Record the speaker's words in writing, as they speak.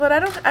But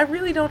I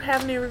really don't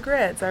have any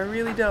regrets. I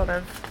really don't.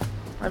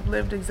 I've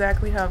lived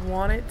exactly how I've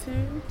wanted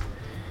to.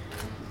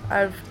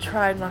 I've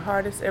tried my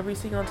hardest every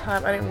single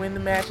time. I didn't win the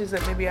matches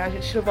that maybe I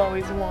should have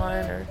always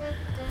won,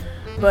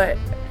 but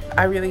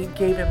I really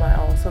gave it my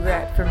all. So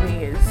that for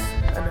me is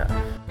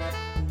enough.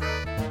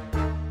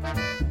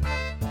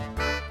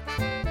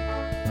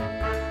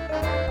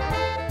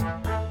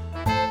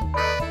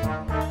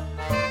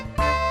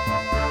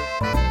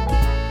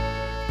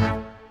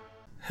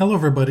 Hello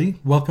everybody,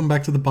 welcome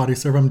back to the Body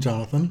Serve. I'm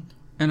Jonathan.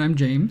 And I'm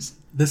James.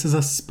 This is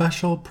a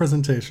special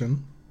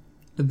presentation.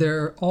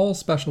 They're all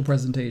special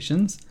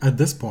presentations. At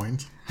this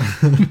point.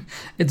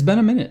 It's been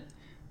a minute.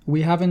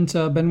 We haven't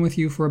been with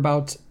you for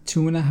about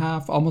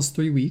 2.5, almost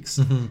 3 weeks.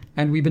 Mm-hmm.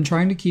 And we've been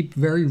trying to keep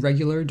very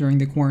regular during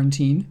the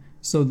quarantine.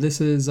 So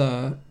this is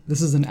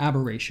an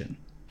aberration.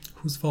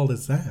 Whose fault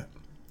is that?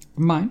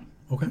 Mine.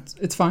 Okay.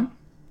 It's fine.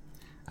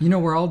 You know,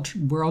 we're all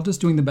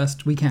just doing the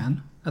best we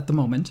can at the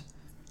moment.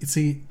 You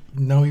see,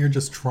 now you're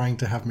just trying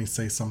to have me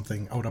say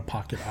something out of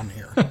pocket on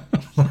air.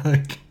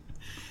 Like,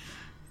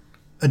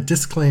 a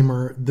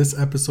disclaimer, this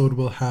episode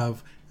will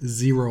have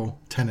zero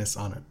tennis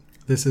on it.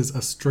 This is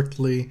a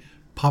strictly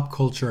pop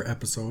culture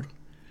episode.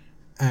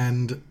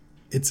 And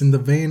it's in the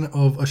vein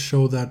of a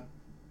show that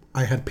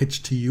I had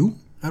pitched to you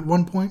at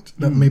one point,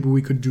 that maybe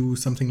we could do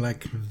something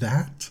like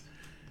that.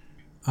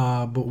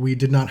 But we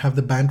did not have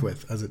the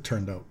bandwidth, as it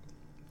turned out,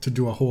 to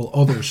do a whole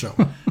other show.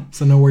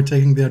 So now we're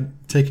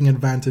taking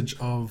advantage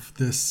of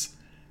this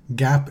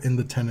gap in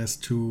the tennis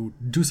to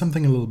do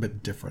something a little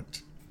bit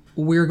different.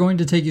 We're going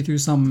to take you through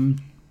some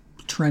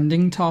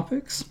trending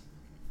topics,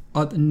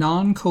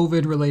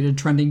 non-COVID related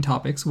trending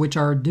topics, which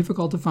are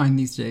difficult to find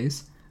these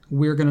days.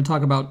 We're going to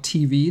talk about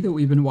TV that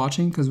we've been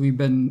watching because we've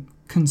been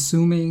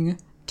consuming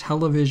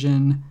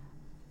television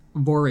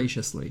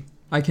voraciously.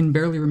 I can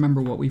barely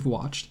remember what we've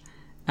watched.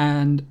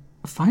 And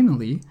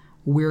finally,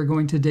 we're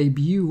going to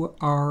debut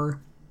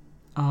our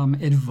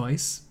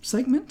advice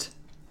segment.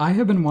 I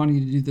have been wanting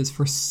to do this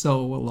for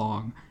so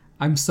long.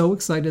 I'm so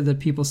excited that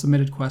people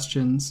submitted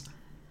questions.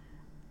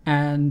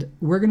 And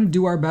we're going to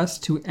do our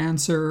best to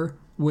answer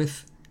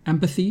with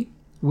empathy,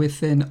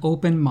 with an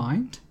open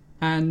mind,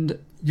 and...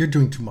 You're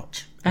doing too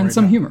much. And right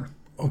some now. Humor.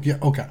 Okay.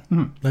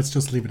 Mm-hmm. Let's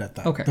just leave it at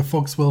that. Okay. The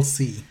folks will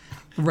see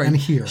right. and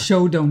hear.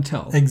 Show, don't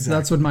tell. Exactly.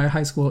 That's what my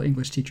high school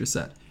English teacher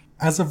said.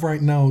 As of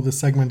right now, the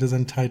segment is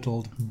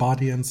entitled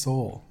Body and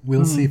Soul.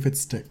 We'll see if it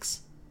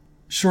sticks.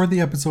 Sure,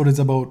 the episode is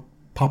about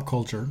pop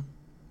culture,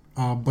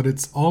 but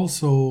it's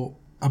also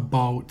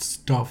about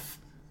stuff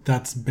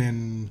that's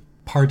been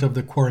part of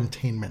the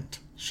quarantainment,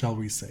 shall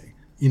we say.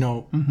 You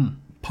know,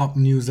 pop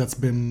news that's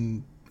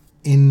been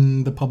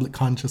in the public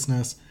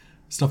consciousness,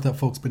 stuff that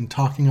folks been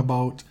talking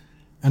about,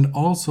 and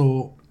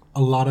also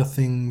a lot of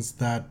things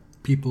that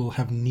people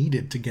have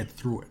needed to get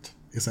through it,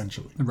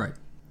 essentially. Right.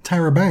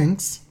 Tyra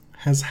Banks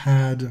has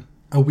had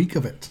a week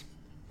of it.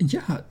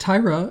 Yeah,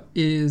 Tyra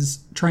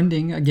is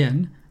trending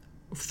again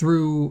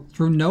through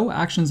no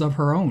actions of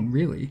her own,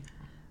 really.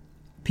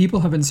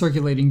 People have been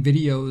circulating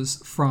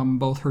videos from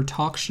both her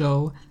talk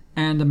show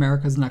and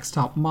America's Next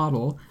Top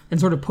Model and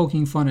sort of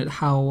poking fun at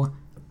how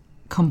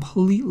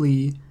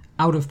completely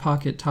out of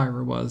pocket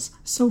Tyra was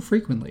so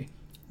frequently.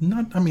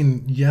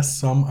 Yes,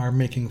 some are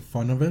making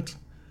fun of it,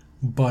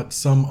 but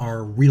some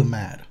are real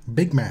mad.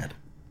 Big mad.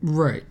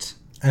 Right.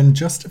 And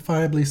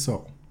justifiably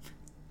so.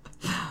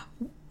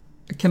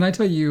 Can I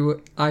tell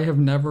you, I have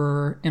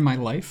never in my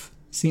life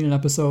seen an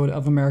episode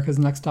of America's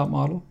Next Top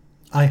Model?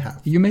 I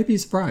have. You may be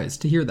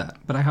surprised to hear that,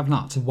 but I have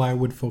not. Why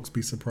would folks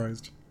be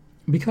surprised?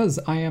 Because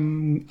I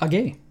am a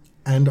gay.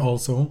 And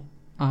also?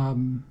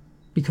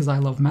 Because I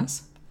love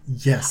mess.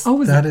 Yes,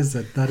 that is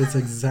it. That is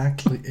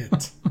exactly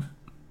it.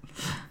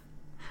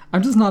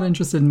 I'm just not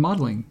interested in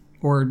modeling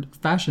or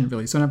fashion,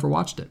 really, so I never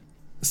watched it.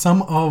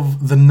 Some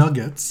of the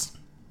nuggets,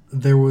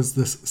 there was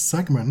this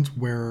segment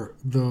where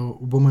the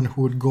woman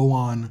who would go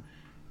on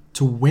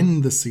to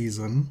win the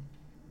season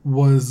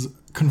was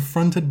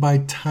confronted by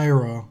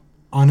Tyra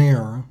on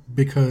air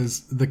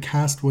because the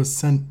cast was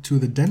sent to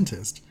the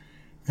dentist,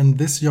 and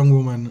this young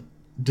woman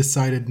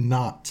decided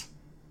not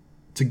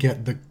to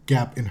get the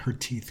gap in her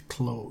teeth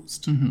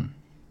closed. Mm-hmm.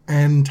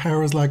 And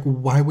Tyra was like,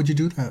 why would you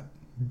do that?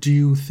 Do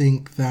you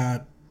think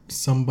that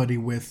somebody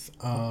with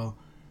a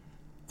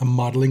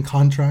modeling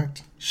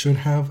contract should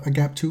have a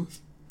gap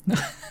tooth?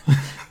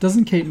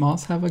 Doesn't Kate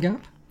Moss have a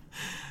gap?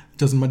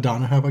 Doesn't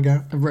Madonna have a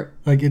gap? Right.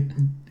 Like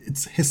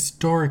it's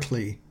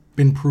historically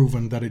been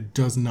proven that it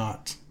does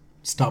not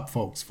stop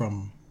folks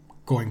from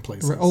going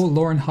places. Right. Oh,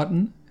 Lauren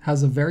Hutton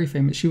has a very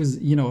famous... She was,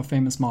 a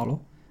famous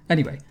model.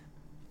 Anyway.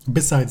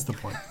 Besides the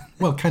point.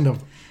 Well, kind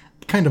of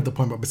the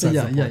point, but besides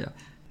the point. Yeah.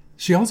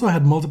 She also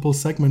had multiple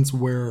segments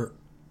where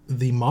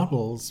the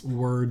models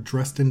were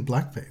dressed in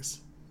blackface.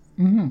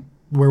 Mm-hmm.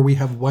 Where we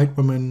have white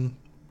women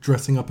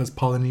dressing up as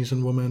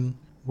Polynesian women,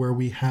 where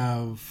we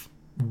have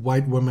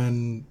white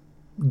women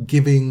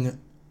giving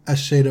a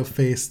shade of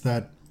face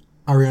that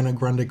Ariana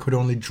Grande could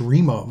only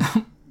dream of.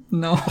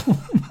 No.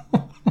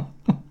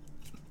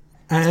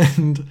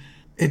 And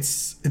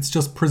It's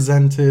just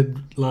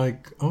presented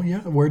like, oh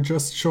yeah, we're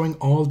just showing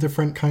all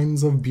different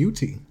kinds of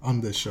beauty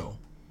on this show.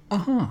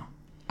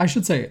 I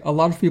should say, a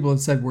lot of people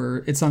have said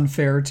it's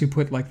unfair to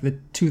put like the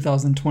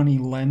 2020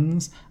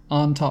 lens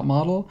on Top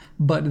Model,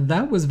 but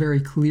that was very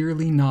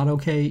clearly not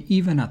okay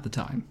even at the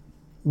time.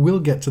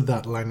 We'll get to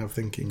that line of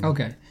thinking.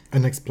 Okay.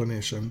 An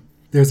explanation.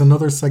 There's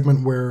another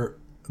segment where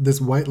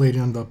this white lady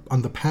on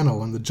the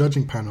panel, on the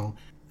judging panel,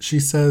 she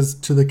says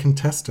to the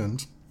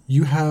contestant,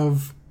 you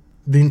have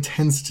the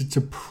intensity to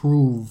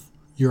prove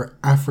your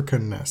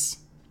Africanness,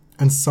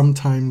 and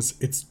sometimes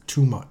it's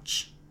too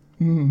much.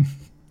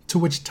 To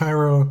which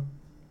Tyra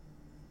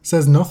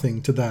says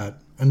nothing to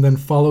that, and then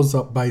follows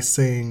up by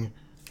saying,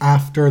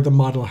 after the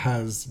model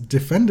has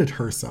defended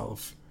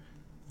herself,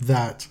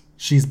 that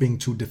she's being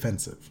too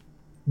defensive.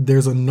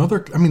 There's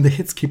another, I mean, the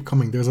hits keep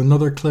coming. There's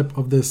another clip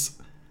of this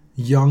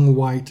young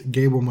white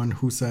gay woman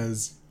who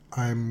says,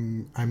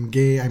 I'm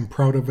gay, I'm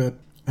proud of it.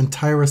 And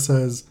Tyra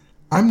says,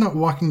 I'm not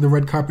walking the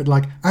red carpet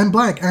like, I'm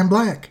black, I'm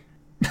black.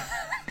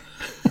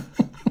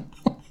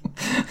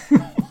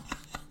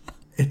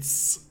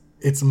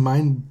 It's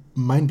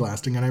mind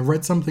blasting. And I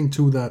read something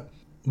too that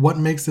what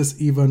makes this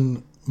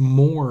even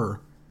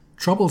more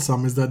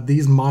troublesome is that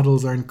these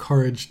models are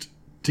encouraged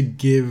to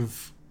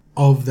give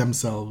of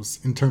themselves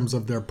in terms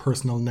of their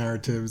personal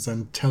narratives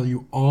and tell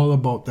you all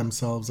about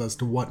themselves as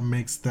to what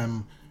makes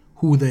them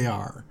who they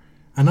are.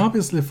 And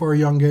obviously for a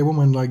young gay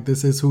woman, like,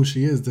 this is who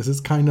she is. This is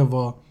kind of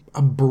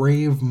a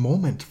brave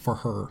moment for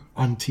her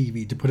on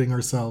TV to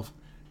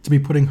be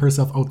putting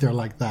herself out there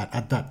like that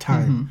at that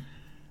time.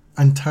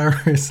 And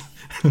Tyra is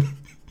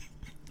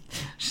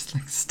She's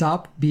like,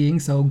 stop being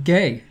so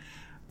gay.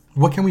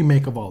 What can we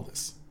make of all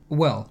this?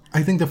 Well,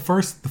 I think the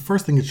first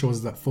thing it shows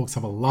is that folks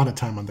have a lot of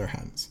time on their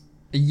hands.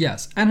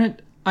 yes, and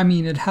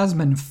it has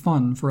been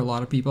fun for a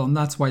lot of people, and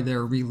that's why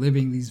they're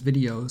reliving these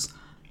videos.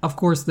 Of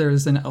course,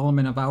 there's an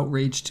element of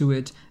outrage to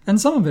it, and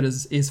some of it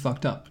is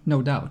fucked up,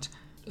 no doubt.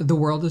 The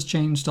world has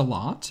changed a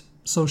lot.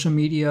 Social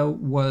media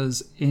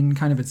was in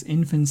kind of its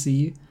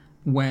infancy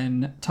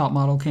when Top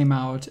Model came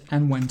out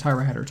and when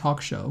Tyra had her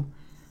talk show.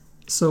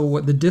 So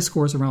the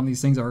discourse around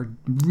these things are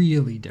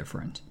really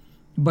different.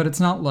 But it's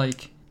not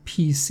like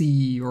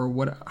PC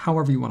or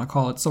however you want to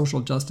call it,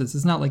 social justice.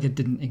 It's not like it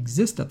didn't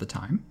exist at the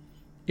time.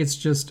 It's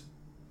just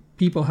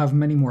people have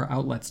many more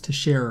outlets to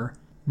share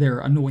their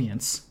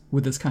annoyance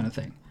with this kind of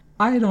thing.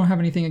 I don't have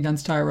anything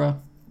against Tyra.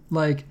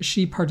 Like,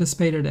 she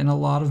participated in a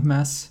lot of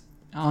mess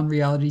on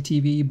reality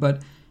TV,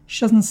 but she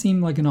doesn't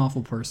seem like an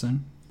awful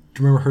person.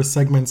 Do you remember her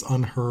segments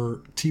on her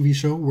TV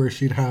show where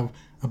she'd have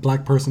a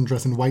black person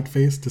dress in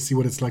whiteface to see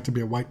what it's like to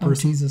be a white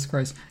person? Oh, Jesus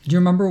Christ. Do you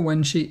remember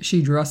when she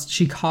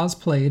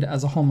cosplayed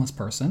as a homeless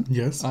person?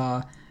 Yes.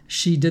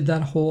 She did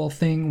that whole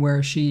thing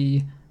where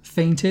she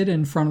fainted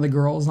in front of the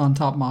girls on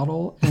Top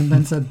Model and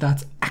then said,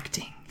 that's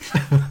acting.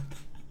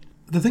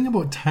 The thing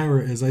about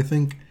Tyra is, I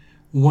think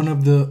one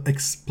of the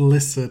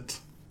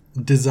explicit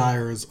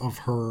desires of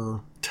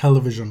her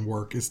television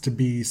work is to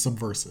be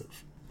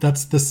subversive.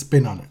 That's the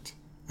spin on it.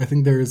 I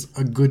think there's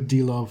a good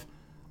deal of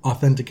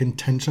authentic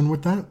intention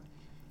with that.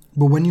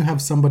 But when you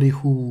have somebody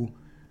who,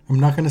 I'm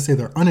not going to say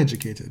they're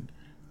uneducated,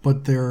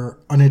 but they're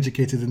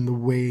uneducated in the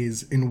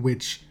ways in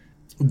which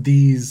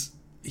these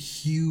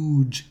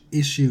huge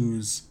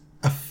issues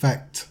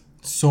affect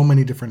so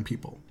many different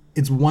people.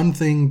 It's one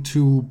thing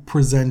to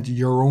present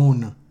your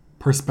own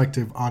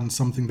perspective on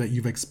something that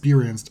you've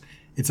experienced.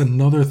 It's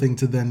another thing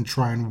to then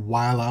try and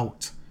while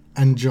out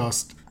and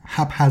just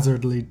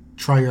haphazardly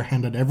try your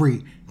hand at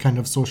every kind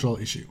of social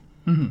issue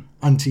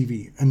on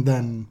TV. And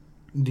then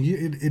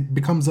it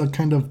becomes a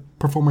kind of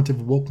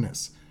performative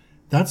wokeness.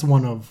 That's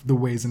one of the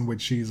ways in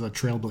which she's a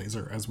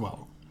trailblazer as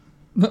well.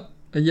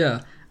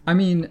 Yeah. I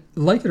mean,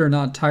 like it or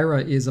not,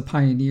 Tyra is a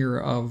pioneer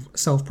of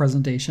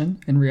self-presentation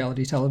in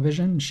reality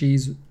television.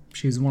 She's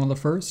one of the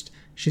first.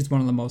 She's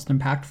one of the most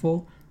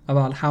impactful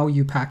about how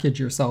you package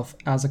yourself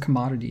as a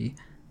commodity,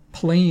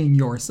 playing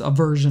a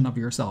version of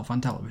yourself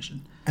on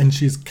television. And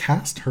she's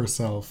cast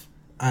herself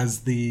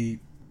as the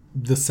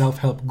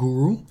self-help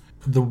guru,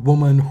 the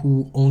woman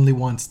who only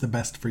wants the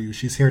best for you.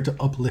 She's here to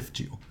uplift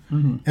you.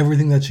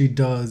 Everything that she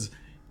does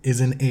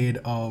is in aid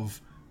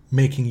of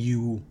making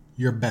you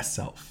your best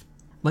self.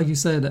 Like you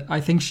said, I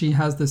think she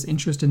has this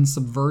interest in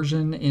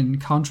subversion, in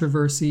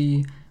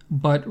controversy,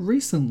 but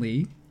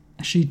recently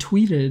she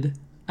tweeted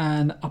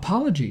an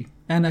apology,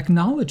 an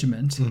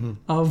acknowledgement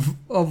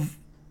of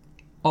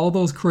all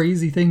those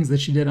crazy things that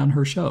she did on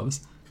her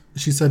shows.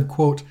 She said,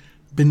 quote,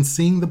 "Been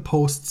seeing the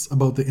posts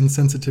about the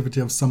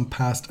insensitivity of some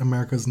past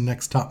America's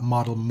Next Top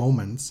Model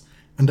moments,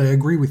 and I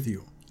agree with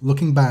you.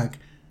 Looking back,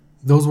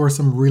 those were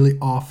some really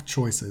off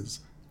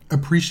choices.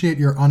 Appreciate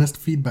your honest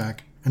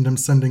feedback, and I'm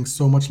sending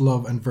so much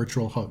love and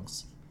virtual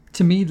hugs."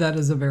 To me, that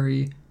is a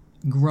very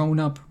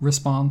grown-up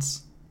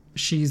response.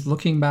 She's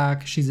looking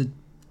back. She's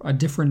a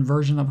different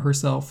version of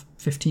herself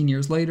 15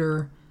 years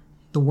later.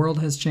 The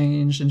world has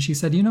changed, and she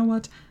said, you know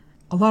what?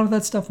 A lot of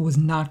that stuff was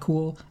not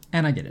cool,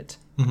 and I get it.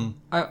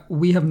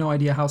 We have no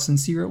idea how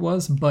sincere it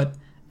was, but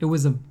it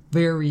was a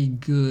very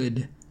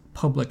good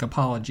public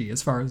apology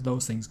as far as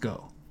those things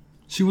go.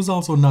 She was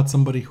also not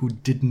somebody who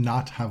did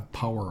not have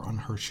power on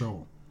her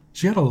show.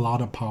 She had a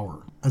lot of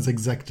power as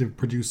executive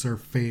producer,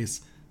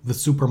 face, the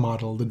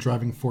supermodel, the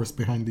driving force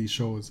behind these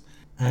shows.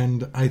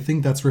 And I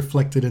think that's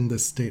reflected in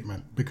this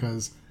statement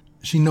because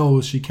she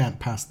knows she can't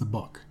pass the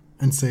buck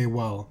and say,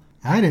 well,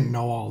 I didn't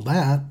know all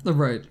that.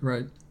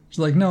 Right. She's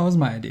like, no, it was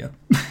my idea.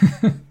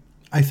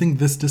 I think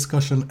this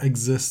discussion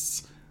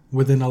exists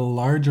within a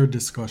larger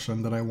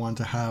discussion that I want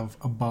to have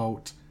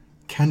about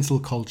cancel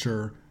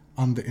culture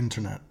on the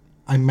internet.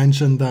 I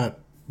mentioned that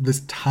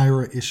this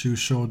Tyra issue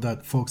showed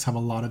that folks have a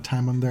lot of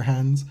time on their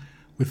hands,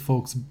 with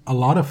a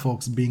lot of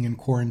folks being in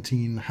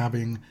quarantine,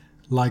 having,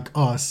 like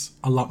us,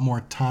 a lot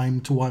more time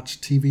to watch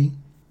TV.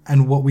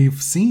 And what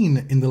we've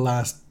seen in the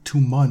last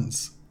 2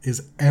 months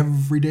is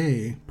every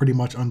day, pretty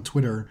much on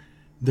Twitter,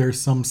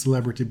 there's some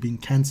celebrity being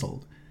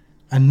canceled.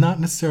 And not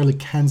necessarily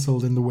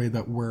canceled in the way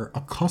that we're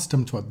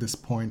accustomed to at this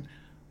point,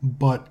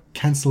 but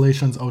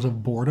cancellations out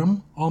of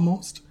boredom,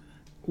 almost.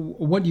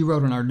 What you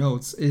wrote in our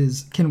notes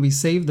is, can we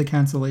save the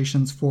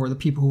cancellations for the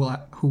people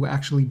who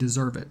actually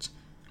deserve it?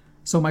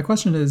 So my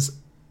question is,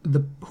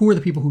 who are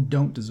the people who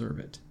don't deserve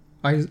it?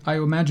 I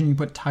imagine you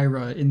put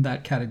Tyra in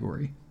that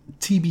category.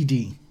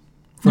 TBD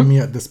for me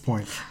at this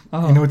point.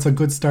 Oh. It's a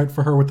good start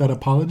for her with that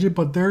apology,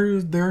 but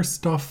there's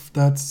stuff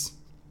that's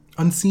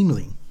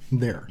unseemly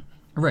there.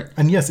 Right.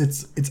 And yes,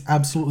 it's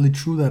absolutely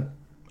true that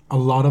a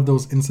lot of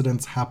those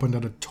incidents happened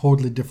at a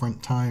totally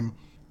different time,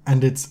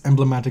 and it's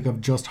emblematic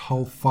of just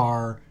how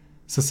far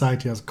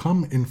society has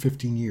come in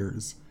 15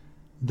 years,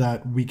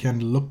 that we can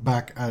look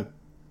back at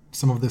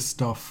some of this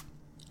stuff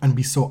and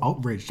be so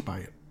outraged by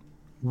it.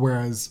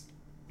 Whereas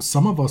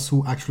some of us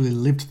who actually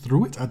lived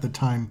through it at the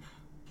time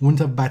wouldn't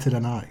have batted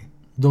an eye.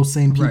 Those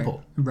same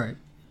people. Right.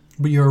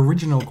 But your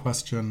original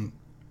question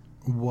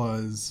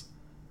was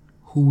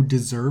who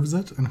deserves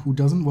it and who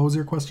doesn't? What was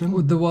your question?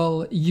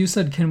 Well, you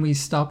said, can we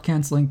stop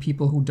canceling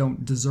people who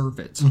don't deserve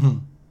it? Mm-hmm.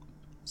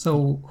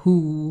 So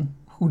who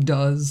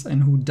does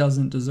and who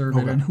doesn't deserve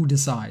it, and who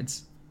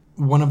decides?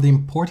 One of the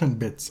important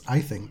bits,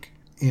 I think,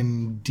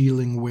 in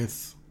dealing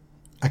with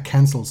a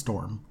cancel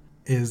storm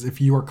is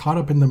if you are caught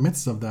up in the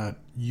midst of that,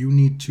 you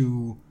need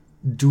to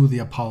do the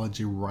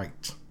apology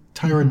right.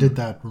 Tyra did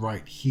that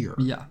right here.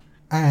 Yeah.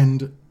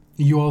 And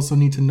you also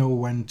need to know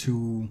when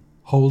to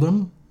hold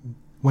them,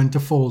 when to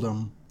fold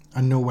them,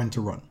 and know when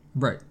to run.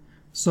 Right.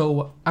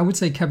 So I would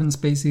say Kevin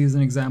Spacey is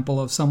an example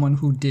of someone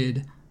who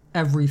did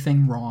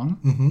everything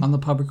wrong on the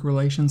public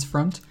relations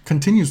front.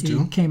 Continues to.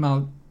 He came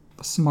out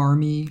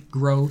smarmy,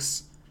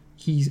 gross.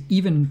 He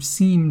even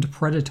seemed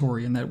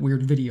predatory in that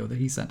weird video that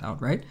he sent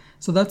out, right?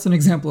 So that's an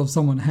example of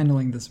someone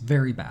handling this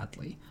very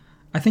badly.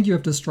 I think you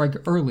have to strike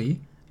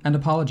early and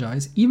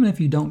apologize, even if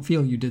you don't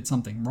feel you did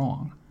something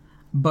wrong.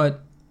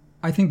 But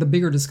I think the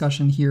bigger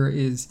discussion here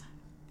is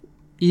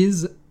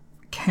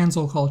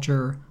cancel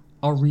culture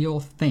a real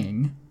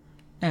thing?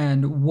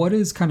 And what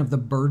is kind of the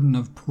burden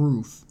of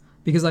proof?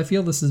 Because I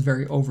feel this is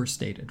very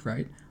overstated,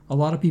 right? A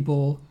lot of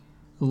people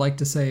like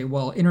to say,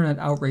 well, internet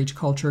outrage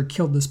culture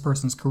killed this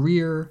person's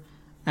career,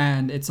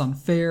 and it's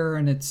unfair,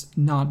 and it's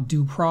not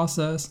due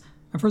process.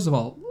 And first of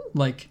all,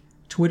 like,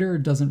 Twitter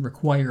doesn't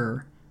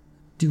require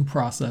due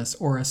process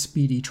or a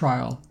speedy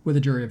trial with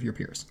a jury of your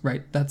peers,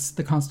 right? That's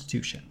the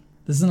Constitution.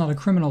 This is not a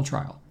criminal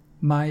trial.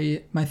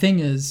 My thing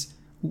is,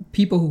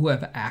 people who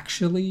have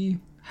actually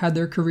had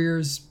their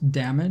careers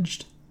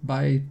damaged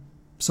by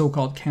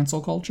so-called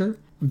cancel culture.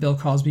 Bill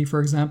Cosby, for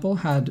example,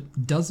 had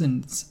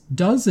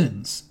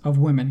dozens of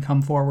women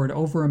come forward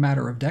over a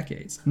matter of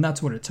decades, and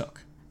that's what it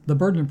took. The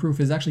burden of proof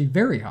is actually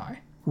very high.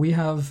 We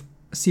have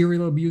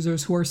serial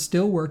abusers who are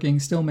still working,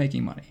 still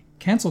making money.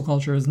 Cancel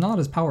culture is not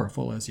as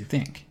powerful as you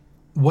think.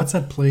 What's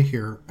at play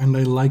here, and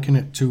I liken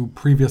it to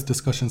previous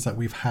discussions that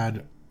we've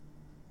had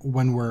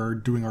when we're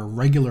doing our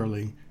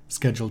regularly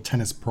scheduled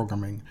tennis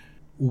programming,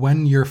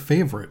 when your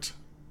favorite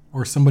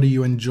or somebody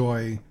you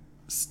enjoy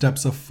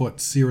steps a foot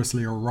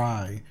seriously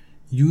awry,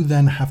 you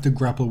then have to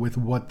grapple with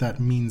what that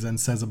means and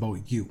says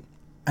about you.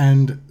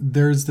 And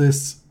there's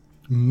this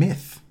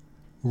myth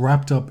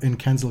wrapped up in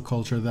cancel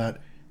culture that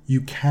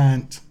you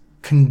can't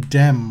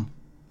condemn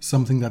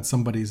something that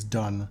somebody's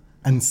done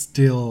and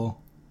still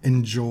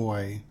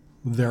enjoy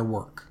their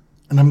work.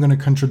 And I'm going to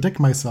contradict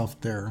myself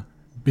there,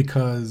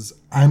 because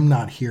I'm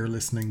not here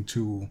listening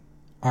to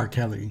R.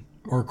 Kelly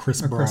or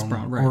Chris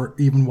Brown, right, or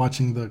even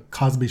watching the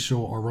Cosby Show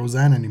or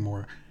Roseanne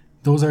anymore.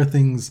 Those are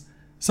things,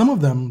 some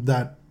of them,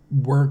 that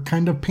were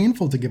kind of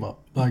painful to give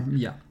up. Like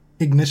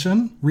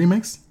Ignition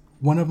remix,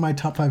 one of my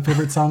top 5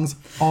 favorite songs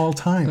all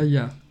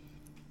time.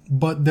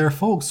 But there are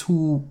folks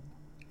who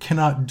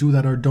cannot do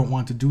that or don't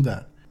want to do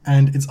that.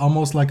 And it's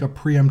almost like a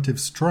preemptive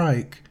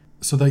strike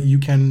so that you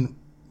can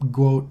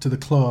go out to the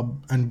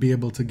club and be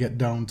able to get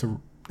down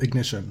to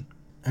Ignition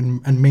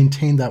and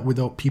maintain that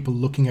without people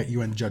looking at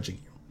you and judging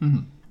you. Mm-hmm.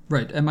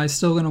 Right. Am I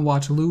still going to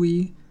watch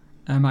Louis?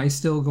 Am I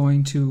still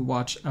going to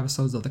watch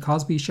episodes of The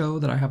Cosby Show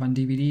that I have on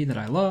DVD that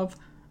I love?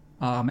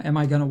 Am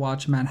I going to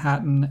watch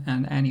Manhattan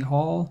and Annie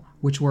Hall,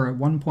 which were at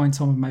one point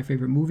some of my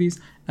favorite movies?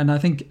 And I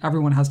think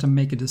everyone has to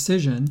make a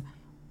decision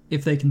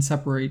if they can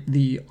separate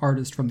the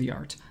artist from the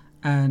art.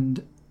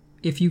 And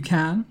if you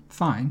can,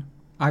 fine.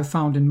 I've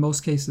found in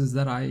most cases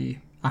that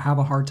I have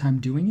a hard time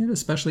doing it,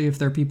 especially if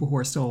there are people who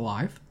are still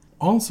alive.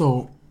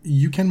 Also,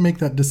 you can make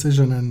that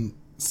decision and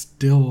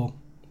still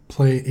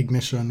play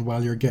Ignition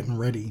while you're getting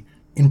ready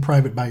in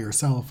private by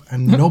yourself,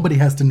 and nobody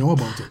has to know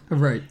about it.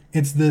 Right.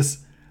 It's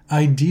this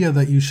idea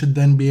that you should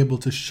then be able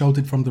to shout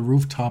it from the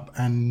rooftop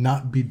and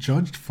not be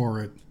judged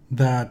for it,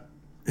 that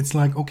it's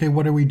like, okay,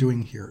 what are we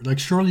doing here? Like,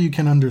 surely you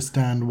can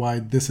understand why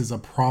this is a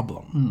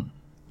problem.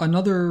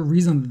 Another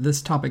reason that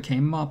this topic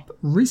came up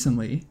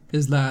recently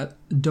is that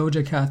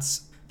Doja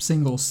Cat's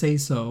single Say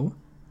So,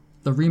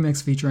 the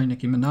remix featuring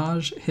Nicki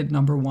Minaj, hit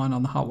number 1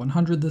 on the Hot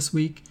 100 this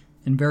week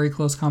in very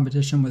close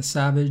competition with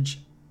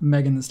Savage,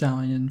 Megan Thee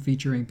Stallion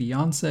featuring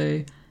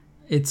Beyonce.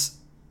 It's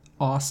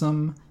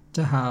awesome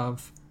to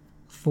have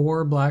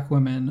 4 black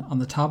women on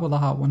the top of the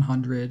Hot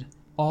 100.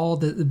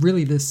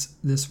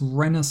 This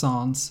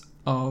renaissance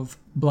of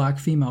black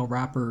female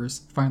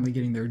rappers finally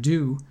getting their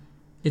due.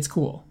 It's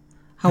cool.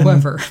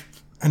 However,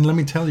 and let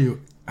me tell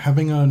you,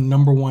 having a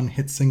number 1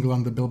 hit single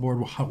on the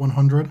Billboard Hot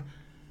 100,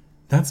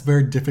 that's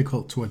very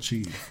difficult to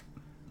achieve.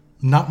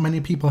 Not many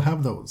people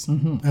have those,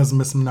 as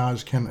Miss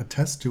Minaj can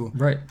attest to,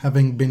 right,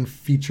 having been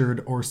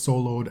featured or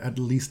soloed at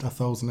least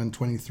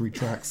 1,023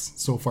 tracks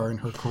so far in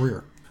her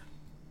career.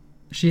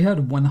 She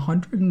had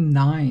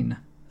 109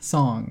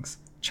 songs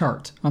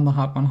chart on the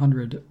Hot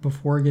 100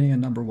 before getting a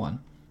number 1.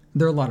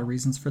 There are a lot of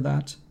reasons for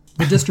that.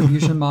 The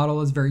distribution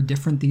model is very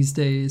different these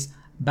days.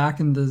 Back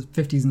in the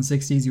 50s and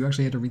 60s, you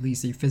actually had to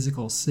release a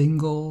physical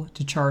single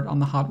to chart on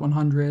the Hot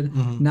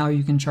 100. Now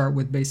you can chart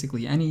with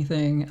basically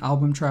anything,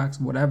 album tracks,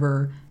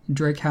 whatever.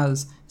 Drake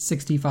has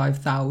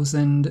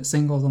 65,000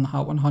 singles on the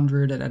Hot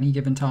 100 at any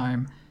given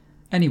time.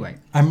 Anyway.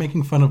 I'm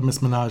making fun of Miss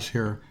Minaj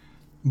here,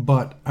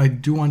 but I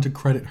do want to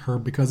credit her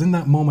because in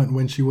that moment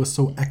when she was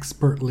so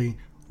expertly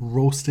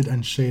roasted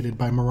and shaded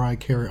by Mariah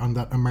Carey on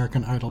that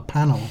American Idol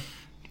panel,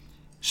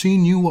 she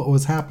knew what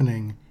was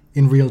happening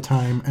in real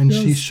time, and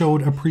she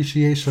showed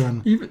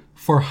appreciation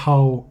for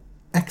how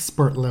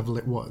expert level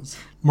it was.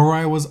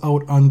 Mariah was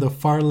out on the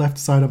far left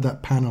side of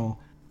that panel,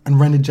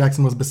 and Randy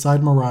Jackson was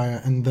beside Mariah,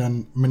 and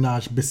then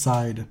Minaj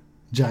beside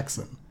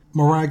Jackson.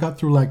 Mariah got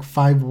through like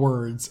 5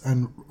 words,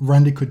 and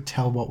Randy could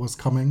tell what was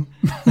coming,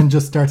 and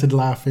just started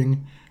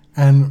laughing,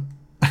 and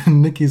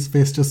Nicki's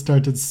face just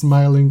started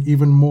smiling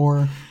even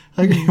more.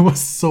 Like, it was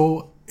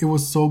so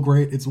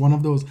great. It's one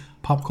of those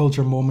pop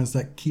culture moments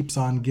that keeps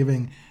on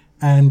giving,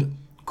 and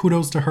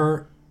kudos to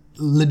her.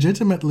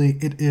 Legitimately,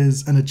 it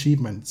is an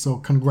achievement, so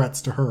congrats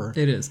to her.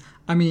 It is.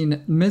 I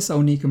mean, Miss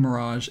Onika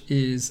Mirage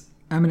is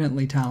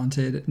eminently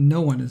talented.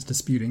 No one is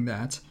disputing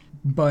that.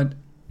 But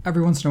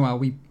every once in a while,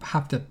 we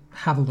have to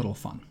have a little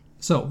fun.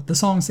 So, the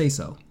song Say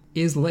So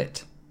is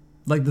lit.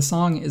 Like, the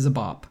song is a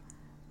bop.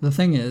 The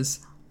thing is,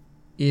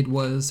 it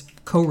was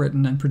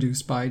co-written and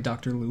produced by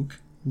Dr.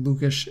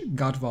 Lukas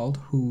Gottwald,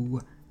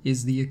 who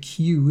is the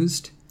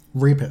accused...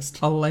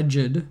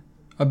 alleged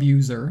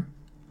abuser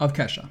of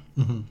Kesha.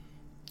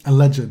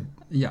 Alleged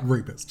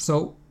rapist.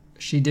 So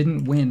she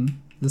didn't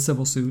win the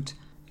civil suit.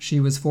 She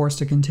was forced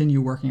to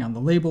continue working on the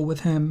label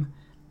with him.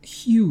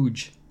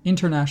 Huge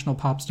international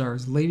pop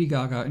stars Lady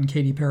Gaga and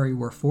Katy Perry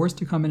were forced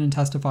to come in and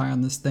testify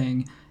on this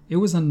thing. It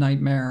was a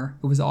nightmare.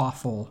 It was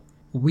awful.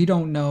 We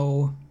don't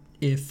know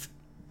if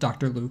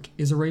Dr. Luke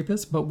is a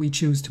rapist, but we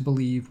choose to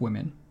believe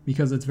women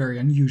because it's very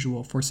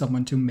unusual for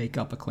someone to make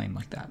up a claim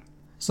like that.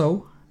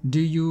 So, do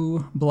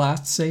you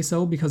blast Say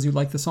So because you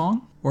like the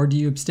song? Or do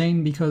you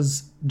abstain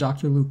because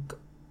Dr. Luke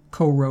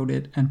co-wrote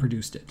it and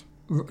produced it?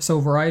 So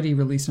Variety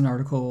released an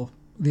article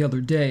the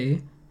other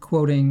day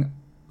quoting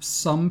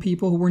some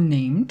people who were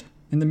named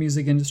in the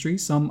music industry,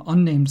 some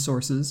unnamed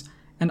sources,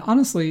 and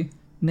honestly,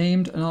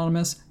 named,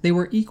 anonymous, they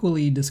were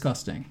equally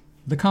disgusting.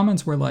 The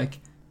comments were like,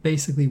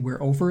 basically,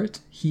 we're over it.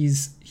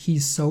 He's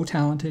so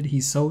talented,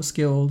 he's so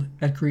skilled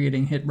at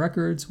creating hit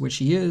records, which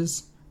he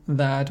is,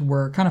 that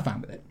we're kind of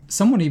fine with it.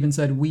 Someone even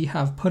said we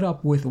have put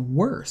up with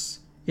worse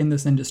in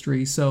this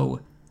industry,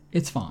 so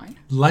it's fine.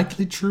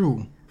 Likely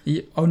true.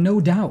 Oh,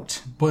 no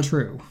doubt. But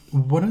true.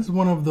 What is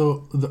one of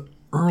the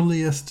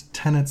earliest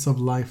tenets of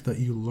life that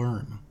you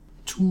learn?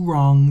 2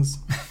 wrongs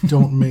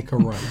don't make a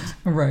right.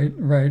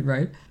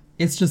 Right.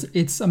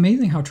 It's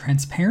amazing how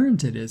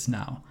transparent it is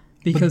now.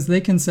 Because they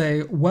can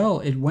say, well,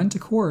 it went to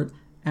court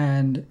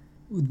and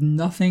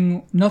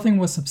nothing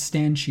was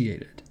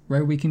substantiated,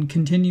 right? We can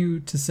continue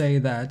to say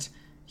that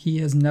he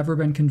has never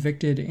been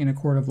convicted in a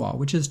court of law,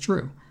 which is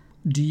true.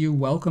 Do you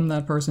welcome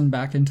that person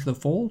back into the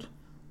fold?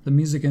 The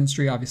music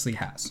industry obviously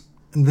has.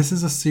 And this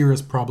is a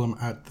serious problem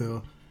at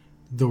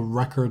the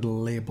record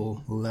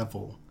label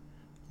level,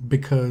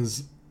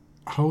 because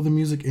how the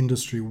music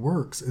industry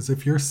works is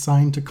if you're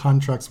signed to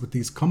contracts with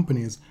these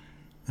companies,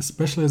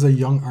 especially as a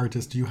young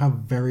artist, you have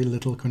very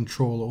little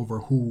control over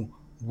who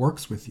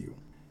works with you.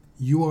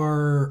 You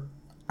are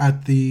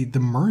at the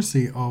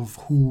mercy of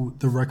who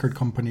the record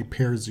company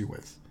pairs you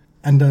with.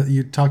 And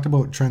you talked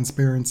about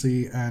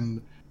transparency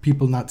and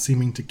people not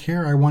seeming to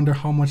care. I wonder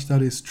how much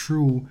that is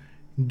true,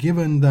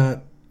 given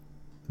that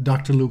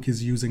Dr. Luke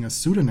is using a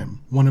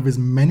pseudonym, one of his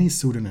many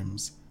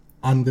pseudonyms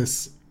on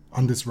this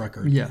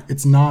record. Yeah.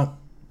 It's not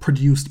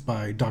produced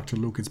by Dr.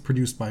 Luke, it's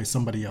produced by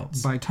somebody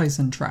else. By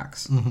Tyson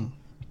Trax. Mm-hmm.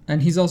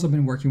 And he's also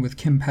been working with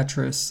Kim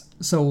Petras.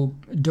 So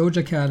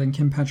Doja Cat and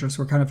Kim Petras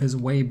were kind of his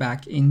way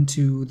back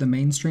into the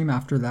mainstream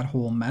after that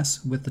whole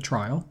mess with the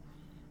trial.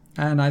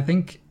 And I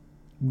think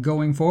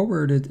going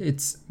forward,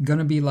 it's going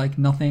to be like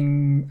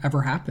nothing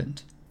ever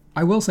happened.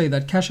 I will say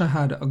that Kesha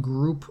had a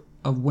group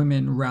of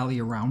women rally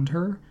around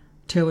her.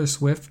 Taylor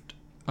Swift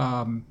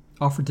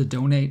offered to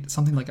donate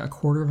something like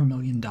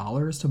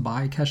 $250,000 to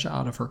buy Kesha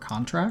out of her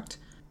contract.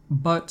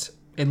 But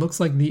it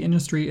looks like the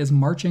industry is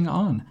marching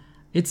on.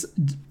 It's,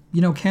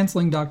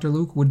 canceling Dr.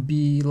 Luke would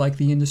be like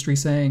the industry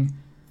saying,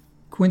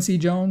 Quincy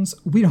Jones,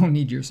 we don't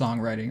need your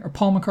songwriting. Or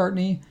Paul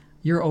McCartney,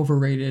 you're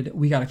overrated.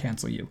 We got to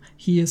cancel you.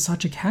 He is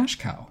such a cash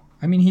cow.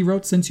 I mean, he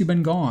wrote Since You've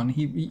Been Gone.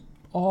 He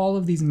all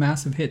of these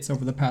massive hits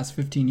over the past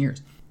 15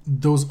 years.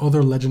 Those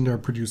other legendary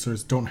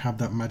producers don't have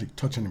that magic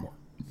touch anymore.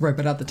 Right,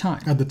 but at the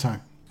time. At the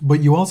time.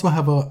 But you also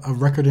have a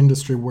record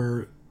industry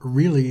where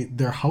really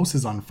their house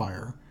is on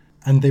fire.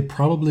 And they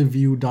probably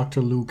view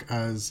Dr. Luke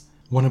as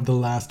one of the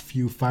last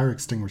few fire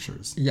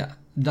extinguishers. Yeah,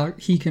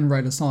 he can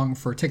write a song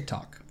for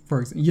TikTok.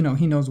 He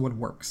knows what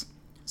works.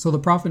 So the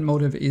profit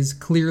motive is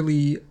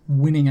clearly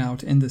winning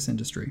out in this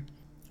industry.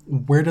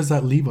 Where does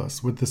that leave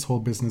us with this whole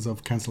business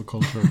of cancel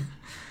culture?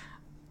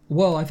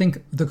 Well, I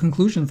think the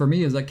conclusion for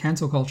me is that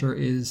cancel culture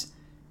is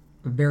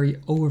very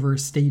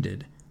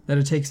overstated. That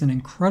it takes an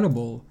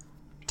incredible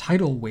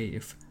tidal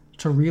wave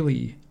to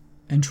really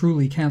and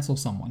truly cancel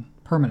someone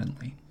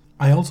permanently.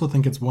 I also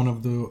think it's one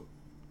of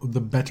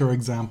the better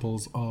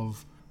examples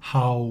of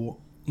how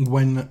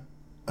when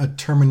a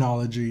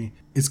terminology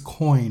is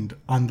coined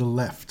on the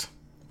left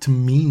to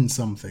mean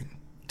something,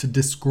 to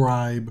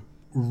describe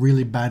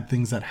really bad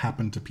things that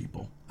happen to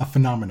people, a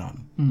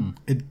phenomenon,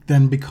 it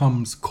then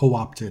becomes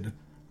co-opted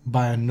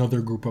by another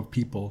group of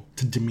people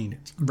to demean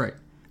it. Right.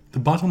 The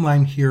bottom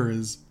line here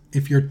is,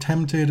 if you're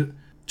tempted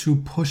to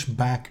push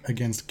back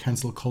against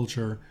cancel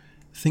culture,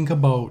 think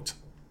about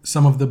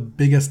some of the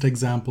biggest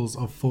examples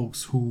of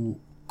folks who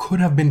could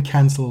have been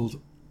canceled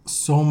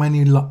so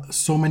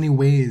many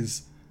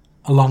ways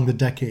along the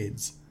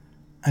decades,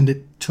 and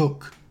it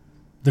took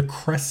the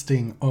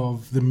cresting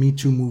of the Me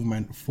Too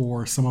movement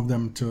for some of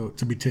them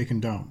to be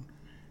taken down.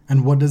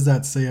 And what does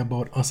that say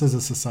about us as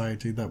a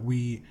society, that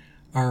we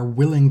are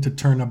willing to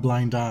turn a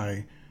blind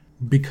eye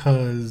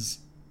because,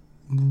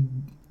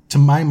 to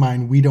my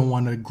mind, we don't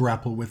want to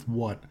grapple with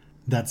what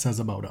that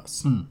says about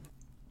us.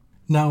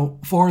 Now,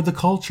 for the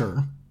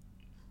culture,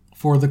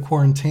 for the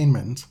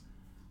Quarantainment,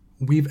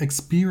 we've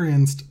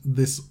experienced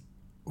this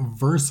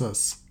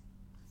versus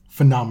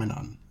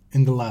phenomenon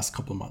in the last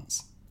couple of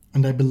months.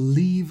 And I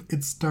believe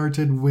it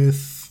started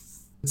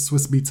with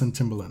Swiss Beats and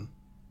Timbaland.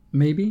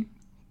 Maybe.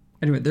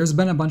 Anyway, there's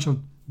been a bunch of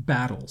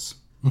battles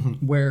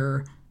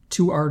where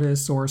two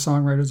artists or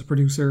songwriters or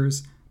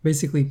producers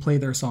basically play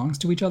their songs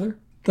to each other.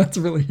 That's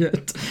really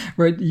it,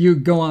 right? You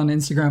go on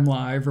Instagram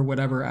Live or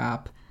whatever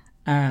app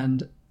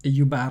and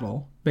you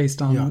battle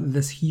based on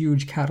this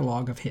huge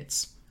catalog of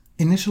hits.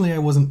 Initially, I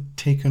wasn't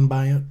taken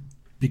by it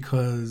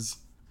because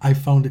I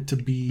found it to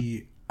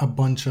be a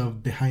bunch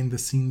of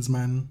behind-the-scenes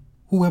men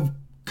who have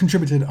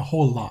contributed a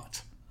whole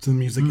lot to the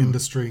music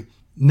industry,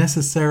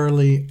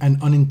 necessarily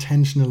and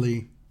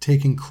unintentionally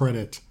taking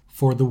credit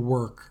for the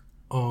work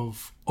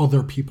of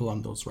other people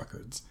on those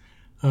records.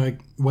 Like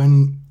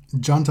when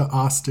Jonta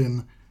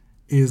Austin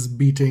is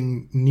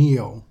beating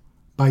Neo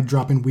by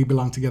dropping We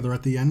Belong Together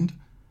at the end,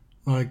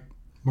 like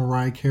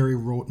Mariah Carey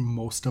wrote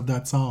most of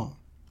that song.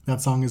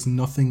 That song is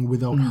nothing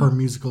without her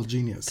musical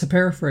genius. To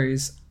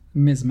paraphrase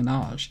Ms.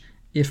 Minaj,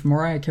 if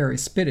Mariah Carey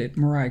spit it,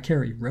 Mariah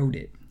Carey wrote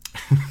it.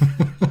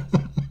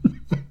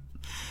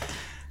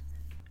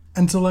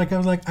 And so I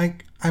was like,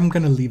 I'm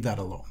going to leave that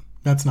alone.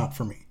 That's not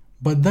for me.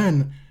 But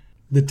then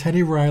the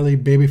Teddy Riley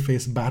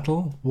Babyface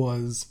battle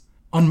was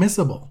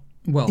unmissable.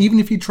 Well, even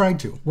if you tried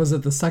to. Was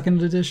it the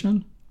second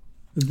edition?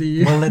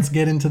 Well, let's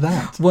get into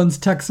that. Once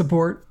tech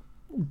support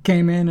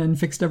came in and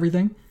fixed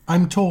everything?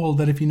 I'm told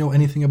that if you know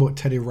anything about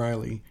Teddy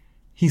Riley,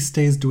 he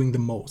stays doing the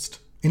most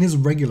in his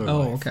regular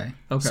life.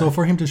 Oh, okay. So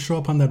for him to show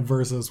up on that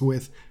Versus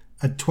with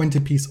a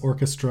 20-piece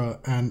orchestra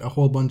and a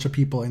whole bunch of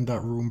people in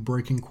that room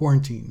breaking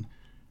quarantine,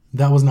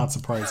 that was not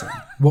surprising.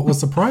 What was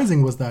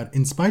surprising was that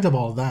in spite of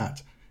all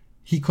that,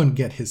 he couldn't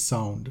get his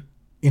sound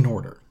in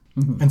order.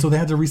 And so they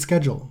had to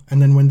reschedule.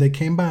 And then when they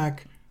came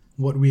back,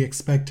 what we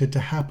expected to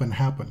happen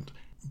happened.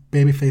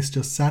 Babyface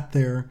just sat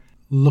there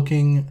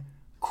looking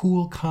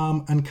cool,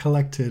 calm, and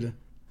collected,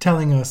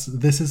 telling us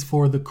this is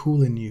for the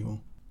cool in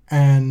you,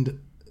 and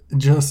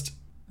just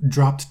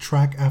dropped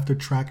track after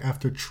track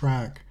after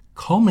track,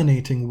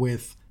 culminating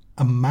with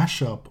a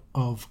mashup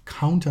of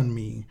Count on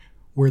Me,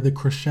 where the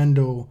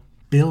crescendo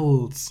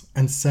builds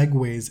and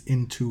segues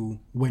into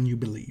When You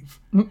Believe.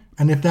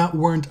 And if that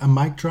weren't a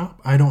mic drop,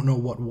 I don't know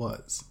what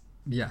was.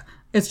 Yeah.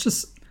 It's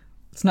just,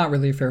 It's not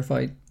really a fair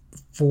fight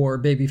for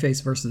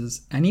babyface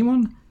versus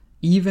anyone,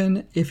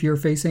 even if you're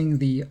facing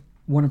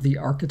one of the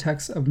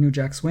architects of New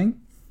Jack Swing.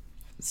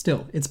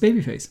 Still, it's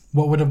babyface.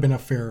 What would have been a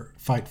fair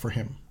fight for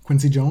him?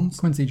 Quincy Jones?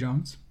 Quincy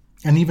Jones.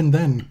 And even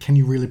then, can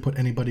you really put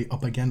anybody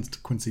up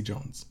against Quincy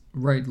Jones?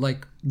 Right,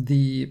 like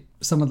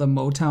some of the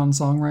Motown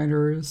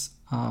songwriters.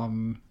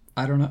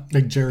 I don't know.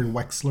 Like Jerry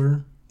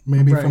Wexler,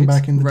 maybe from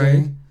back in the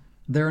day.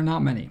 There are not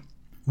many.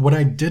 What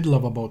I did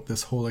love about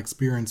this whole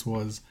experience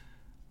was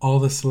all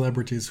the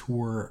celebrities who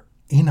were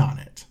in on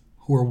it,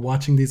 who were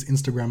watching these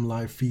Instagram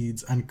live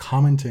feeds and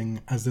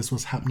commenting as this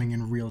was happening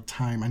in real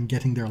time and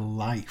getting their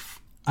life.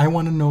 I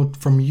want to know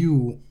from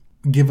you,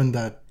 given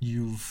that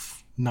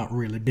you've not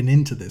really been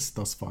into this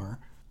thus far.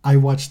 I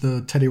watched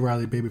the Teddy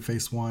Riley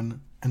Babyface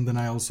one, and then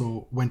I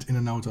also went in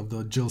and out of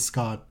the Jill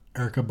Scott,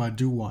 Erykah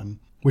Badu one,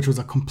 which was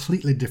a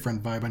completely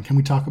different vibe. And can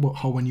we talk about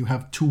how when you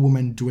have two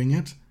women doing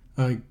it,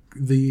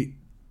 the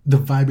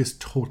vibe is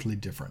totally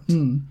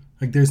different.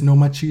 Like there's no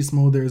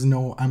machismo, there's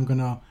no I'm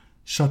gonna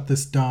shut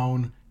this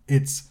down.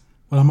 It's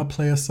I'm gonna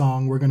play a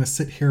song, we're gonna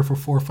sit here for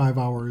 4 or 5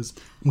 hours,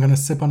 I'm gonna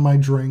sip on my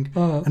drink,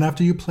 and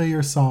after you play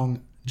your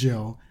song,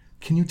 Jill,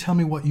 can you tell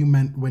me what you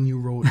meant when you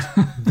wrote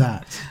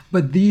that?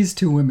 But these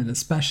two women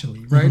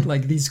especially, right?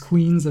 Like these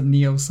queens of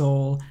neo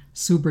soul,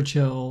 super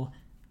chill.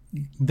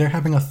 They're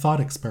having a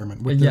thought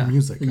experiment with their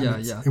music.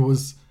 Yeah. It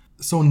was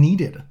so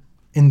needed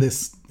in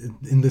this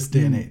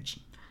day and age.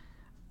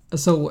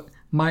 So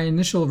my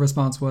initial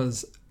response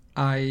was,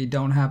 I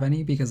don't have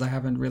any because I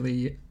haven't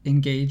really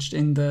engaged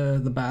in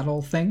the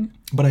battle thing.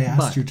 But I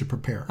asked you to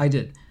prepare. I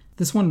did.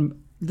 This one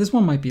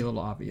might be a little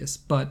obvious,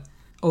 but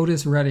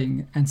Otis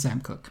Redding and Sam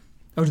Cooke.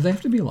 Oh, do they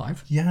have to be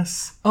alive?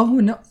 Yes. Oh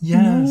no.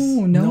 Yes.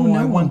 No.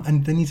 I want,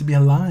 and they need to be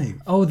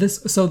alive. Oh,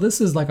 this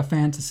is like a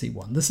fantasy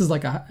one. This is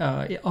like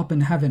a up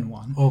in heaven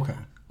one. Okay.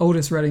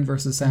 Otis Redding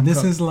versus Sam Cooke.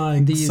 This is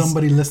like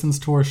somebody listens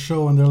to our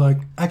show and they're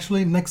like,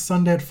 actually, next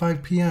Sunday at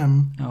 5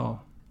 p.m.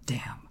 Oh,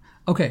 damn.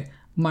 Okay,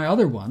 my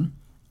other one,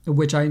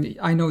 which I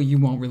know you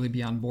won't really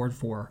be on board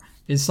for,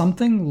 is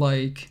something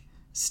like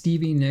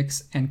Stevie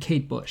Nicks and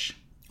Kate Bush.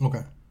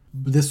 Okay.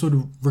 This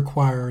would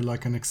require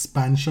like an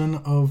expansion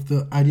of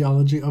the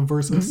ideology of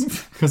verses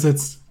because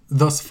it's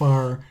thus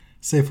far,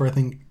 say for I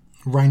think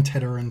Ryan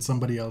Tedder and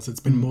somebody else,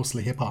 it's been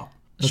mostly hip hop.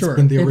 Sure.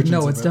 Been the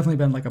origins it's definitely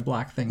been like a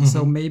black thing.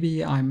 So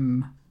maybe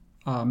I'm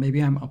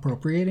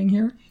appropriating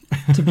here.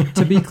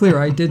 To be clear,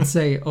 I did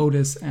say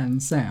Otis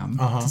and Sam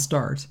to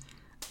start.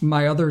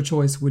 My other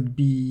choice would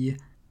be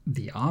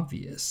the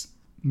obvious,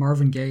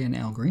 Marvin Gaye and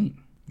Al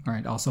Green. All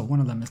right. Also, one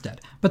of them is dead,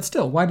 but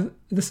still,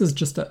 this is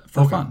just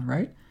for fun,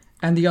 right?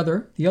 And the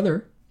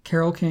other,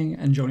 Carole King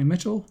and Joni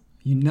Mitchell.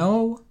 You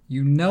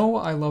know,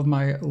 I love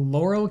my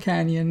Laurel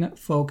Canyon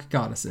folk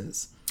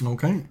goddesses.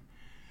 Okay.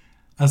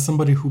 As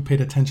somebody who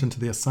paid attention to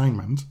the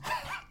assignment,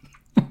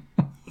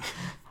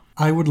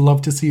 I would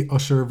love to see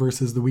Usher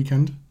versus The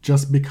Weeknd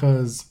just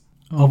because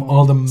of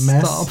all the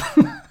mess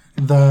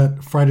that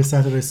Friday,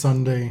 Saturday,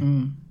 Sunday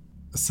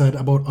said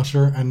about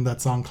Usher and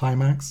that song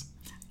Climax.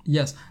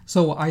 Yes.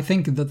 So I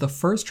think that the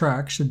first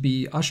track should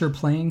be Usher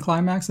playing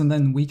Climax and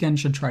then Weeknd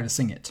should try to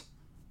sing it.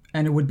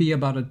 And it would be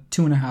about a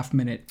 2.5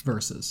 minute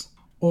verses.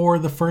 Or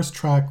the first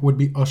track would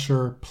be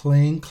Usher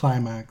playing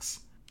Climax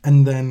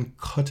and then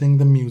cutting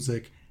the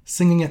music,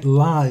 singing it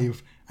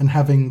live, and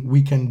having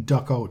Weeknd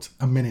duck out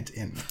a minute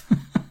in.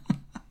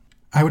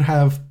 I would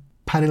have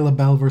Patti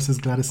LaBelle versus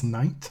Gladys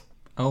Knight.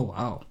 Oh,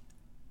 wow.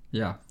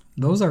 Yeah.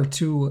 Those are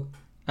two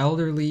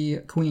elderly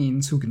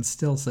queens who can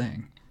still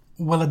sing.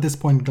 Well, at this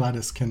point,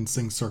 Gladys can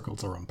sing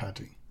circles around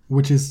Patti,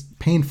 which is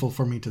painful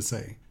for me to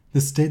say. The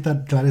state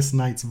that Gladys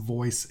Knight's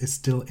voice is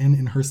still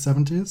in her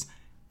 70s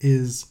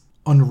is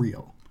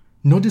unreal.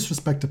 No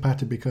disrespect to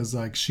Patti because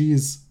like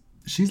she's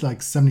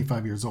like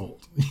 75 years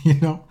old, you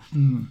know?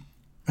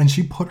 And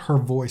she put her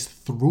voice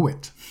through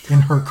it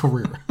in her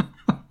career.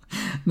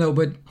 No,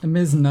 but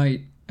Ms.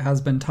 Knight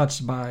has been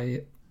touched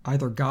by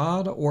either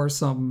God or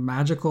some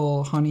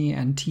magical honey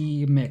and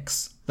tea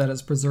mix that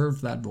has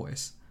preserved that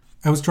voice.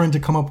 I was trying to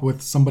come up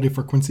with somebody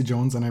for Quincy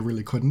Jones and I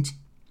really couldn't.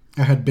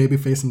 I had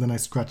Babyface and then I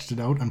scratched it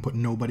out and put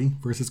nobody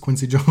versus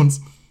Quincy Jones.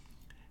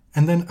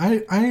 And then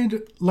I'd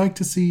like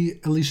to see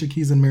Alicia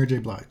Keys and Mary J.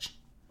 Blige.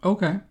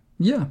 Okay.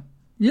 Yeah.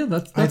 Yeah,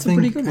 that's a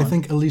pretty good one. I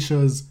think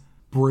Alicia's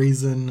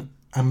brazen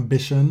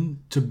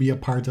ambition to be a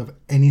part of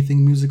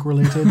anything music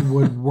related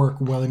would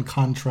work well in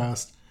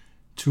contrast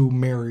to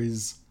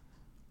Mary's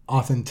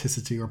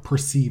authenticity or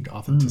perceived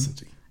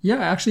authenticity. Yeah,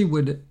 I actually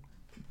would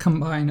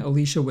combine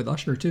Alicia with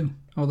Usher too.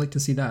 I would like to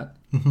see that.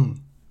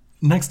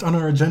 Next on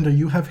our agenda,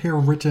 you have here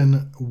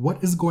written,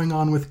 what is going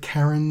on with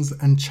Karens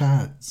and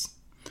Chads?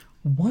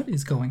 What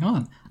is going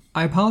on?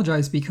 I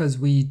apologize because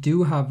we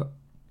do have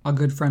a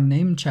good friend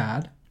named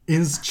Chad.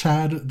 Is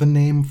Chad the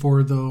name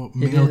for the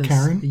male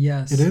Karen?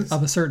 Yes. It is?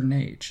 Of a certain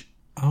age.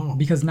 Oh.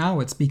 Because now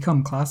it's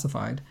become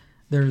classified.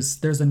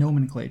 There's a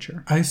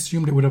nomenclature. I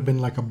assumed it would have been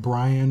like a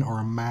Brian or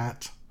a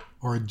Matt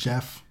or a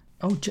Jeff.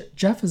 Oh,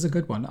 Jeff is a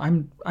good one.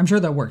 I'm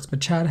sure that works,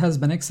 but Chad has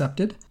been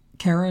accepted.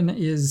 Karen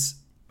is,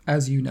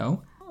 as you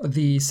know,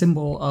 the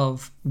symbol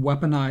of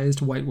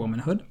weaponized white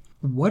womanhood.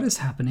 What is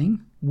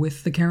happening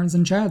with the Karens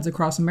and Chads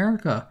across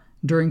America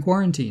during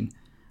quarantine?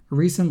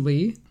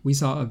 Recently, we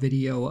saw a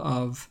video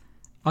of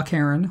a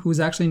Karen who's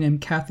actually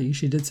named Kathy.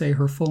 She did say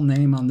her full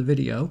name on the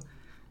video,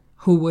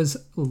 who was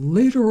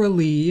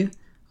literally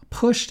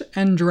pushed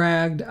and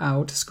dragged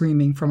out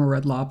screaming from a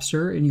Red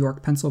Lobster in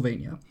York,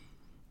 Pennsylvania.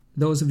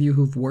 Those of you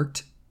who've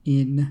worked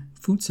in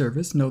food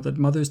service know that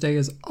Mother's Day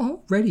is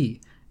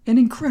already an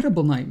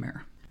incredible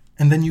nightmare.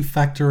 And then you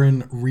factor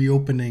in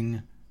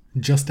reopening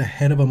just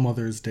ahead of a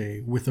Mother's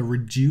Day with a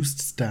reduced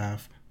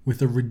staff,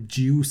 with a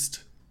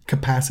reduced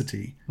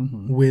capacity,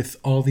 with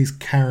all these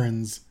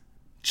Karens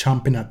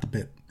chomping at the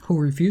bit. Who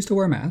refuse to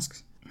wear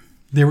masks.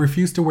 They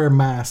refuse to wear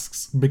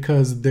masks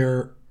because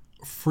their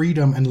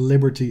freedom and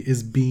liberty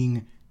is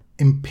being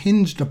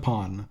impinged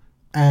upon.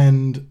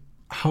 And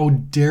how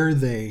dare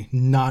they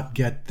not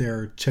get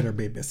their Cheddar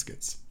Bay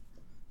biscuits?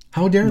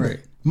 How dare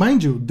they?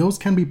 Mind you, those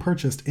can be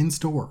purchased in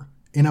store,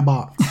 in a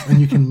box, and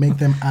you can make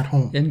them at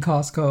home. In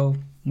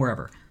Costco,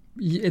 wherever.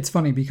 It's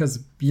funny because,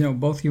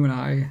 both you and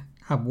I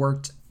have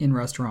worked in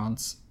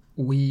restaurants.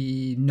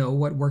 We know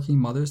what working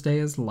Mother's Day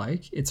is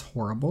like. It's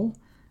horrible.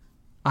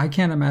 I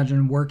can't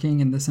imagine working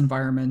in this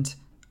environment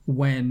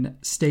when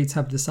states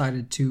have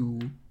decided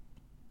to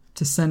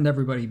send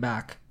everybody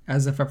back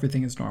as if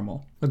everything is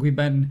normal. Like, we've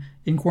been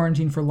in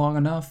quarantine for long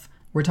enough.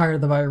 We're tired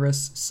of the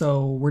virus,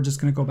 so we're just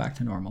going to go back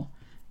to normal.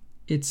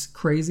 It's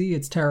crazy.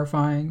 It's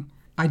terrifying.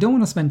 I don't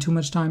want to spend too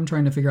much time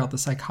trying to figure out the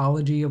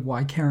psychology of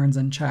why Karens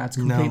and Chads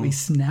completely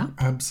snap.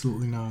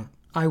 Absolutely not.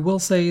 I will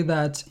say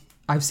that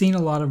I've seen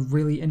a lot of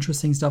really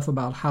interesting stuff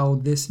about how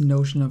this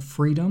notion of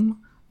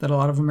freedom that a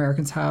lot of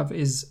Americans have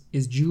is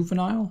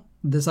juvenile.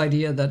 This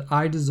idea that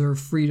I deserve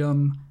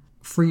freedom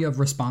free of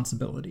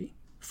responsibility,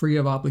 free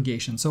of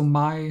obligation. So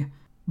my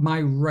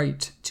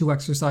right to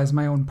exercise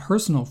my own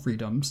personal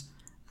freedoms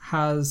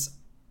has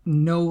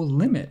no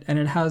limit, and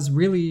it has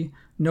really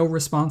no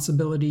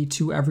responsibility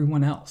to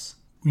everyone else.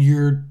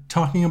 You're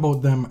talking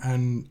about them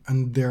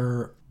and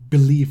their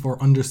belief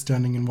or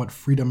understanding in what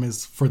freedom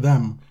is for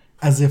them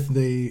as if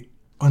they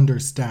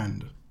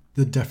understand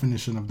the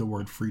definition of the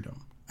word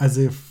freedom, as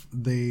if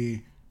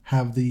they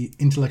have the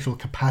intellectual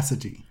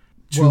capacity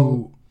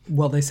to...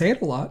 Well, they say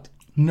it a lot.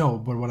 No,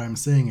 but what I'm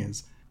saying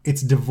is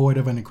it's devoid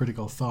of any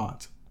critical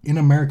thought. In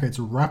America, it's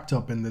wrapped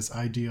up in this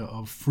idea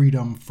of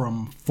freedom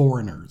from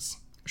foreigners.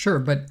 Sure,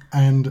 but...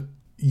 And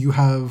you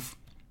have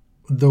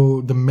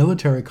the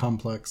military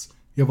complex.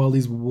 You have all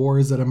these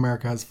wars that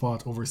America has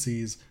fought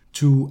overseas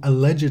to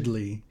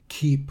allegedly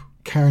keep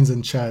Karens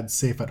and Chads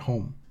safe at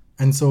home.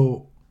 And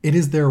so it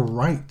is their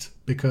right,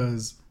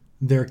 because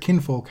their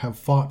kinfolk have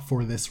fought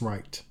for this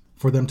right,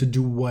 for them to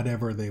do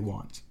whatever they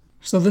want.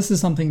 So this is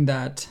something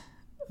that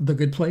The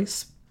Good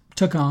Place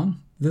took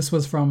on. This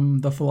was from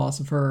the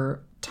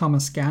philosopher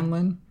Thomas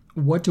Scanlon.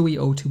 What do we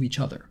owe to each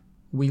other?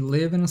 We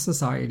live in a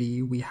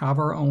society. We have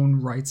our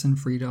own rights and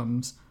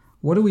freedoms.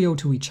 What do we owe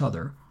to each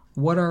other?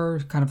 What are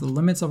kind of the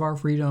limits of our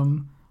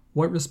freedom?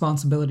 What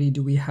responsibility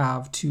do we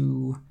have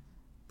to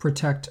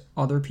protect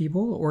other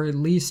people, or at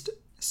least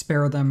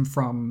spare them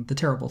from the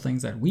terrible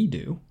things that we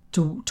do?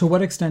 To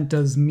what extent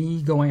does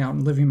me going out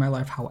and living my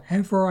life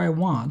however I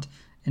want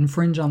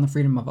infringe on the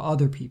freedom of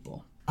other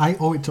people? I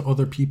owe it to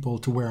other people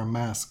to wear a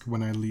mask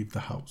when I leave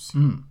the house.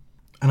 And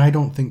I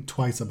don't think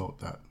twice about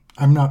that.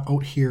 I'm not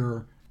out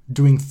here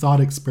doing thought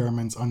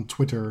experiments on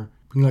Twitter,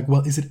 being like,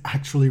 well, is it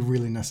actually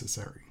really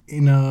necessary?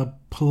 In a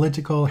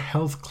political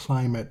health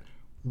climate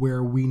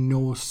where we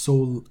know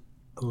so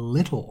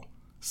little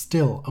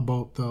still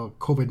about the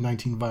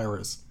COVID-19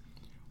 virus,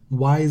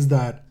 why is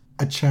that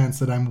a chance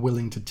that I'm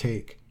willing to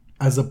take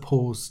as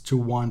opposed to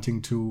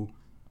wanting to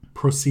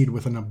proceed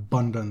with an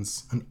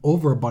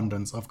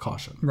overabundance of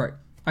caution? Right.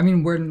 I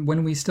mean,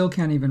 when we still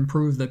can't even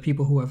prove that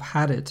people who have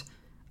had it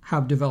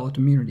have developed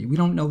immunity. We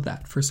don't know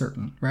that for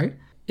certain, right?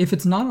 If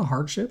it's not a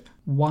hardship,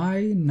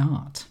 why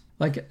not?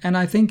 And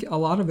I think a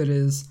lot of it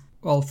is,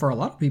 well, for a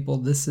lot of people,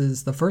 this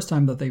is the first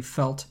time that they've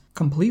felt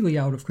completely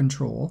out of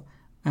control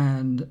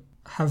and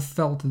have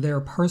felt their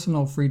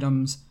personal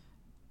freedoms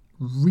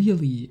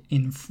really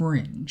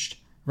infringed,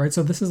 right?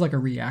 So this is like a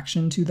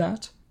reaction to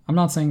that. I'm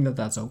not saying that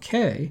that's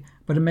okay,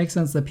 but it makes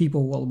sense that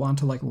people will want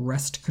to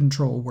wrest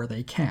control where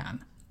they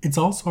can. It's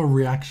also a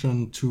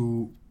reaction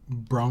to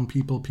brown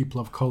people,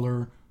 people of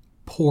color,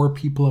 poor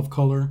people of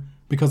color,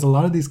 because a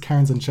lot of these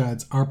Karens and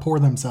Chads are poor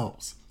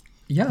themselves.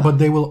 Yeah. But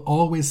they will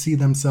always see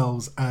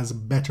themselves as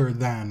better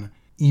than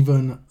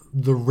even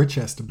the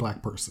richest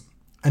black person.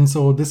 And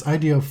so this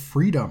idea of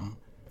freedom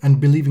and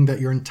believing that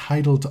you're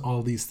entitled to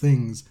all these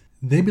things,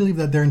 they believe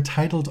that they're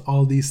entitled to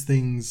all these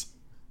things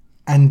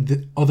and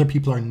the other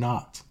people are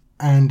not.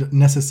 And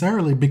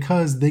necessarily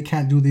because they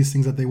can't do these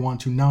things that they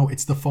want to now,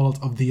 it's the fault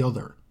of the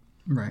other.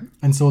 Right.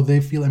 And so they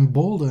feel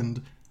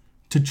emboldened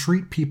to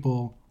treat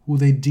people who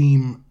they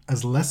deem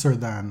as lesser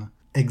than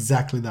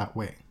exactly that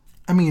way.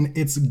 I mean,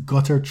 it's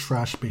gutter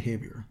trash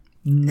behavior.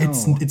 No.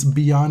 It's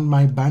beyond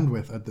my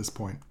bandwidth at this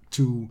point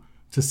to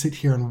sit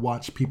here and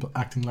watch people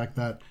acting like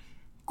that,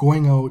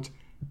 going out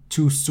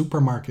to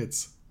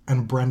supermarkets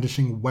and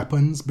brandishing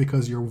weapons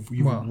because you've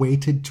Well,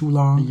 waited too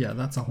long. Yeah,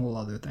 that's a whole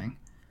other thing.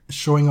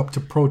 Showing up to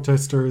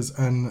protesters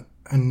and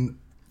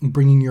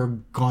bringing your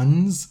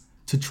guns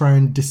to try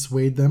and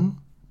dissuade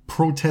them.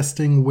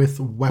 Protesting with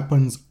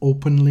weapons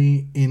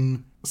openly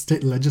in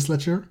state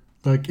legislature.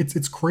 Like,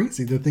 it's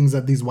crazy, the things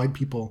that these white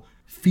people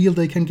feel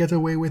they can get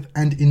away with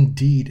and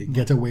indeed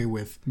get away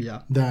with.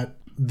 Yeah. That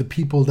the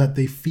people that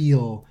they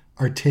feel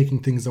are taking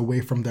things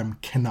away from them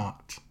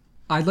cannot.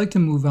 I'd like to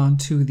move on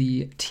to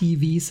the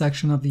TV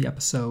section of the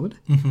episode.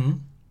 Mm-hmm.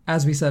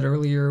 As we said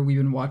earlier, we've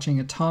been watching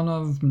a ton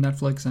of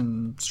Netflix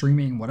and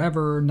streaming,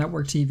 whatever,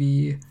 network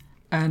TV.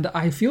 And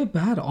I feel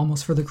bad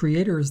almost for the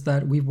creators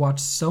that we've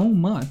watched so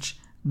much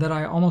that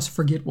I almost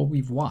forget what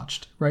we've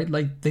watched, right?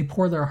 Like, they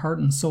pour their heart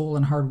and soul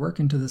and hard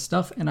work into this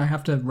stuff, and I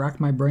have to rack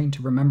my brain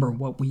to remember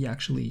what we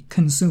actually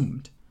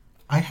consumed.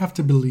 I have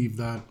to believe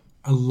that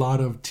a lot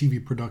of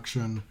TV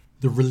production,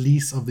 the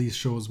release of these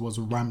shows was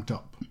ramped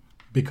up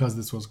because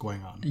this was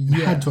going on.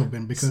 It had to have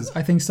been, because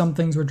I think some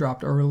things were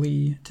dropped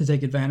early to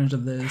take advantage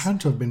of this. It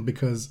had to have been,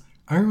 because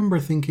I remember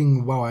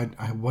thinking, wow,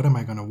 what am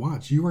I going to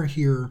watch? You are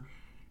here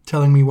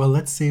telling me, well,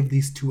 let's save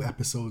these 2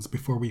 episodes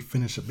before we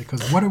finish it,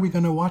 because what are we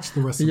going to watch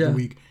the rest of the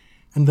week?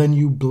 And then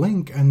you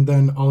blink, and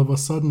then all of a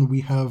sudden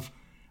we have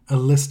a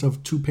list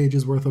of 2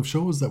 pages worth of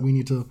shows that we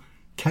need to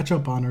catch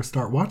up on or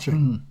start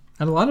watching.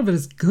 And a lot of it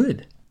is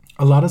good.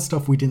 A lot of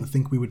stuff we didn't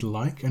think we would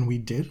like, and we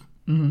did.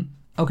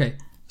 Okay,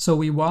 so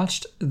we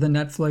watched the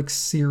Netflix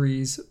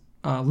series,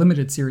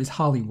 limited series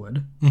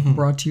Hollywood,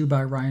 brought to you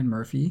by Ryan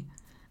Murphy,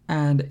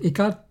 and it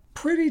got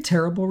pretty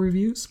terrible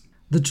reviews.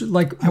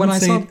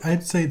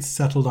 I'd say it's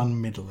settled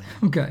on middling.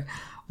 Okay.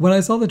 When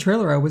I saw the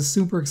trailer, I was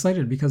super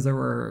excited because there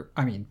were,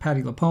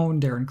 Patti LuPone,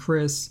 Darren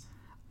Criss,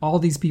 all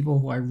these people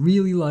who I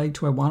really liked,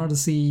 who I wanted to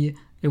see.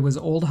 It was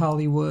old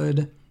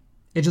Hollywood.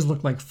 It just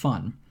looked like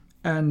fun.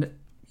 And,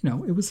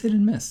 it was hit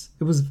and miss.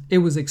 It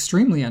was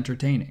extremely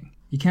entertaining.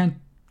 You can't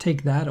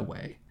take that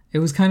away. It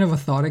was kind of a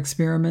thought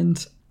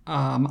experiment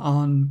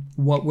on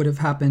what would have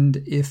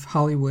happened if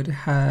Hollywood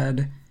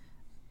had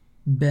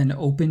been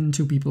open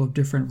to people of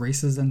different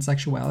races and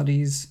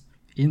sexualities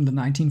in the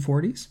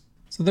 1940s.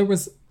 So there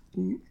was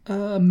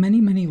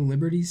many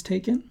liberties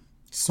taken.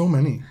 So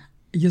many.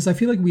 Yes, I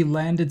feel like we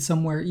landed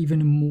somewhere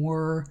even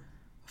more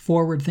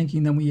forward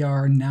thinking than we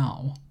are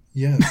now.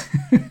 Yes.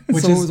 It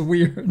was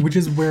weird. Which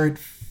is where it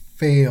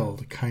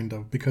failed, kind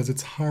of, because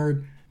it's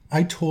hard.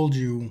 I told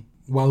you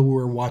while we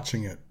were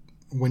watching it,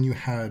 when you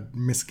had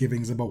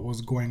misgivings about what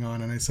was going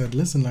on, and I said,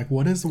 listen,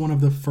 what is one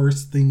of the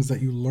first things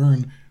that you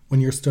learn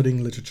when you're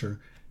studying literature?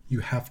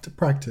 You have to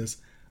practice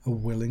a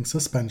willing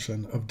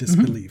suspension of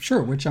disbelief.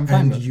 Sure, which I'm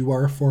fine with. And you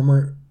are a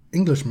former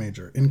English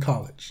major in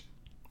college.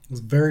 It was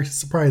very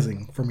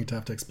surprising for me to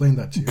have to explain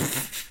that to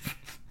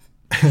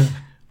you.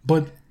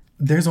 But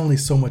there's only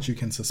so much you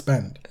can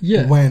suspend.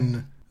 Yeah.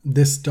 When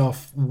this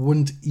stuff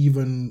wouldn't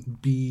even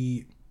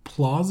be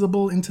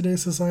plausible in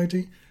today's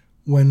society,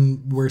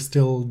 when we're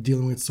still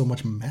dealing with so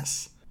much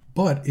mess.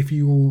 But if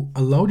you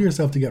allowed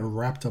yourself to get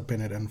wrapped up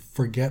in it and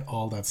forget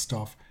all that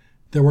stuff,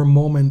 there were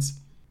moments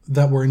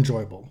that were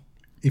enjoyable.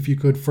 If you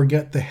could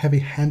forget the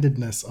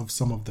heavy-handedness of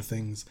some of the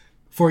things.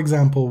 For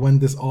example, when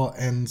this all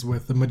ends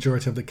with the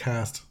majority of the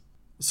cast.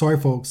 Sorry,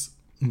 folks,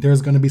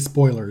 there's going to be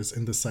spoilers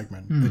in this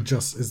segment. It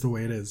just is the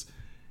way it is.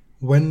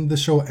 When the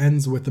show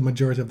ends with the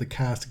majority of the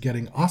cast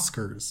getting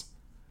Oscars,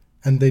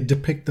 and they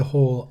depict the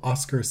whole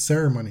Oscar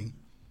ceremony,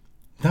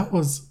 that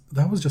was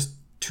just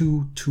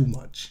too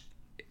much.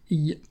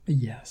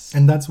 Yes.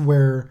 And that's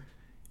where,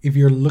 if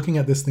you're looking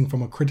at this thing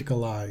from a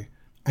critical eye,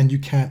 and you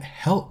can't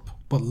help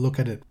but look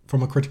at it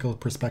from a critical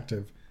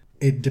perspective,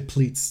 it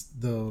depletes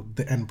the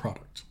end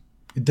product.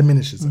 It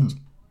diminishes it.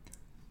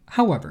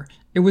 However,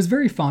 it was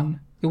very fun.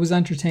 It was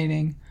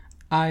entertaining.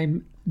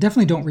 I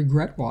definitely don't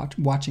regret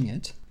watching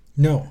it.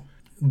 No.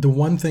 The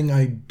one thing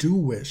I do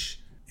wish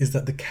is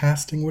that the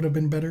casting would have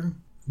been better.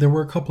 There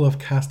were a couple of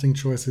casting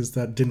choices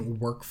that didn't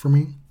work for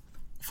me.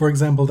 For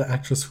example, the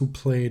actress who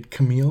played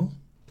Camille,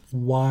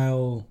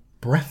 while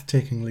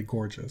breathtakingly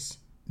gorgeous,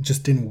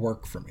 just didn't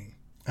work for me.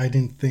 I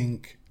didn't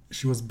think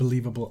she was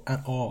believable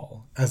at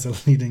all as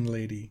a leading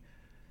lady.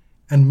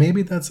 And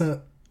maybe that's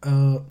a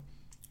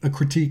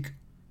critique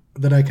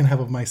that I can have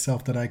of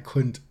myself, that I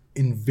couldn't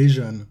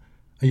envision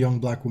a young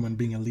black woman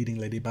being a leading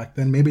lady back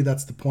then. Maybe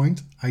that's the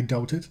point. I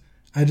doubt it.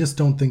 I just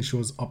don't think she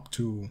was up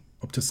to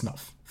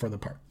snuff for the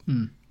part.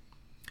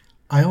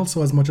 I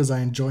also, as much as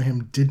I enjoy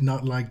him, did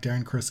not like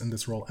Darren Criss in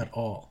this role at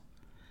all.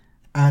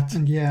 I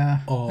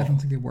don't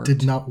think it worked.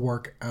 Did not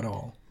work at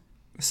all.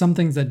 Some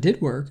things that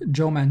did work.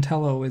 Joe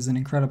Mantello is an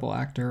incredible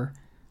actor.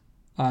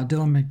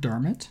 Dylan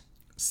McDermott.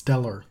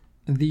 Stellar.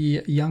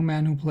 The young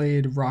man who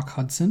played Rock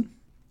Hudson.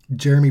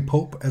 Jeremy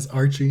Pope as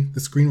Archie, the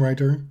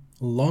screenwriter.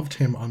 Loved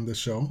him on the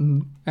show.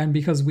 And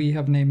because we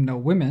have named no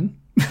women...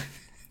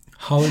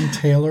 Holland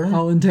Taylor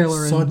and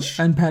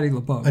Patti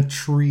LuPone. A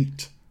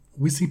treat.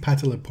 We see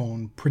Patti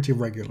LuPone pretty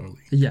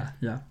regularly. Yeah.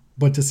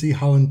 But to see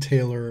Holland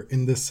Taylor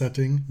in this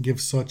setting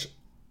give such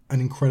an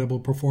incredible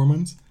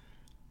performance,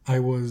 I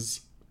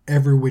was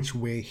every which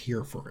way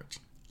here for it.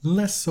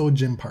 Less so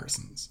Jim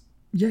Parsons.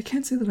 Yeah, I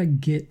can't say that I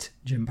get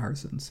Jim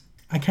Parsons.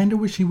 I kind of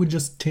wish he would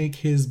just take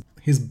his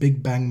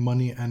Big Bang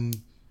money and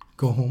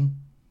go home.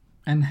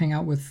 And hang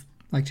out with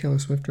like Taylor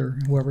Swift or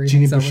whoever he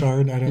Jeannie hangs out with.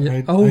 Bouchard. I don't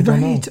Yeah. know.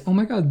 Right. Oh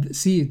my God.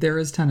 See, there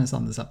is tennis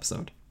on this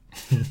episode.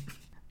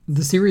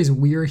 The series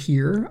We're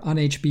Here on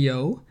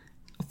HBO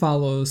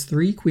follows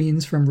 3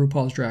 queens from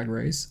RuPaul's Drag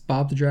Race: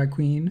 Bob the Drag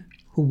Queen,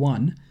 who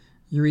won,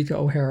 Eureka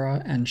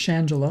O'Hara, and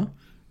Shangela.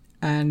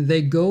 And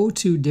they go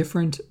to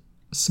different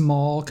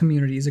small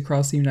communities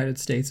across the United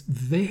States,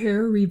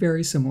 very,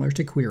 very similar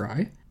to Queer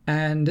Eye.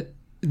 And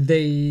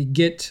they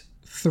get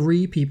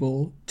 3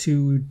 people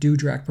to do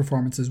drag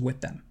performances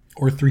with them.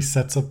 Or 3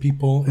 sets of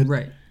people.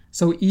 Right.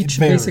 So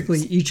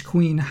each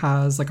queen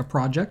has like a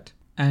project,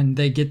 and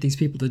they get these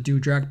people to do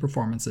drag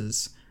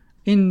performances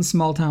in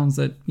small towns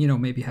that,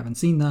 maybe haven't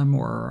seen them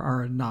or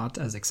are not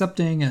as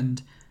accepting.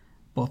 And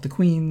both the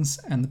queens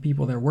and the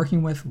people they're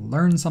working with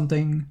learn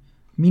something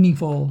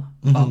meaningful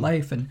about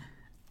life. And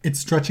it's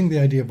stretching the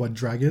idea of what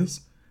drag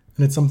is.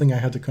 And it's something I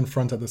had to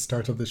confront at the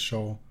start of this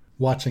show,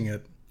 watching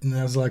it. And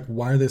I was like,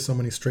 why are there so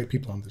many straight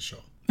people on this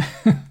show?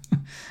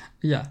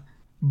 Yeah.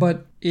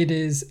 But it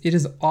is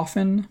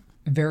often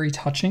very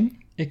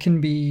touching. It can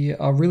be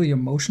a really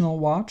emotional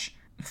watch,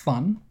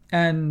 fun.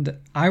 And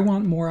I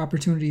want more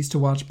opportunities to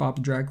watch Bob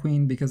the Drag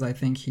Queen because I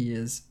think he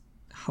is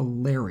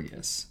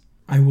hilarious.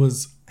 I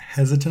was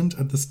hesitant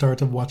at the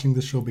start of watching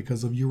the show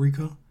because of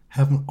Eureka.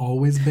 Haven't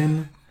always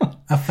been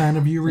a fan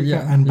of Eureka.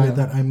 Yeah, and by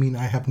that, I mean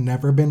I have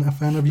never been a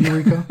fan of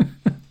Eureka.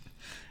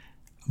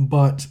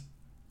 But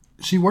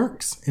she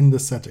works in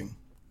this setting.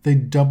 They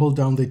double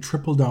down, they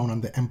triple down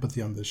on the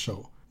empathy on this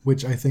show,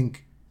 which I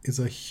think is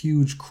a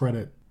huge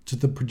credit to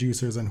the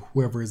producers and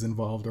whoever is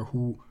involved or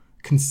who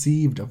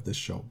conceived of this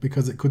show,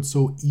 because it could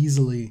so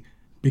easily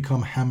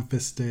become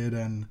ham-fisted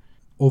and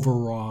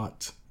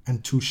overwrought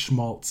and too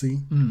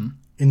schmaltzy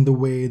in the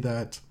way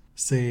that,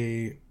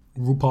 say,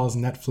 RuPaul's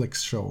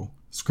Netflix show,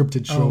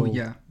 scripted show,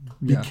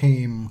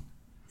 became...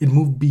 It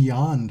moved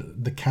beyond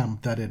the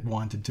camp that it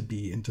wanted to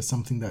be into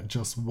something that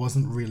just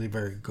wasn't really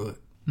very good.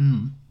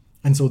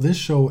 And so this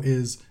show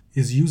is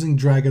using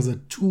drag as a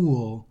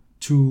tool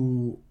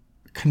to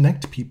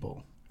connect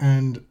people.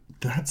 And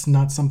that's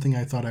not something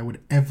I thought I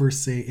would ever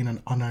say in an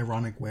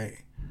unironic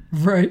way.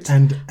 Right.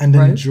 And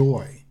right.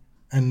 enjoy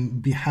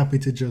and be happy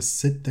to just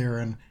sit there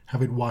and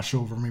have it wash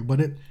over me.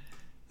 But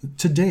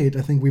to date,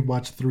 I think we've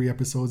watched 3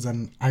 episodes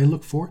and I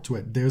look forward to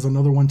it. There's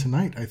another one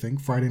tonight, I think,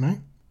 Friday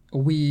night.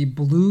 We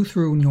blew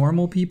through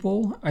Normal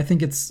People. I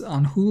think it's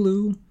on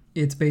Hulu.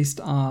 It's based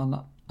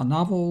on a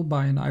novel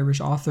by an Irish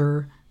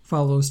author.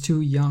 Follows 2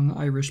 young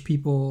Irish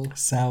people.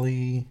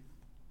 Sally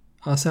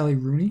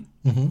Rooney.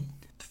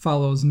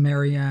 Follows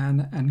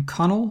Marianne and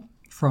Connell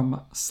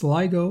from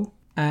Sligo.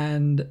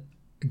 And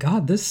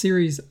God, this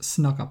series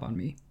snuck up on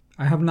me.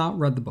 I have not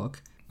read the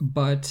book,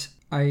 but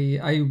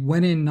I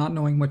went in not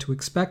knowing what to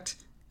expect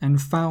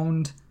and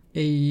found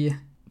a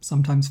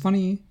sometimes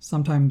funny,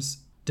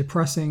 sometimes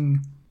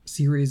depressing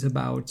series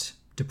about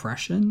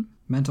depression,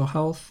 mental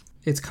health.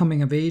 It's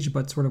coming of age,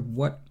 but sort of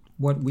what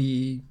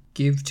we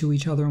give to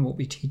each other and what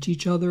we teach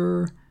each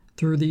other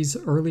through these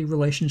early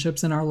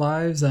relationships in our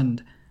lives.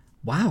 And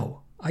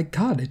wow,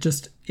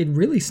 it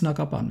really snuck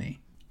up on me.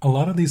 A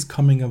lot of these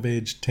coming of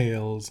age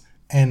tales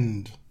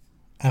end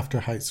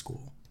after high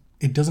school.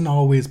 It doesn't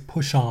always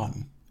push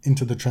on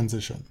into the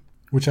transition,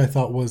 which I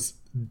thought was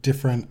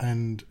different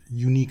and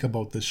unique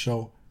about this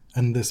show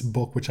and this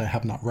book, which I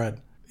have not read.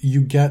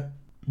 You get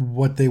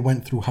what they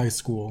went through high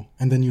school,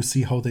 and then you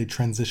see how they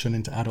transition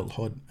into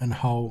adulthood and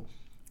how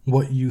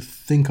what you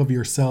think of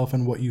yourself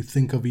and what you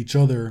think of each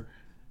other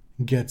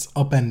gets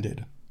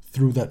upended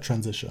through that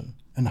transition,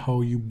 and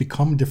how you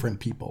become different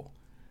people,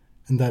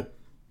 and that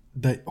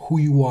who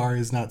you are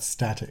is not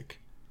static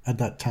at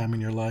that time in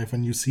your life.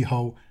 And you see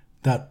how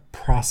that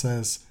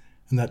process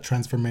and that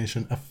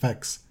transformation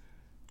affects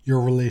your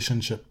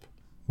relationship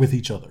with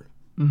each other.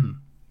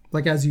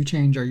 Like as you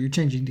change, are you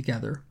changing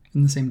together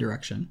in the same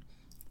direction?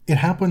 It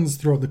happens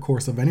throughout the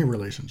course of any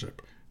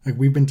relationship. Like,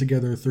 we've been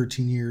together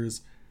 13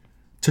 years.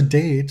 To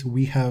date,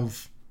 we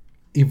have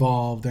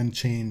evolved and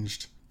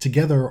changed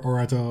together, or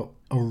at a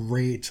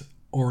rate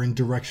or in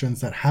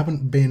directions that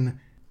haven't been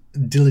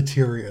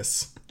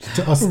deleterious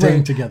to us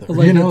staying together.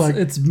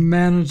 It's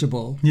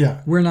manageable.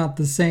 Yeah. We're not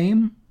the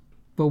same,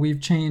 but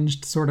we've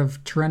changed, sort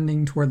of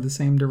trending toward the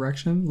same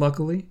direction,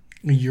 luckily.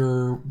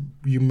 You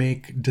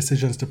make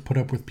decisions to put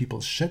up with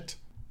people's shit.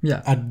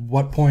 Yeah. At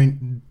what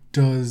point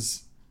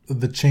does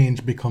the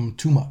change become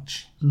too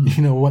much?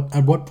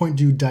 At what point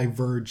do you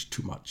diverge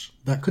too much?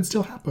 That could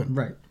still happen.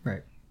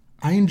 Right.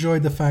 I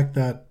enjoyed the fact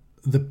that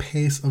the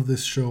pace of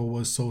this show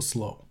was so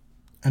slow,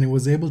 and it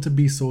was able to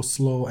be so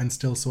slow and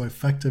still so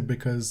effective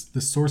because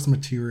the source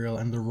material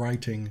and the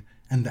writing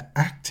and the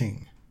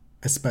acting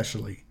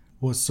especially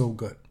was so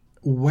good.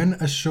 When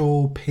a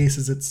show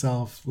paces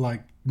itself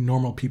like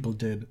Normal People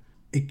did,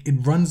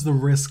 it runs the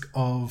risk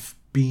of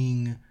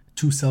being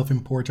too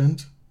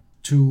self-important,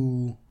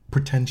 too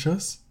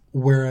pretentious,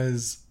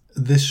 whereas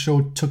this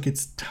show took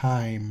its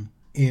time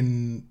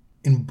in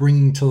in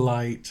bringing to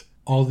light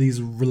all these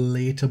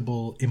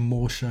relatable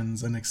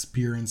emotions and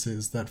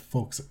experiences that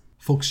folks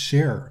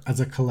share as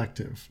a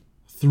collective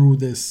through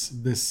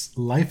this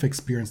life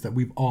experience that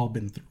we've all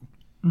been through.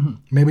 Mm-hmm.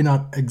 Maybe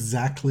not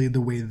exactly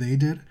the way they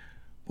did,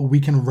 but we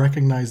can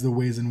recognize the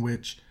ways in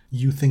which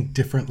you think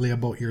differently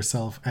about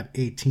yourself at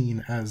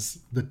 18 as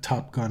the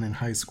top gun in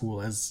high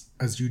school as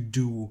you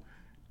do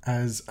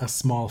as a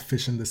small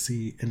fish in the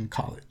sea in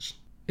college.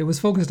 It was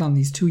focused on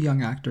these two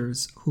young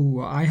actors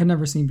who I had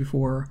never seen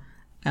before,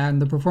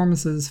 and the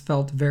performances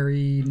felt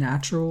very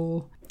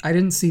natural. I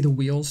didn't see the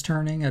wheels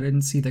turning. I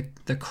didn't see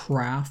the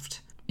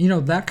craft. You know,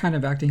 that kind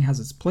of acting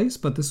has its place,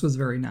 but this was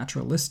very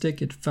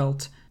naturalistic. It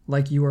felt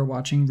like you were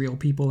watching real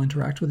people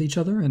interact with each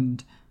other,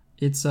 and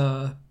it's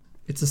a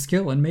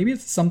skill, and maybe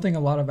it's something a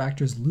lot of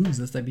actors lose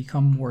as they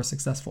become more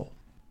successful.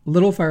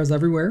 Little Fires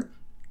Everywhere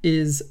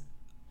is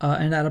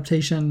an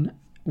adaptation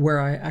where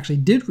I actually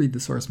did read the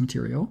source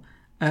material,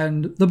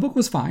 and the book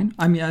was fine.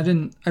 I mean, I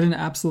didn't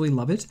absolutely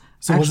love it.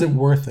 So was it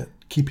worth it,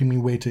 keeping me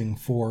waiting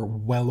for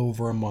well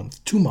over a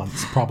month, 2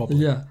 months probably,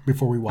 yeah,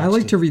 before we watched it? I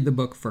like to read the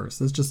book first.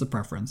 That's just a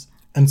preference.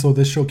 And so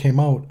this show came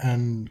out,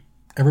 and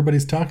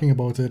everybody's talking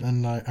about it,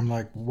 and I'm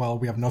like, well,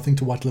 we have nothing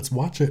to watch. Let's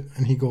watch it.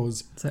 And he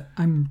goes, so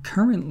I'm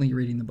currently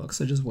reading the book,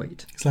 so just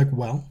wait. He's like,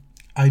 well,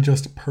 I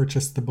just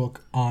purchased the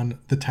book on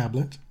the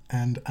tablet,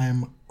 and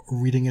I'm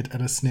reading it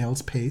at a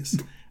snail's pace,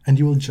 and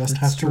you will just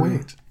have to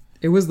wait.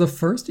 It was the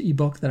first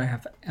ebook that I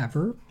have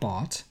ever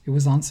bought. It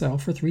was on sale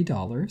for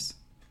 $3,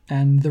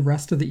 and the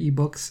rest of the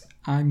ebooks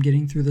I'm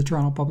getting through the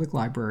Toronto Public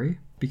Library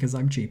because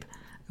I'm cheap.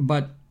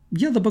 But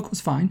yeah, the book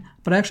was fine,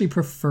 but I actually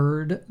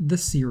preferred the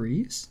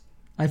series.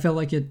 I felt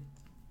like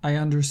I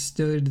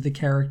understood the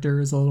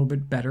characters a little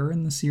bit better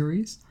in the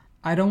series.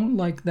 I don't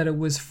like that it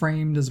was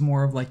framed as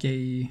more of like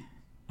a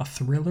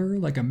thriller,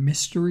 like a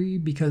mystery,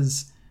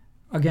 because,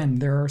 again,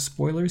 there are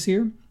spoilers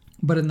here.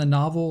 But in the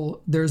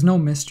novel, there's no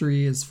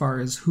mystery as far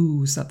as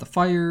who set the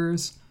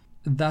fires.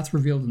 That's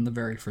revealed in the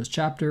very first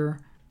chapter.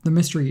 The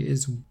mystery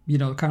is,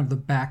 kind of the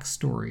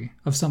backstory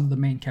of some of the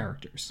main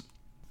characters.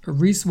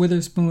 Reese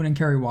Witherspoon and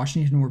Kerry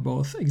Washington were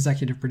both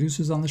executive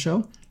producers on the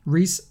show.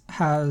 Reese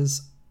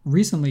has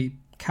recently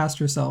cast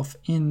herself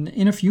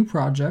in a few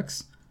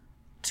projects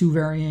to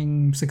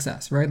varying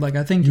success, right? Like,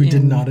 I think you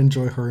did not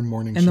enjoy her in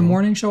Morning Show. In the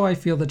Morning Show, I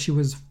feel that she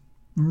was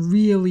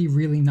really,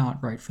 really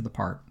not right for the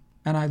part.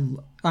 And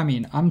I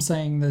mean, I'm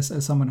saying this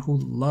as someone who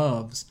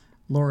loves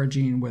Laura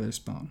Jean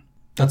Witherspoon.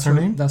 That's her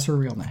name? That's her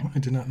real name. Oh, I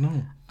did not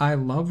know. I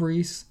love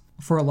Reese.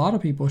 For a lot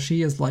of people,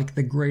 she is like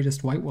the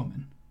greatest white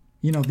woman.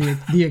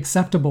 The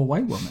acceptable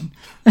white woman.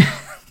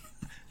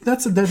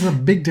 There's a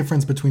big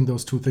difference between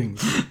those two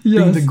things.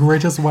 Yes. Being the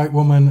greatest white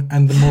woman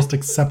and the most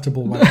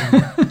acceptable white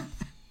woman.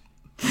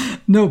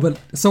 No, but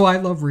so I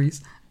love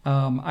Reese.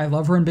 I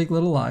love her in Big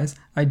Little Lies.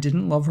 I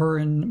didn't love her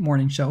in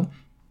Morning Show.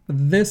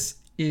 This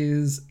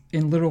is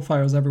in Little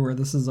Fires Everywhere.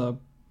 This is a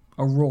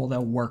role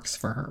that works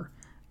for her.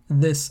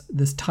 This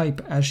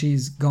type, as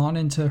she's gone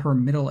into her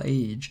middle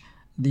age,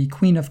 the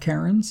Queen of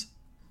Karens,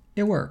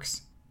 it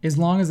works. As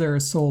long as there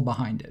is soul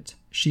behind it,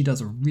 she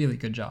does a really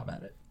good job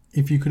at it.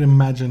 If you could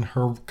imagine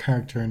her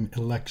character in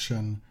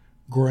Election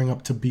growing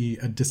up to be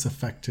a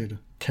disaffected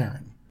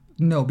Karen.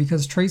 No,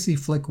 because Tracy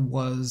Flick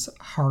was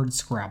hard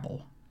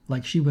scrabble.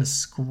 Like, she was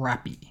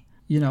scrappy.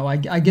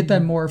 I get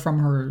that more from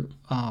her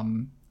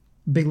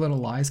Big Little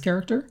Lies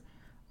character.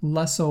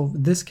 Less so,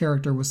 this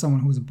character was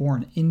someone who was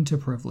born into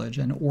privilege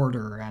and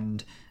order,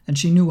 and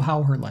she knew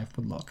how her life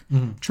would look.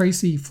 Mm-hmm.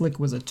 Tracy Flick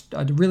was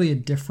really a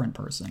different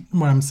person.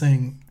 What I'm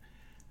saying,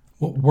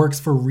 what works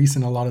for Reese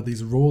in a lot of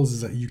these roles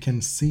is that you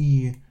can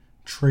see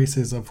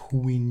traces of who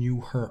we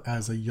knew her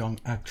as a young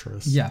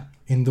actress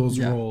in those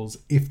roles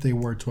if they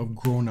were to have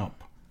grown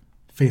up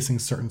facing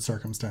certain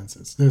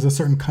circumstances. There's a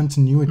certain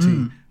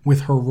continuity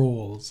with her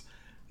roles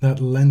that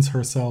lends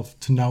herself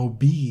to now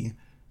be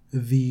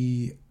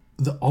the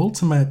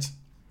ultimate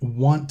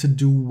want to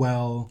do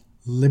well,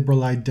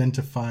 liberal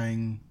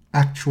identifying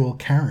actual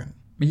Karen.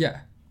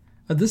 Yeah.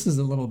 This is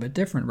a little bit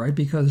different, right?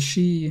 Because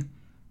she's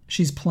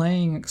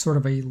playing sort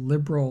of a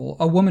liberal,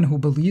 a woman who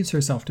believes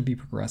herself to be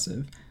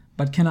progressive,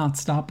 but cannot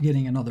stop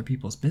getting in other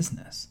people's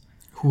business.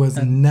 Who has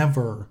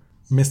never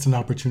missed an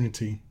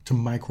opportunity to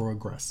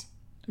microaggress.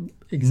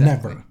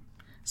 Exactly. Never.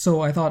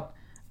 So I thought,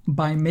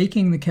 by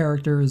making the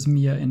characters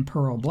Mia and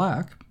Pearl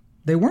black,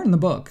 they weren't in the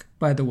book,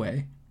 by the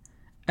way.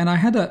 And I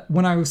had to,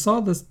 when I saw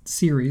the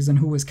series and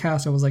who was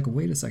cast, I was like,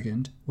 wait a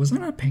second, was I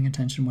not paying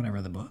attention when I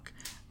read the book?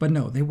 But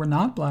no, they were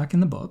not black in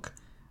the book.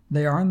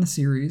 They are in the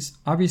series.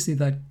 Obviously,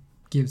 that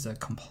gives a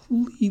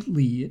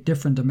completely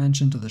different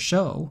dimension to the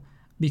show,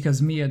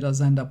 because Mia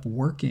does end up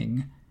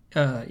working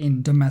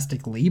in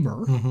domestic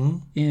labor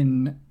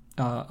in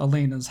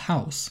Elena's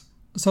house.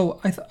 So,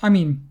 I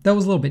mean, that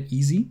was a little bit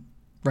easy,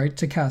 right,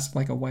 to cast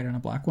like a white and a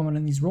black woman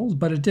in these roles,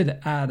 but it did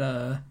add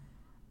a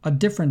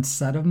different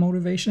set of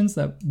motivations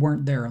that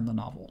weren't there in the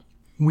novel.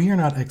 We are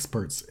not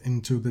experts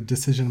into the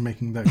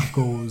decision-making that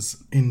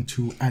goes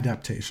into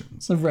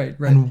adaptations. So, right.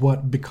 And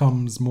what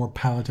becomes more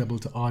palatable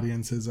to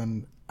audiences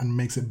and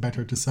makes it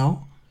better to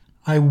sell.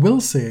 I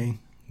will say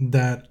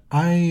that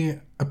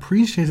I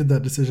appreciated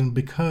that decision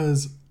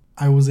because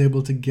I was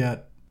able to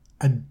get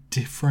a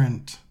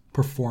different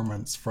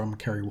performance from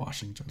Kerry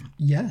Washington.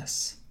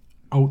 Yes.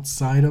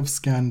 Outside of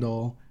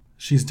Scandal,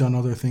 she's done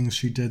other things.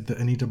 She did the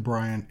Anita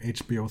Bryant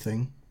HBO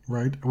thing,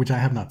 right? Which I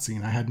have not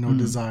seen. I had no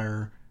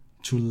desire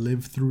to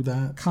live through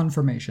that.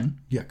 Confirmation.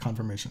 Yeah,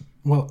 Confirmation.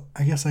 Well,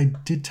 I guess I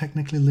did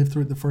technically live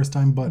through it the first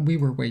time, but We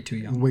were way too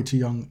young. way too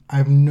young. I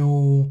have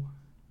no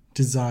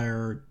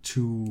desire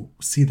to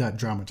see that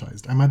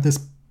dramatized. I'm at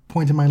this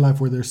point in my life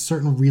where there's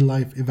certain real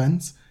life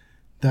events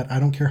that I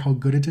don't care how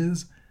good it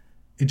is,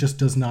 it just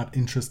does not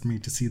interest me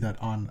to see that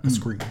on a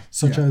screen.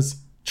 Such as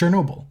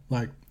Chernobyl.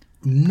 Like,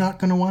 I'm not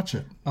gonna watch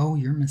it. Oh,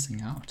 you're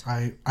missing out.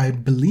 I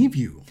believe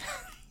you,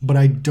 but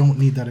I don't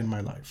need that in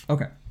my life.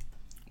 Okay.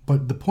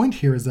 But the point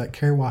here is that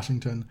Kerry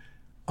Washington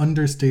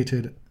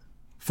understated,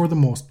 for the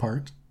most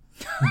part,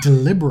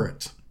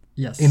 deliberate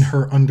Yes. in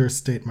her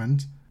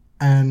understatement,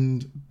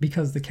 and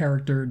Because the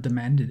character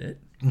demanded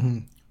it.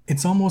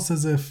 it's almost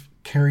as if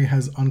Carrie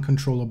has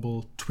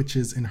uncontrollable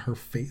twitches in her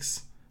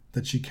face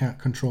that she can't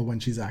control when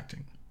she's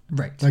acting.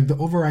 Right. Like, the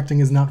overacting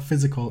is not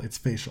physical, it's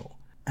facial.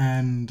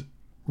 And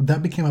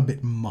that became a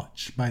bit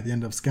much by the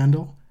end of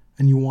Scandal,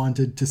 and you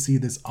wanted to see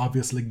this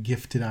obviously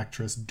gifted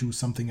actress do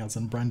something else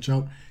and branch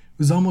out. It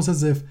was almost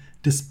as if,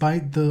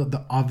 despite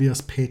the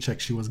obvious paycheck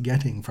she was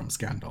getting from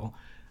Scandal,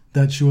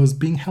 that she was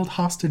being held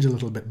hostage a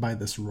little bit by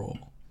this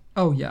role.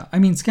 Oh, yeah. I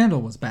mean,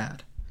 Scandal was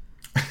bad.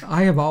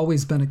 I have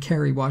always been a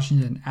Kerry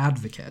Washington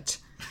advocate.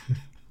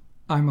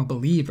 I'm a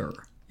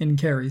believer in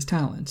Kerry's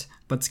talent.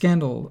 But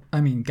Scandal,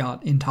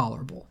 got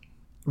intolerable.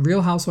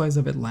 Real Housewives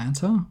of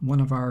Atlanta, one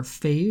of our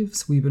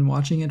faves. We've been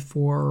watching it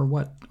for,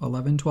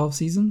 11, 12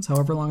 seasons?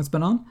 However long it's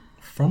been on?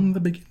 From the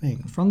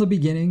beginning. From the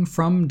beginning,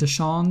 from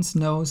Deshaun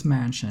Snow's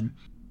mansion.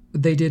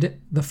 They did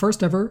the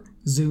first ever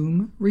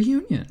Zoom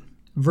reunion.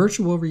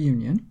 Virtual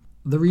reunion.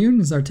 The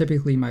reunions are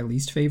typically my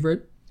least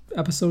favorite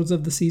episodes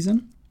of the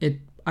season.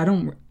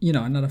 I'm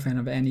not a fan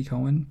of Andy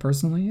Cohen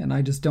personally, and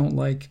I just don't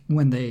like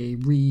when they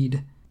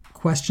read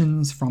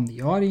questions from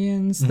the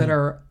audience that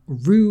are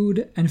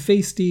rude and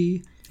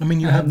feisty. I mean,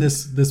 you have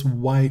this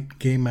white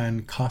gay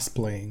man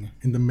cosplaying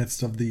in the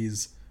midst of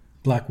these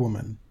black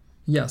women.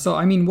 Yeah, so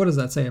what does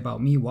that say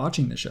about me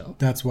watching the show?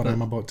 That's what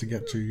I'm about to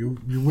get to.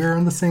 We're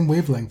on the same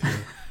wavelength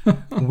here.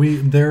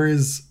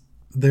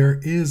 There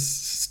is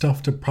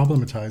stuff to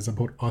problematize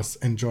about us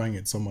enjoying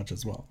it so much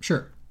as well.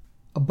 Sure.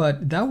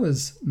 But that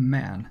was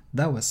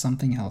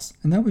something else.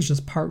 And that was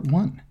just part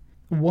one.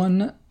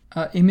 One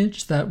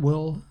image that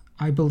will,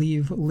 I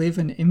believe, live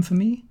in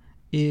infamy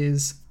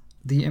is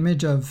the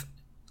image of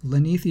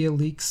Lenethea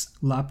Leak's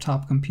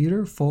laptop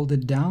computer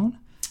folded down,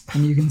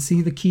 and you can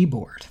see the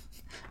keyboard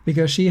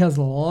because she has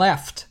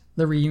left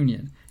the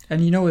reunion.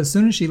 And as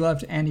soon as she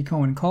left, Andy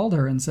Cohen called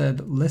her and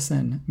said,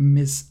 "Listen,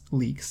 Miss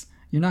Leaks,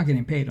 you're not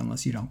getting paid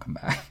unless you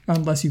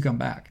come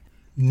back."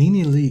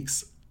 Nene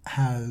Leakes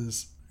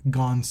has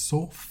gone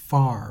so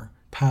far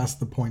past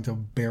the point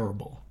of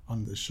bearable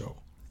on this show.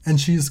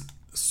 And she's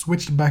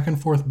switched back and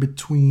forth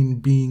between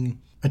being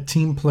a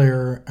team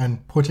player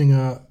and putting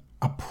a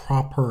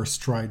proper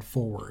stride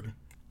forward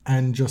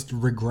and just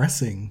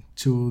regressing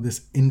to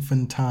this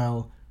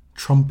infantile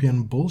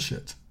Trumpian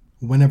bullshit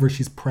whenever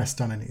she's pressed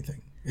on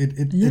anything.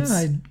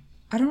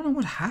 I don't know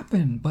what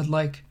happened, but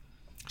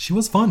she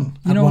was fun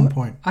at one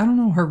point. I don't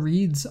know, her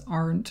reads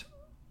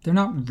they're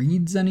not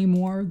reads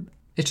anymore.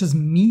 It's just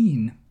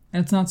mean.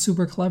 And it's not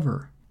super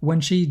clever.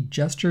 When she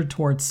gestured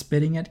towards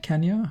spitting at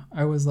Kenya,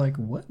 I was like,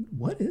 what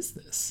is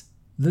this?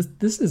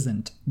 This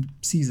isn't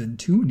season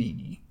 2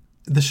 Nene.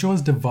 The show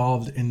has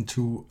devolved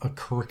into a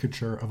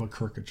caricature of a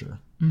caricature.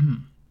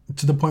 Mm-hmm.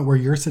 To the point where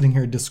you're sitting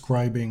here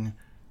describing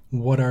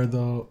what are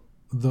the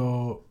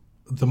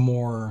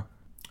more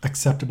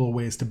acceptable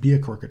ways to be a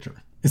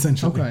caricature,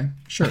 essentially. Okay,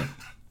 sure.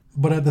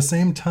 But at the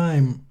same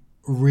time,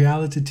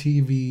 reality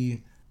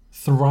TV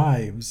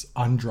thrives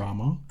on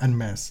drama and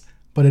mess,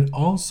 but it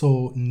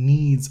also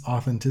needs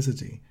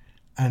authenticity.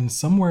 And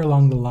somewhere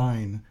along the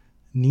line,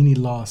 Nene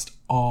lost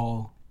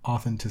all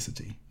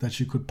authenticity that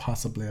she could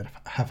possibly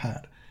have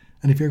had.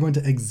 And if you're going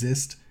to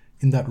exist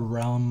in that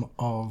realm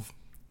of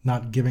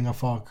not giving a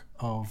fuck,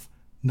 of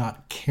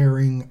not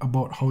caring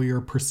about how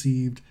you're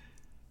perceived,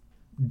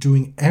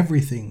 doing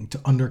everything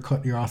to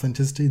undercut your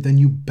authenticity, then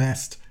you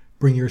best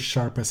bring your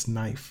sharpest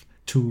knife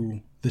to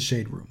the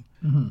shade room.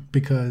 Mm-hmm.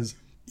 Because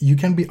you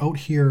can be out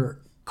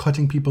here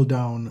cutting people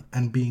down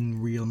and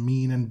being real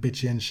mean and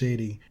bitchy and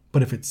shady.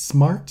 But if it's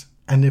smart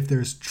and if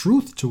there's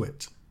truth to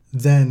it,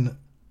 then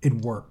it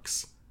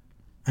works.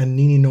 And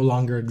Nene no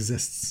longer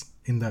exists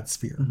in that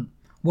sphere. Mm-hmm.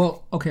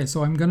 Well, okay,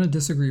 so I'm going to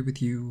disagree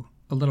with you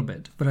a little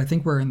bit, but I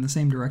think we're in the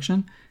same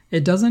direction.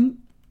 It doesn't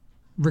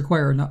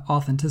require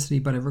authenticity,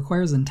 but it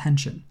requires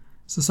intention.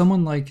 So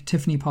someone like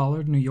Tiffany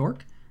Pollard, New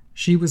York,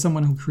 she was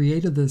someone who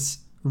created this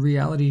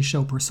reality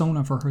show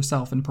persona for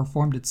herself and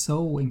performed it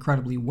so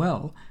incredibly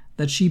well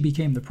that she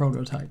became the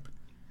prototype,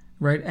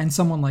 right? And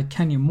someone like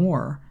Kenya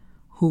Moore,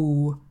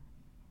 who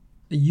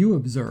you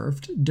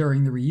observed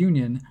during the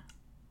reunion,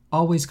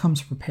 always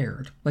comes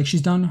prepared. Like,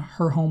 she's done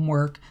her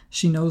homework.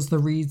 She knows the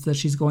reads that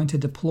she's going to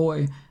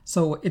deploy.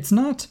 So it's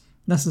not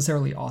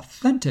necessarily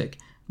authentic,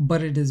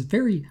 but it is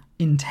very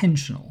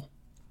intentional.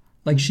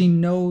 Like, she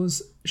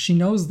knows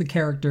the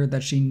character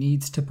that she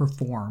needs to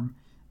perform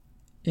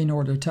in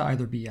order to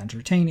either be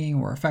entertaining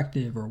or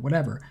effective or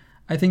whatever.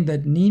 I think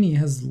that Nini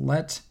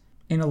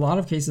in a lot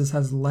of cases,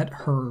 has let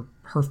her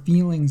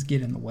feelings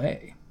get in the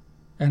way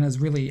and has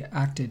really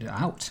acted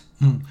out.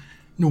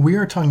 No, we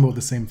are talking about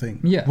the same thing.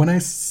 Yeah. When I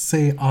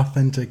say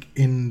authentic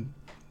in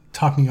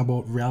talking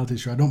about reality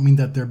show, I don't mean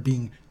that they're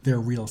being their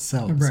real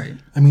selves. Right.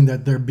 I mean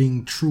that they're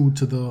being true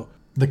to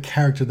the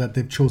character that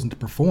they've chosen to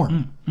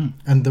perform.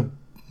 And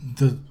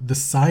the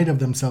side of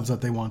themselves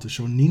that they want to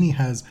show. Nini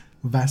has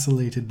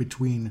vacillated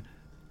between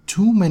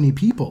too many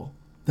people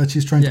that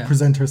she's trying to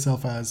present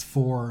herself as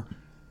for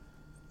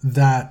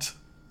that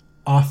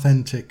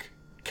authentic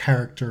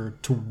character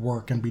to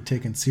work and be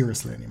taken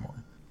seriously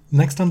anymore.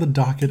 Next on the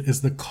docket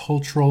is the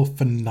cultural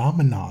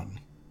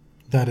phenomenon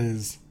that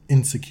is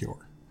Insecure.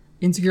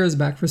 Insecure is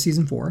back for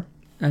season 4,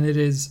 and it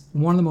is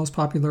one of the most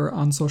popular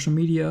on social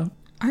media.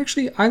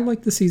 I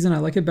like the season. I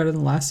like it better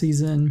than last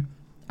season.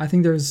 I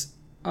think there's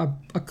a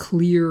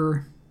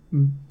clear,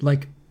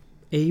 like,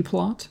 A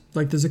plot.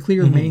 Like, there's a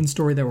clear main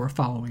story that we're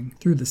following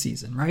through the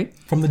season, right?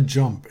 From the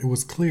jump, it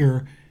was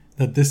clear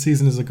that this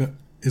season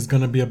is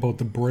going to be about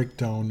the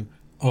breakdown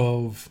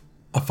of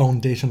a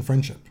foundation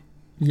friendship.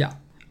 Yeah.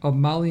 Of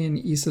Molly and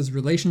Issa's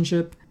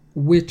relationship,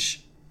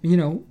 which,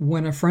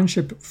 when a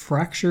friendship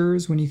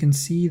fractures, when you can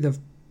see the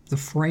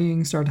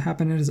fraying start to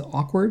happen, it is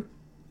awkward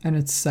and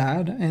it's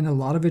sad, and a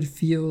lot of it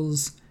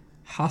feels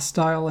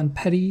hostile and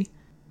petty.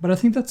 But I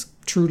think that's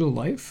true to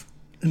life.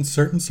 In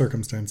certain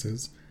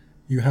circumstances,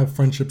 you have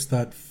friendships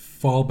that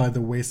fall by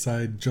the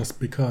wayside just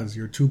because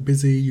you're too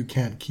busy, you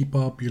can't keep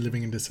up, you're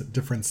living in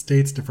different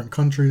states, different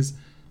countries,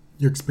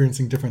 you're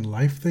experiencing different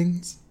life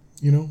things.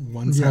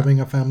 One's having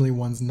a family,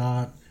 one's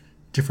not,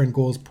 different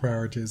goals,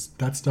 priorities,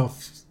 that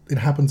stuff, it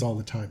happens all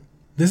the time.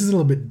 This is a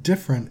little bit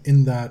different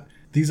in that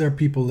these are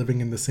people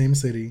living in the same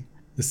city,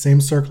 the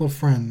same circle of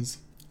friends,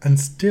 and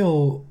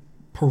still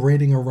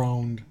parading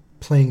around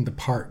playing the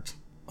part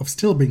of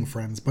still being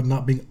friends, but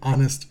not being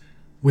honest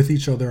with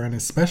each other and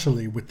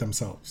especially with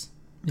themselves.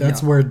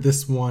 That's where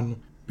this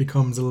one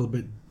becomes a little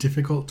bit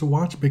difficult to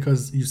watch,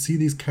 because you see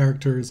these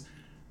characters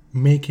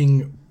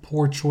making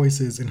poor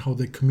choices in how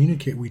they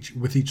communicate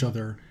with each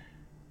other,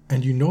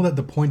 and you know that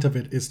the point of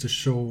it is to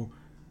show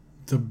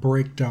the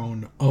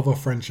breakdown of a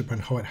friendship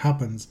and how it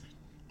happens,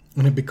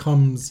 and it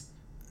becomes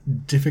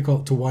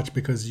difficult to watch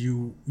because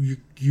you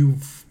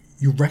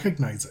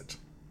recognize it,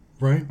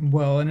 right?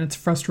 Well, and it's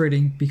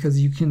frustrating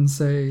because you can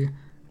say,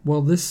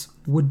 well, this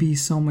would be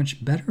so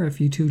much better if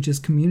you two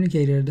just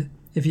communicated,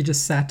 if you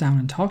just sat down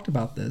and talked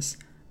about this.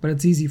 But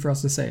it's easy for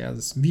us to say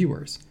as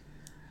viewers.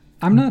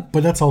 I'm not...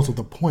 But that's also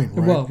the point,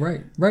 right? Well,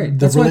 right. The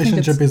That's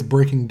relationship is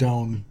breaking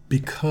down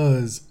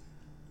because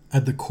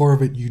at the core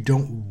of it, you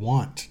don't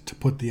want to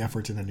put the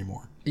effort in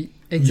anymore.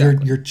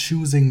 Exactly. You're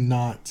choosing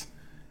not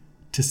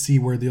to see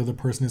where the other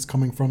person is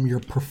coming from.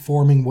 You're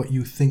performing what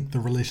you think the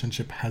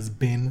relationship has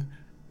been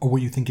or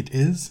what you think it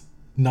is,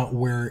 not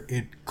where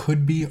it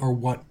could be or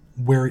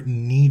where it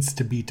needs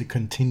to be to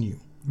continue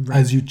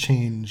as you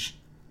change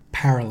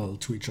parallel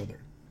to each other.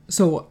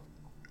 So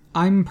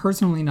I'm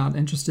personally not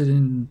interested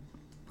in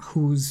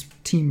who's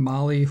Team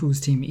Molly, who's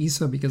Team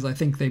Issa, because I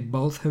think they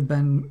both have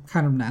been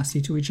kind of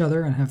nasty to each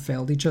other and have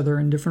failed each other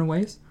in different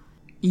ways.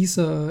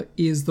 Issa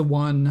is the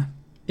one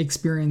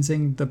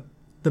experiencing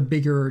the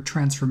bigger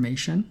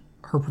transformation.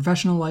 Her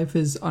professional life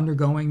is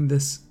undergoing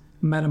this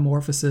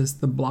metamorphosis.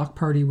 The block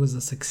party was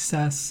a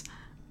success,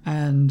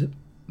 and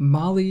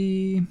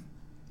Molly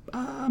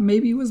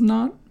maybe was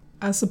not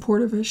as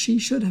supportive as she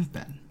should have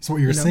been. So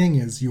what you're saying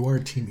is you are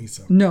Team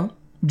Issa. No,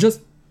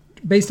 just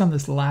based on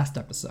this last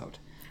episode.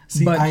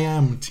 See, I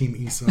am Team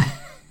Issa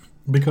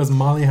because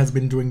Molly has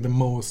been doing the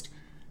most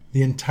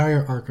the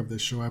entire arc of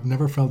this show. I've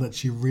never felt that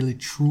she really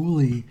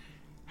truly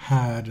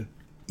had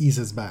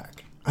Issa's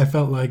back. I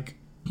felt like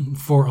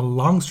for a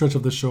long stretch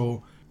of the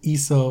show,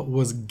 Issa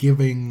was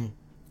giving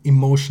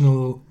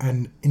emotional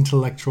and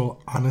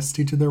intellectual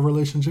honesty to their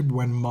relationship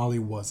when Molly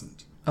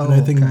wasn't. And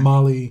I think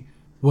Molly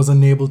was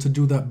unable to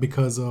do that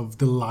because of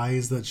the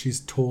lies that she's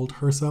told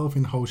herself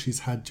and how she's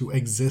had to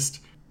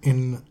exist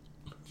in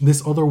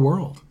this other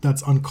world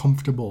that's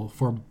uncomfortable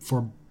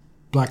for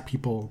black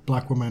people,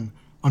 black women.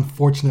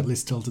 Unfortunately,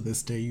 still to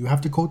this day, you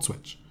have to code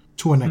switch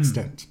to an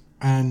extent.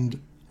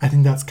 And I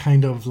think that's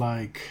kind of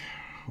like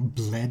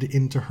bled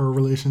into her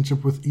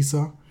relationship with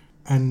Issa.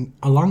 And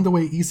along the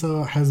way,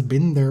 Issa has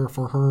been there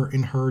for her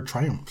in her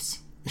triumphs,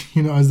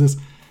 as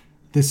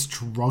this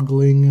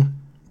struggling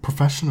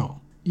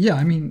professional. Yeah,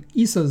 I mean,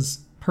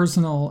 Issa's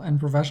personal and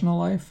professional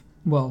life,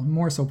 well,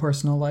 more so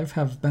personal life,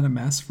 have been a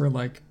mess for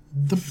like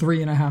the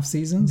 3.5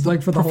 seasons,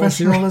 like for the whole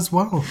series as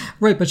well.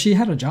 Right, but she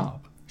had a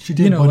job. She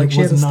did, but like it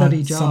she was had a not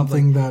steady job.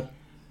 Something that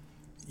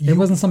it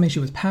wasn't something she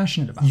was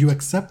passionate about. You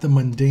accept the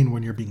mundane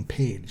when you're being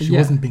paid. She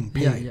wasn't being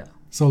paid. Yeah.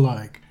 So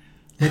like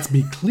let's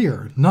be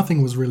clear,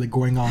 nothing was really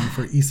going on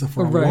for Issa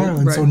for a Right, while.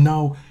 And so right.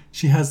 now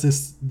she has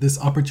this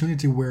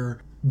opportunity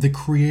where the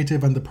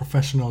creative and the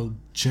professional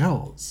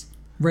gels.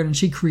 Right, and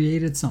she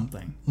created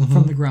something Mm-hmm.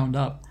 from the ground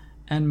up.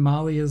 And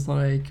Molly is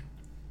like,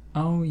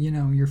 oh,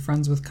 you're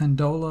friends with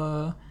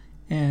Condola,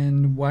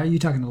 and why are you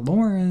talking to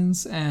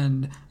Lawrence?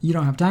 And you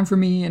don't have time for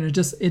me. And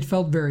it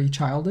felt very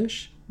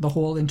childish, the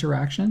whole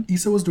interaction.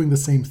 Issa was doing the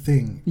same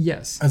thing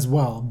Yes. as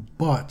well,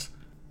 but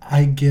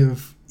I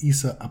give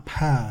Issa a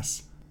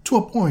pass to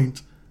a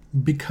point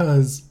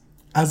because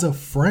as a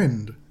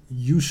friend,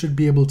 you should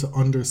be able to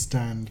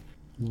understand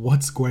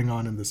what's going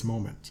on in this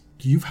moment.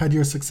 You've had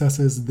your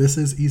successes. This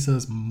is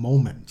Issa's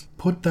moment.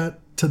 Put that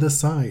to the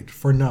side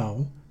for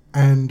now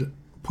and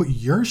put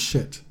your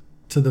shit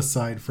to the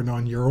side for now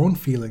and your own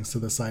feelings to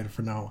the side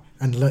for now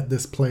and let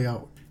this play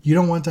out. You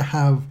don't want to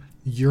have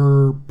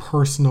your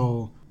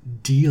personal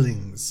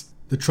dealings,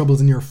 the troubles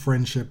in your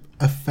friendship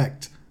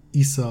affect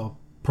Issa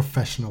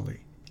professionally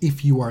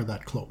if you are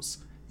that close.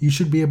 You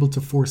should be able to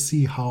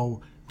foresee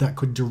how that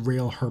could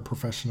derail her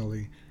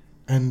professionally.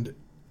 And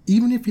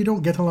even if you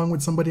don't get along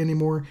with somebody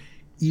anymore,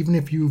 even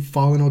if you've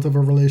fallen out of a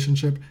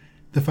relationship,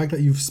 the fact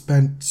that you've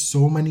spent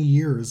so many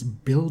years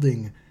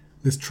building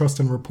this trust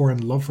and rapport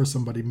and love for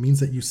somebody means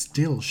that you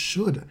still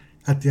should,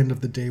 at the end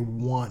of the day,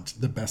 want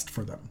the best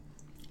for them.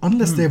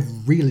 Unless they've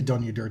really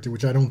done you dirty,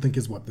 which I don't think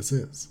is what this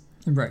is.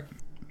 Right.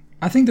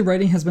 I think the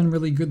writing has been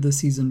really good this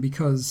season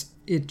because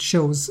it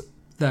shows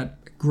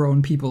that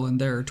grown people in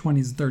their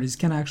 20s and 30s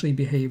can actually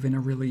behave in a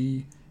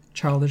really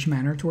childish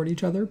manner toward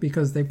each other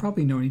because they've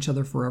probably known each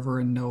other forever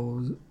and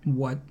know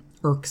what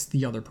irks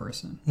the other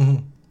person.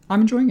 Mm-hmm.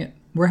 I'm enjoying it.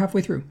 We're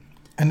halfway through.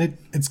 And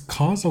it's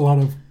caused a lot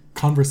of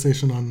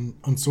conversation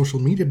on social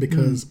media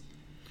because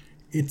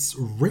it's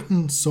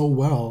written so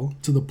well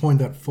to the point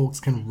that folks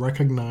can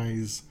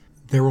recognize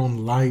their own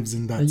lives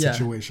in that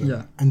situation.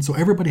 Yeah. And so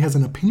everybody has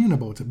an opinion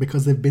about it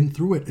because they've been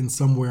through it in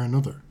some way or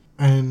another.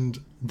 And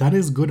that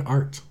is good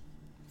art,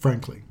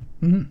 frankly.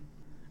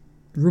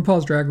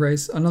 RuPaul's Drag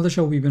Race, another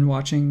show we've been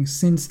watching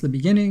since the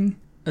beginning.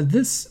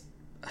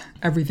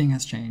 Everything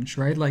has changed,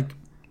 right? Like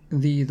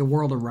the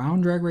world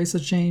around Drag Race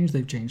has changed.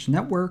 They've changed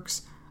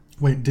networks.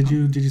 Wait, did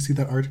you see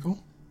that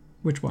article?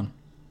 Which one?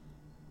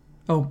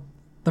 Oh,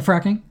 the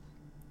fracking?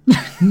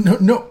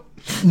 No,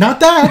 not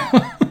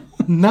that.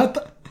 Not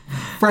the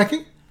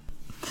fracking.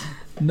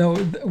 No,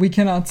 we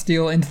cannot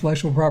steal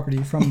intellectual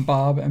property from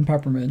Bob and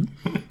Peppermint.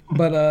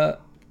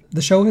 But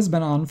the show has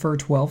been on for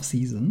 12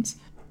 seasons.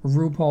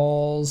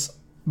 RuPaul's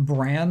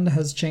brand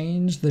has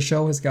changed. The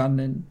show has gotten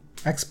an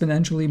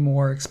exponentially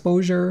more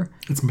exposure.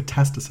 It's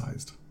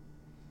metastasized.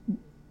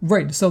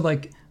 Right, so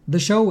like the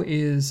show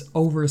is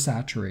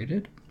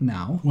oversaturated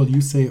now. Well,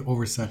 you say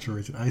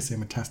oversaturated. I say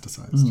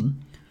metastasized.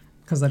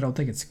 Because I don't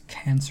think it's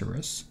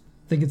cancerous.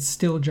 I think it's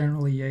still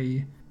generally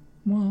I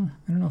don't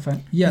know if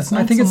yes,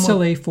 I think it's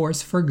still a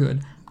force for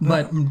good.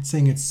 But I'm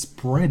saying it's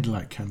spread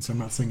like cancer. I'm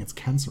not saying it's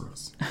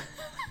cancerous.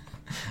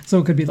 so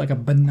it could be like a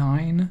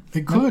benign.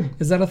 It could.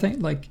 Is that a thing?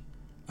 Like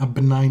A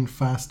benign,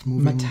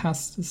 fast-moving...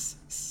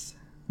 metastasis?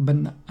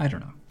 I don't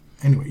know.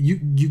 Anyway, you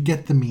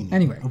get the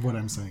meaning of what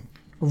I'm saying.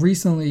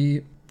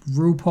 Recently,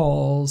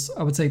 RuPaul's,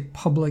 I would say,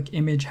 public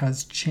image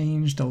has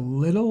changed a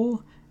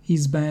little.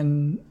 He's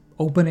been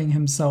opening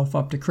himself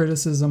up to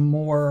criticism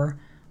more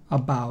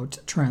about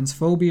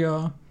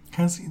transphobia.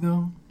 Has he,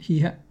 though?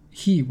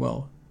 He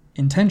will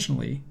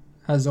intentionally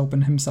has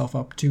opened himself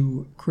up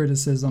to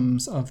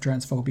criticisms of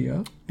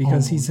transphobia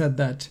because he said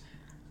that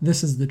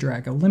this is the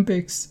Drag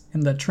Olympics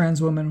and that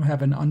trans women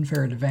have an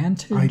unfair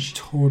advantage. I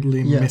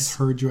totally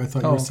misheard you. I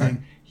thought you were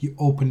saying he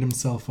opened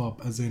himself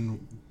up as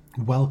in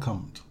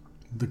welcomed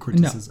the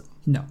criticism.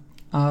 No.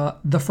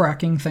 The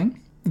fracking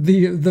thing.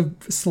 The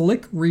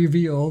slick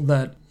reveal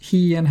that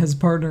he and his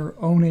partner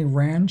own a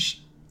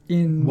ranch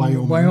in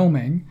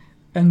Wyoming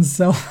and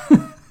sell...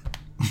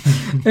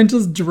 and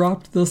just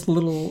dropped this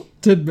little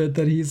tidbit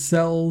that he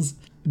sells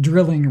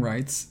drilling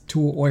rights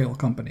to oil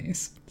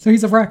companies. So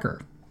he's a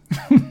fracker.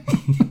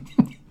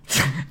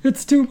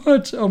 It's too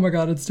much. Oh my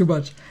god, it's too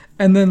much.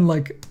 And then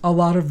like a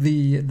lot of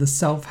the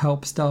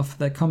self-help stuff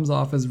that comes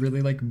off as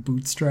really like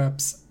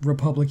bootstraps,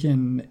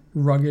 Republican,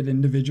 rugged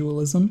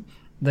individualism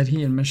that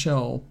he and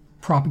Michelle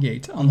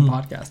propagate on the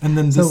podcast. And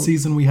then this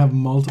season we have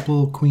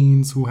multiple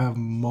queens who have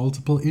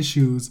multiple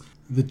issues.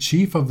 The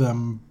chief of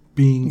them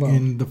being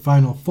in the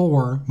final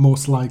four,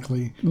 most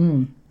likely,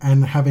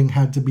 and having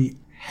had to be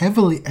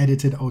heavily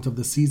edited out of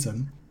the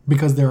season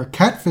because they're a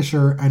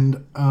catfisher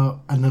and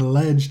an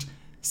alleged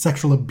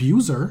sexual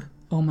abuser.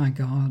 Oh my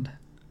god.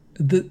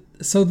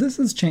 So this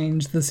has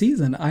changed the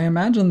season. I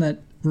imagine that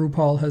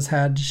RuPaul has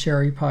had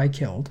Sherry Pie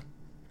killed,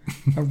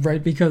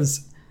 right?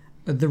 Because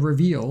the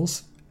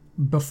reveals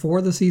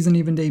before the season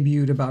even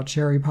debuted about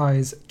Sherry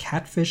Pie's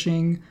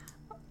catfishing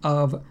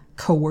of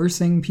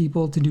coercing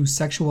people to do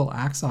sexual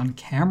acts on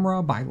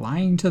camera by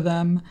lying to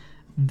them.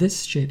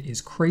 This shit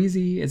is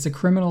crazy. It's a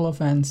criminal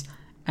offense.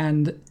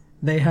 And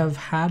they have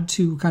had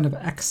to kind of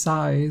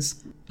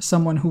excise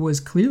someone who was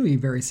clearly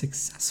very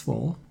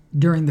successful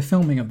during the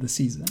filming of the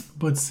season.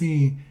 But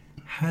see,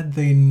 had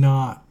they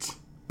not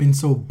been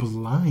so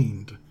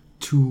blind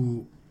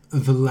to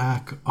the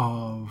lack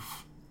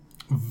of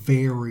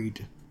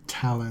varied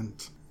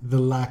talent, the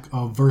lack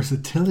of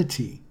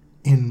versatility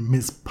in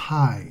Ms.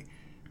 Pie,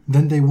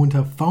 then they wouldn't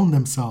have found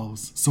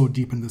themselves so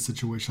deep in this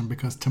situation.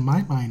 Because to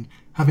my mind,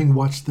 having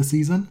watched the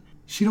season,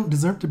 she don't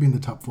deserve to be in the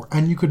top 4.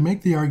 And you could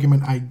make the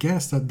argument, I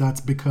guess, that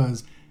that's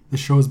because the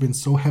show has been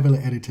so heavily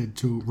edited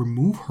to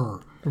remove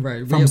her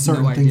from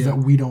certain things that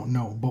we don't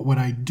know. But what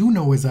I do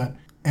know is that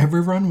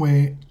every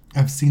runway,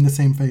 I've seen the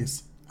same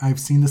face. I've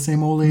seen the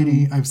same old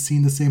lady. I've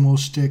seen the same old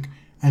shtick.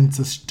 And it's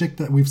a shtick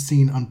that we've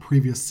seen on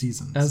previous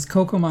seasons. As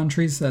Coco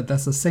Montrese said,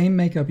 that's the same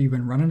makeup you've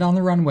been running down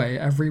the runway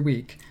every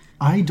week.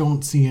 I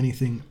don't see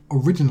anything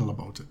original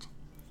about it,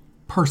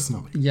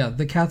 personally. Yeah,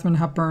 the Katharine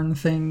Hepburn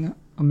thing,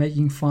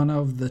 making fun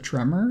of the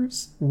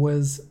Tremors,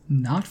 was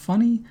not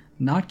funny,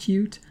 not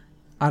cute.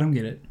 I don't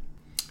get it.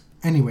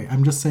 Anyway,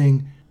 I'm just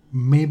saying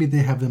maybe they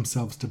have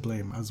themselves to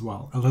blame as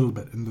well, a little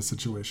bit in the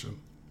situation.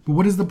 But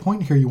what is the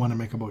point here you want to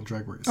make about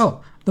Drag Race?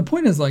 Oh, the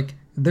point is, like,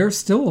 there's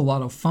still a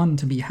lot of fun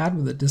to be had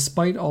with it,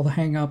 despite all the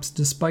hang-ups,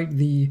 despite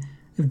the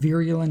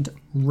virulent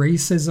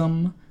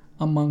racism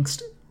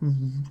amongst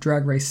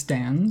Drag Race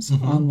stans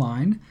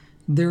online.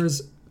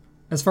 There's,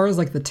 as far as,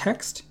 like, the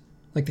text,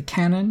 like the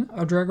canon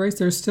of Drag Race,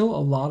 there's still a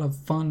lot of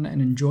fun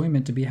and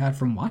enjoyment to be had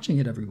from watching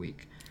it every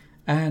week.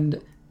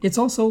 And it's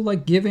also,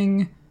 like,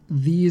 giving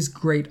these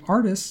great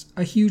artists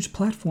a huge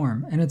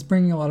platform, and it's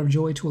bringing a lot of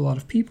joy to a lot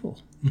of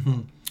people.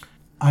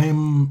 I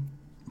am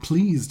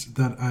pleased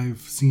that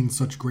I've seen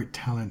such great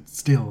talent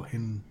still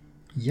in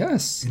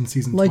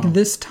season 12. Like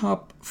this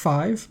top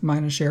 5,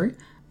 minus Sherry,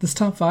 this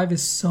top 5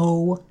 is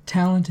so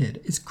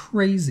talented. It's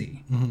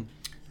crazy.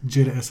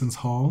 Jada Essence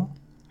Hall,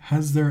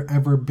 has there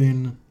ever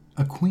been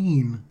a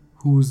queen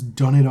who's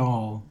done it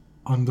all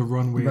on the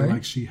runway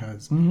like she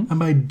has? And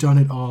by done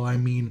it all, I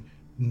mean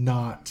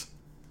not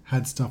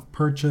had stuff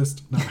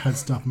purchased, not had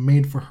stuff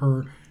made for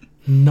her,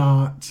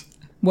 not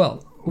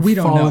we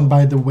don't fallen know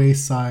by the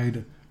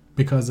wayside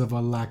because of a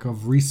lack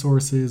of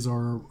resources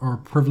or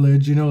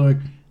privilege. You know, like,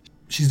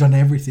 she's done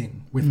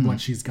everything with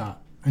what she's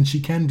got, and she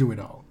can do it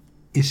all.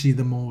 Is she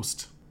the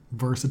most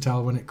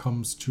versatile when it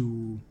comes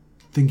to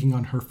thinking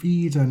on her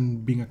feet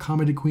and being a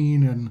comedy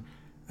queen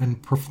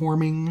and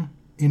performing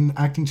in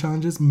acting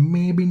challenges?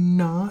 Maybe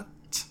not.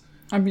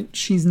 I mean,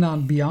 she's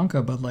not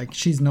Bianca, but, like,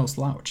 she's no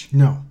slouch.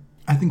 No.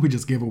 I think we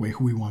just gave away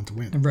who we want to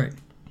win. Right.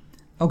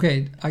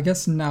 Okay, I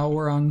guess now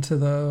we're on to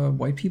the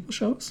white people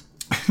shows.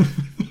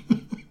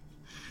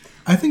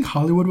 I think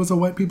Hollywood was a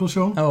white people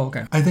show. Oh,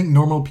 okay. I think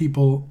Normal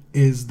People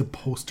is the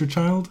poster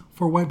child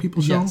for white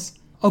people show. Yes.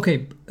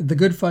 Okay, The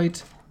Good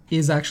Fight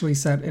is actually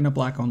set in a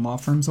black-owned law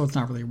firm, so it's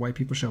not really a white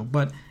people show,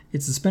 but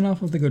it's a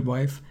spin-off of The Good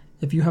Wife.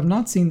 If you have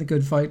not seen The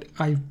Good Fight,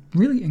 I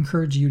really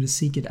encourage you to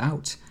seek it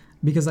out,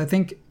 because I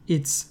think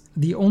it's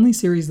the only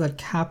series that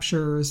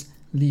captures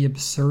the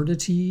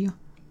absurdity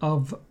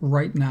of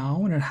right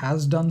now, and it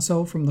has done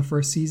so from the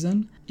first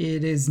season.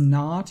 It is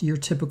not your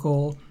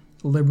typical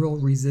liberal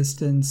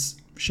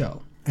resistance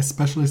show.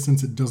 Especially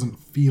since it doesn't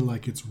feel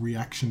like it's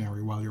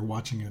reactionary while you're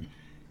watching it.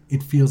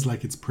 It feels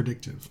like it's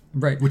predictive.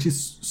 Right. Which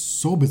is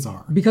so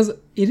bizarre. Because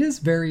it is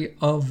very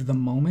of the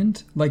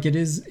moment. Like, it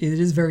is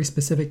very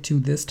specific to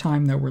this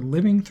time that we're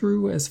living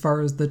through as far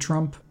as the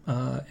Trump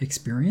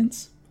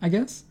experience, I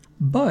guess.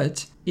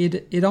 But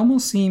it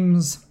almost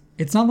seems...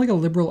 It's not like a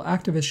liberal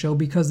activist show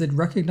because it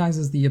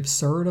recognizes the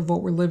absurd of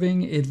what we're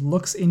living. It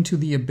looks into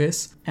the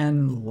abyss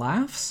and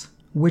laughs,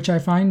 which I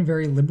find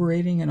very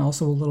liberating and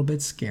also a little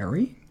bit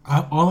scary.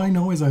 All I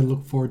know is I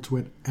look forward to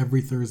it every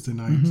Thursday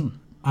night.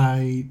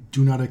 I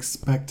do not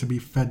expect to be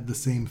fed the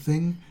same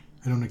thing.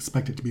 I don't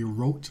expect it to be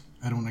rote.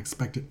 I don't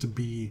expect it to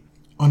be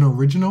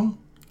unoriginal.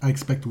 I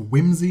expect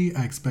whimsy.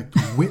 I expect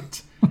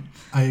wit.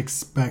 I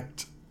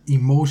expect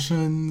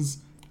emotions.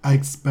 I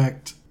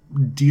expect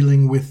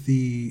dealing with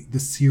the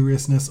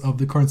seriousness of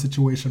the current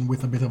situation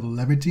with a bit of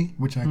levity,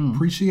 which I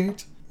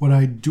appreciate. What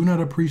I do not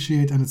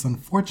appreciate, and it's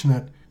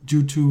unfortunate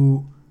due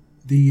to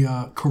the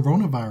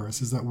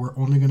coronavirus, is that we're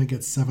only going to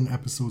get 7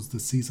 episodes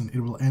this season. It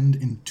will end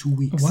in 2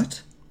 weeks.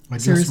 What? I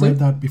Seriously? just read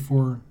that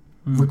before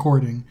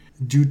recording.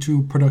 Due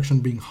to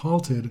production being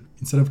halted,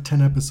 instead of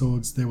 10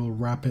 episodes, they will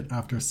wrap it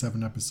after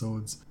 7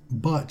 episodes.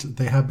 But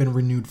they have been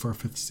renewed for a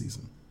 5th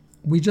season.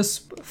 We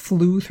just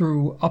flew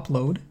through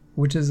Upload,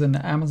 which is an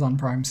Amazon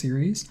Prime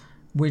series,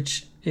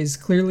 which is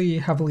clearly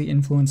heavily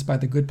influenced by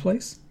The Good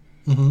Place.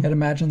 It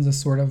imagines a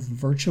sort of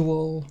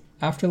virtual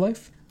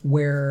afterlife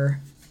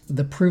where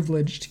the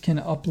privileged can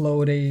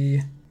upload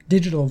a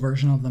digital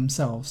version of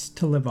themselves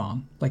to live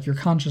on, like your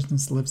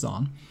consciousness lives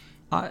on.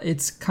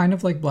 It's kind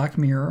of like Black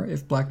Mirror,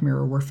 if Black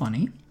Mirror were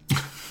funny.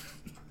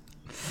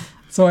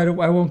 So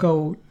I won't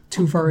go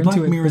too far into it.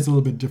 Black Mirror is a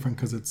little bit different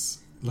because it's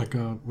like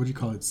a, what do you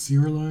call it,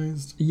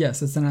 serialized?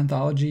 Yes, it's an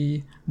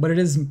anthology, but it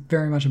is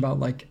very much about,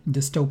 like,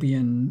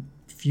 dystopian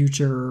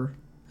future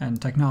and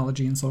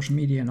technology and social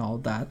media and all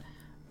of that.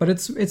 But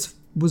it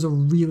was a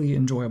really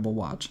enjoyable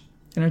watch,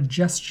 and it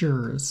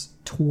gestures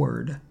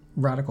toward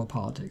radical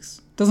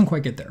politics. Doesn't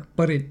quite get there,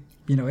 but it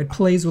It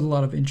plays with a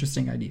lot of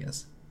interesting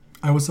ideas.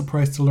 I was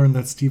surprised to learn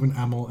that Stephen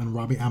Amell and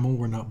Robbie Amell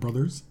were not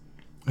brothers.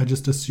 I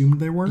just assumed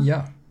they were.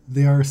 Yeah.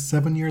 They are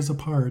 7 years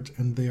apart,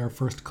 and they are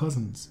first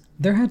cousins.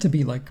 There had to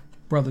be, like,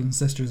 brothers and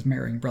sisters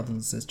marrying brothers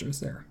and sisters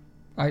there.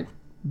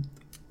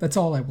 That's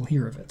all I will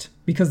hear of it.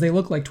 Because they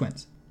look like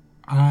twins.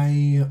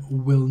 I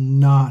will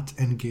not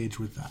engage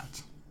with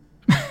that.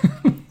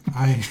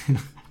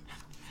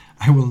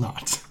 I will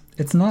not.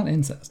 It's not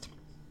incest.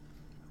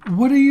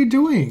 What are you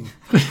doing?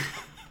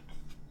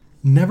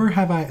 Never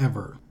have I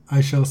ever.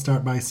 I shall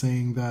start by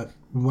saying that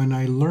when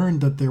I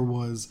learned that there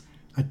was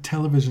a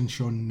television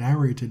show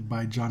narrated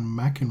by John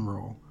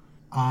McEnroe,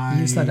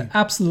 You said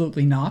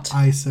absolutely not.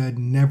 I said,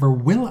 never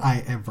will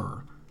I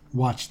ever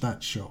watch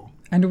that show.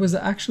 And it was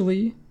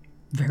actually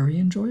very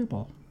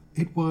enjoyable.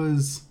 It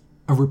was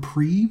a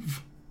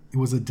reprieve. It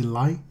was a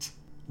delight.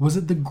 Was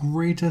it the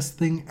greatest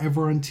thing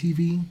ever on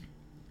TV?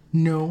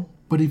 No.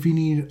 But if you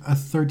need a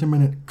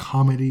 30-minute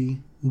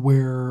comedy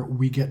where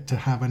we get to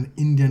have an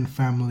Indian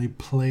family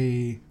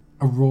play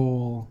a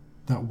role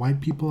that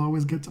white people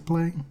always get to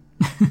play,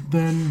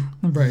 then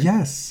Right.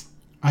 yes.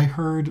 I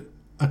heard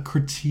a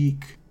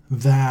critique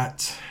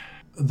that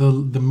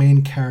the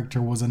main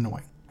character was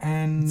annoying.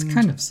 And It's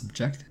kind of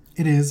subjective.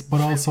 it is,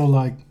 but also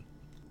like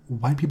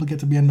white people get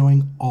to be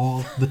annoying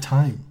all the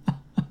time.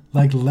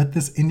 Like, let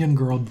this Indian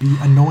girl be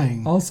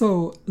annoying.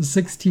 Also,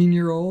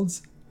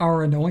 16-year-olds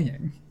are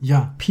annoying.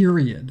 Yeah.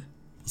 Period.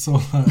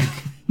 So like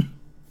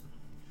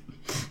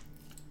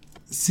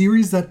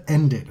series that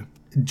ended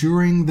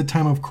during the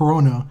time of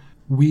Corona,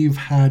 we've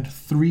had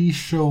 3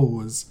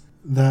 shows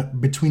that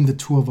between the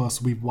two of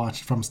us we've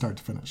watched from start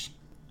to finish.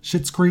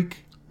 Schitt's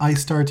Creek, I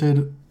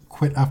started,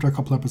 quit after a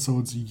couple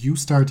episodes. You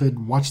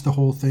started, watched the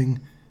whole thing,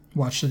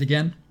 Watched it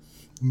again.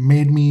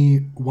 made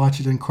me watch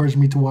it, encouraged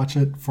me to watch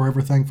it.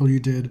 Forever thankful you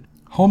did.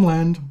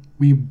 Homeland,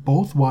 we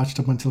both watched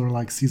up until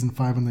like season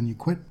 5 and then you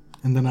quit.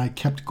 And then I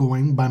kept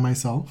going by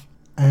myself.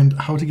 And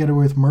How to Get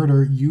Away with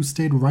Murder, you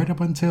stayed right up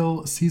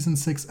until season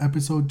 6,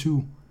 episode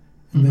 2.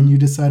 And then you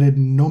decided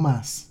no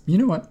mas. You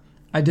know what?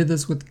 I did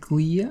this with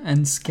Glee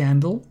and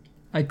Scandal.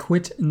 I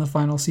quit in the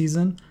final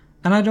season,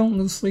 and I don't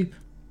lose sleep.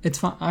 It's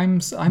fine. I'm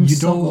You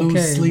so don't lose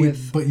okay sleep,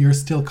 with. but you're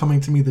still coming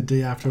to me the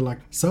day after like,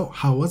 so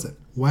how was it?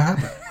 What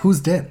happened? Who's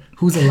dead?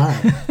 Who's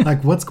alive?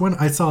 Like, what's going on?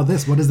 I saw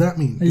this. What does that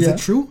mean? Is Yeah. it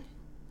true?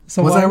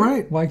 So Was why, I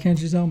right? Why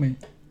can't you tell me?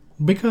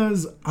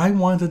 Because I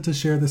wanted to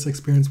share this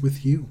experience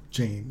with you,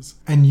 James.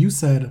 And you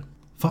said,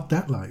 fuck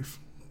that life.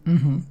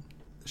 Mm-hmm.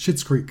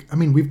 Schitt's Creek. I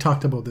mean, we've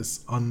talked about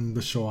this on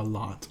the show a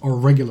lot, or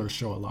regular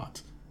show a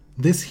lot.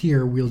 This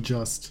here we'll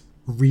just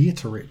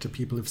reiterate to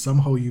people if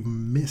somehow you've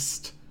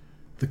missed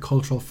the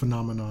cultural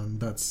phenomenon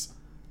that's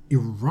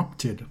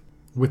erupted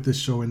with this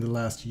show in the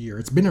last year.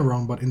 It's been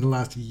around, but in the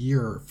last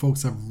year,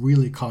 folks have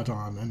really caught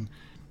on.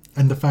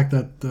 And the fact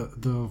that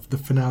the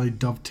finale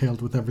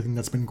dovetailed with everything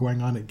that's been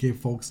going on, it gave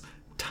folks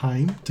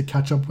time to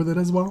catch up with it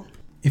as well.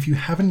 If you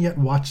haven't yet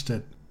watched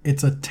it,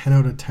 it's a 10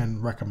 out of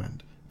 10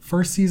 recommend.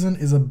 First season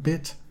is a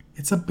bit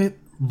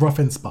rough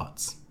in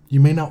spots. You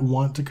may not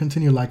want to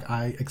continue like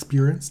I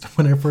experienced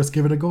when I first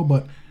gave it a go,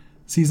 but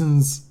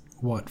seasons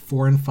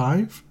 4 and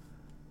 5,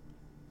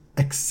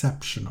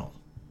 exceptional.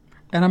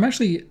 And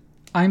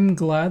I'm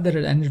glad that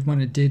it ended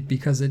when it did,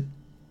 because it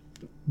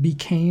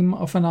became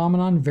a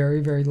phenomenon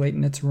very, very late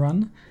in its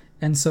run.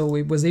 And so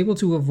it was able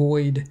to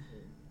avoid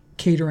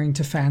catering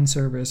to fan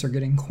service or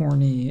getting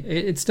corny.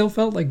 It still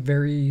felt like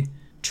very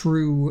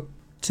true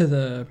to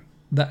the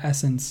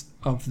essence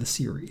of the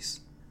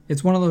series.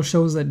 It's one of those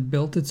shows that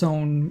built its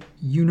own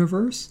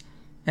universe,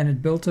 and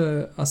it built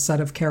a set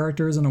of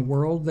characters and a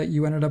world that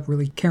you ended up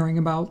really caring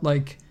about,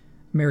 like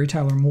Mary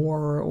Tyler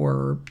Moore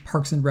or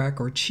Parks and Rec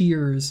or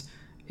Cheers,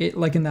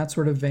 like in that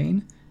sort of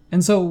vein.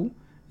 And so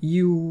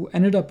you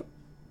ended up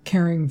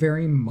caring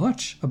very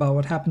much about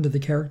what happened to the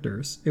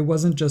characters. It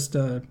wasn't just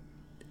a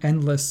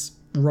endless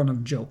run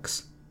of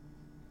jokes.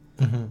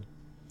 Mm-hmm.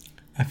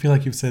 I feel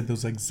like you've said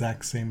those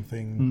exact same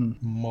thing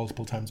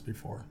multiple times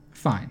before.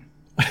 Fine.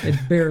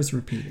 It bears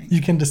repeating.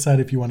 You can decide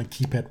if you want to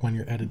keep it when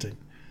you're editing.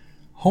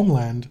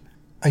 Homeland,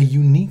 a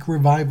unique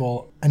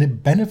revival, and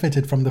it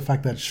benefited from the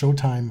fact that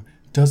Showtime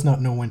does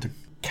not know when to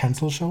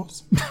cancel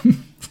shows.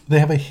 They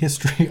have a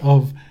history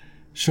of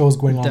shows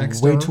going on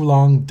Dexter. way too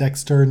long.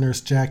 Dexter,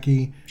 Nurse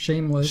Jackie,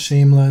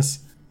 Shameless.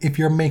 If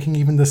you're making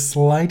even the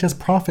slightest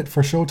profit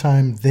for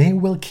Showtime, they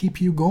will keep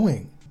you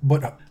going.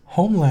 But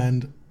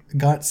Homeland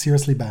got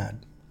seriously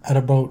bad at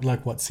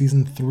about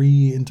season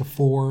 3 into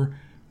 4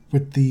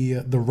 with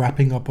the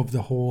wrapping up of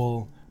the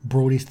whole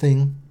Brody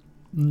thing.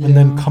 Yeah. And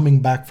then coming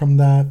back from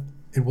that,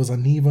 it was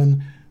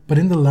uneven. But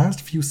in the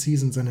last few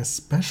seasons, and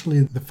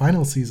especially the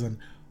final season,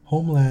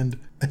 Homeland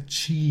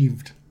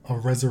achieved a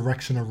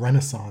resurrection, a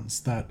renaissance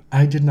that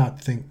I did not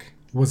think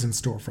was in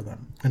store for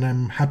them. And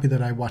I'm happy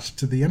that I watched it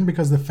to the end,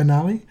 because the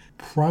finale,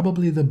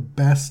 probably the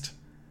best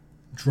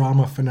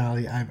drama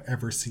finale I've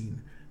ever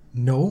seen.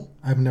 No,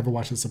 I've never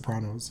watched The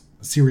Sopranos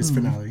series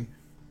finale.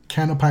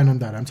 Can't opine on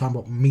that. I'm talking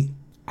about me.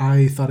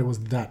 I thought it was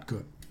that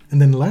good. And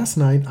then last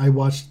night, I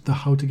watched the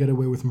How to Get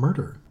Away with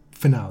Murder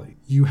finale.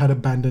 You had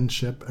abandoned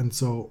ship, and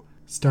so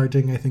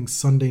starting, I think,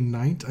 Sunday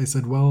night, I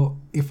said, well,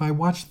 if I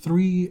watch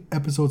 3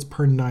 episodes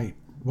per night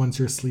once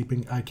you're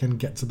sleeping, I can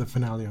get to the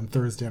finale on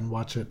Thursday and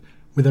watch it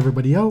with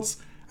everybody else.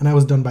 And I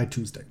was done by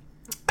Tuesday.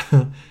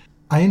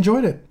 I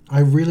enjoyed it. I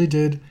really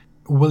did.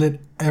 Will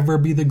it ever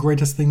be the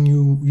greatest thing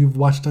you've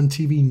watched on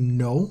TV?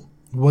 No.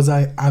 Was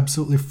I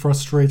absolutely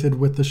frustrated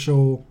with the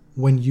show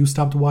when you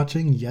stopped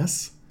watching?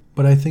 Yes.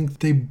 But I think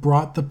they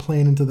brought the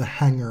plane into the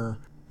hangar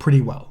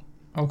pretty well.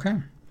 Okay.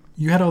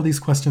 You had all these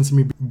questions to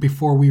me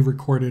before we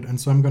recorded, and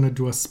so I'm going to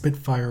do a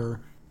spitfire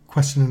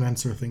question and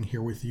answer thing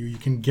here with you. You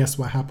can guess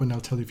what happened.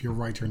 I'll tell you if you're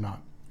right or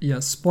not.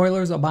 Yes,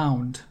 spoilers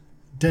abound.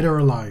 Dead or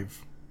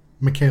alive?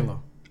 Michaela.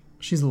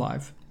 She's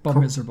alive, but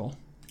miserable.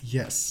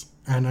 Yes.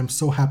 And I'm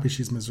so happy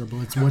she's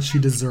miserable. It's what she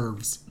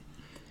deserves.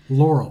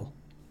 Laurel.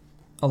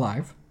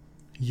 Alive.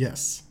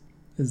 Yes.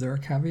 Is there a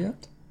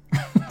caveat?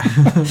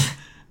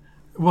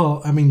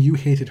 Well, I mean, you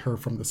hated her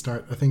from the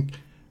start. I think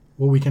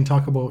what we can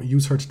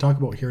use her to talk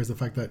about here is the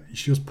fact that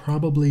she was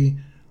probably,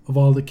 of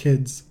all the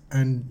kids,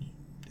 and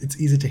it's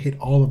easy to hate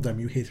all of them,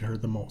 you hated her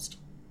the most.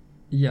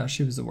 Yeah,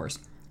 she was the worst.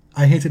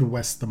 I hated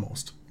Wes the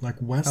most. Like,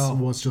 Wes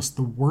was just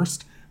the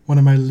worst. One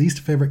of my least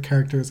favorite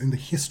characters in the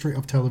history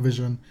of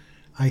television.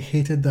 I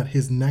hated that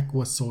his neck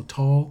was so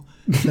tall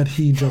that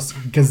he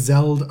just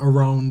gazelled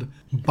around,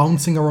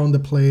 bouncing around the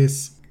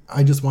place.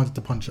 I just wanted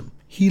to punch him.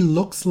 He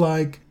looks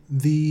like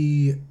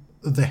the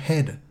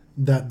head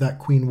that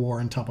queen wore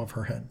on top of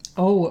her head.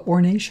 Oh,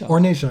 Ornacia.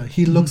 Ornacia.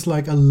 He looks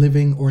like a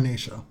living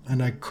Ornacia,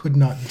 and I could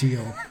not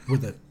deal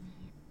with it.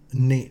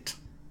 Nate.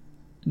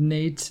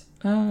 Nate's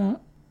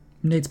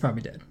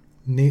probably dead.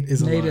 Nate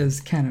is alive. Nate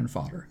is cannon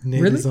fodder.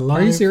 Nate really? is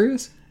alive. Are you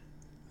serious?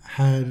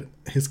 Had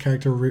his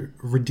character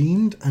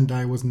redeemed, and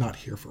I was not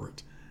here for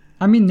it.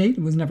 I mean, Nate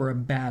was never a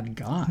bad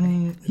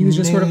guy. He was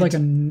just sort of like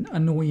an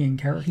annoying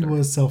character. He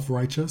was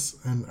self-righteous,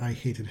 and I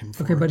hated him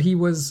for it. Okay, but he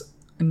was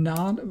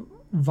not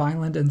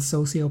violent and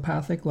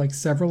sociopathic like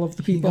several of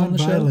the people on the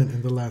show. He got violent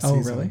in the last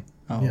season. Oh, really?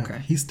 Oh, yeah, okay.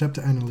 He stepped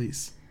to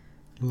Annalise.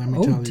 Let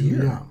me tell you.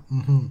 Dear. Yeah.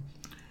 Mm-hmm.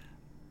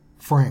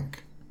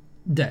 Frank.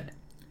 Dead.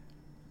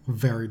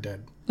 Very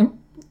dead. Oh.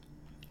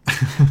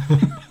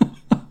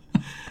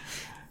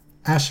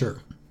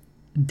 Asher.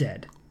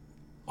 Dead.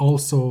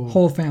 Also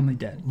Whole family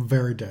dead.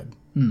 very dead.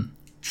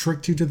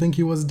 Tricked you to think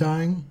he was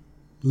dying.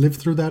 Lived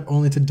through that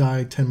only to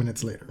die 10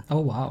 minutes later. Oh,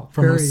 wow.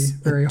 From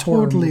very a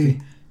horror totally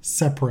movie.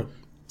 separate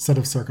set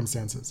of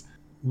circumstances.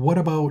 What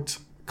about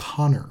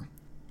Connor?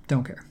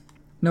 Don't care.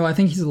 No, I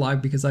think he's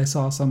alive because I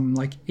saw some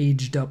like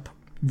aged up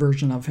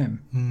version of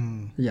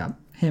him. Yeah,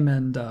 him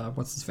and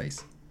what's his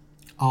face?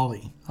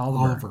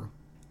 Oliver.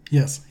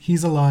 Yes,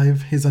 he's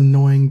alive. His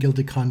annoying,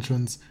 guilty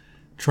conscience,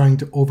 trying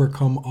to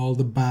overcome all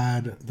the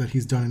bad that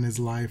he's done in his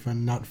life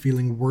and not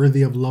feeling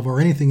worthy of love or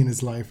anything in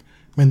his life,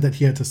 meant that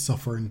he had to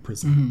suffer in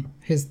prison.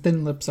 His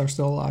thin lips are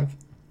still alive.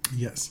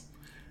 Yes.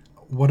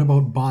 What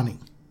about Bonnie?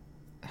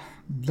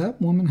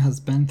 That woman has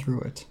been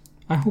through it.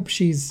 I hope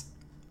she's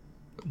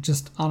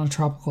just on a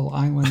tropical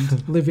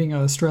island living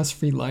a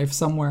stress-free life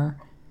somewhere.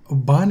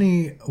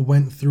 Bonnie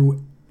went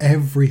through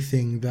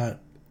everything that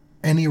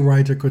any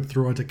writer could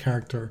throw at a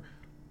character,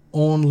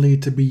 only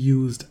to be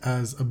used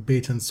as a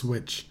bait and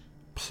switch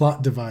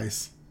plot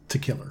device to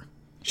kill her.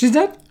 She's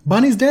dead?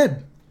 Bonnie's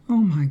dead. Oh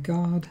my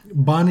god.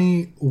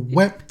 Bonnie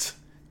wept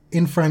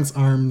in Frank's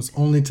arms,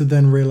 only to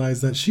then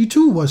realize that she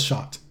too was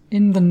shot.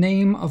 In the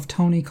name of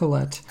Toni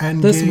Collette,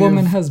 And this gave-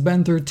 woman has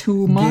been through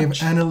too much.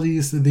 Gave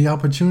Annalise the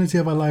opportunity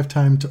of a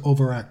lifetime to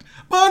overact.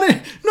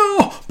 Bonnie!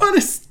 No!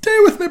 Bonnie, stay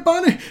with me,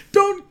 Bonnie!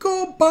 Don't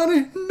go,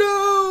 Bonnie!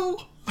 No!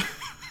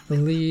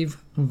 Leave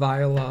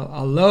Viola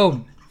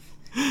alone.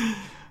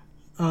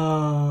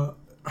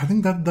 I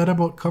think that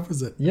about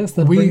covers it. Yes,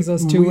 that brings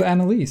us to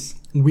Annalise.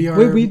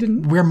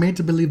 We're made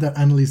to believe that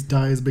Annalise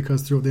dies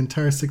because throughout the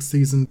entire 6th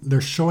season,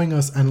 they're showing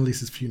us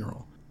Annalise's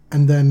funeral.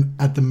 And then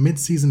at the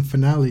mid-season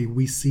finale,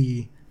 we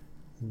see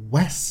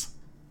Wes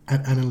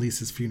at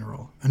Annalise's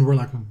funeral. And we're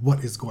like,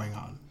 what is going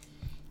on?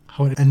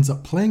 How it ends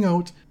up playing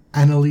out,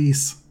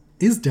 Annalise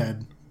is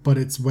dead, but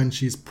it's when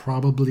she's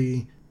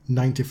probably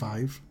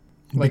 95.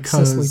 Like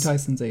Cicely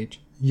Tyson's age.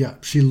 Yeah,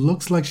 she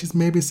looks like she's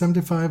maybe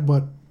 75,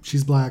 but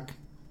she's black.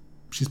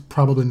 She's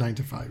probably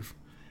 95.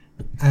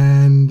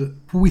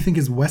 And who we think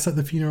is Wes at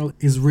the funeral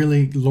is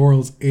really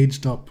Laurel's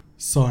aged up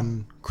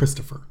son,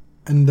 Christopher.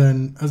 And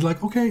then I was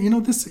like, okay,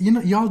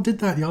 y'all did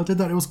that.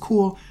 It was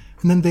cool.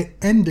 And then they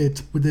end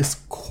it with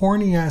this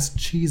corny ass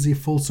cheesy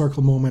full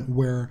circle moment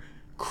where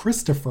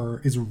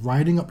Christopher is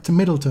riding up to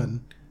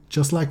Middleton,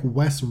 just like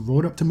Wes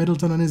rode up to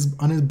Middleton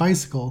on his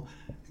bicycle,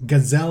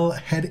 gazelle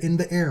head in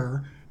the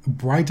air,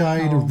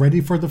 bright-eyed,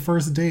 ready for the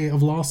first day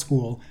of law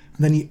school.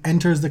 And then he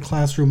enters the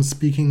classroom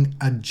speaking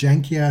a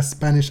janky-ass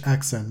Spanish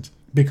accent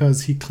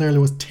because he clearly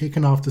was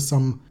taken off to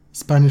some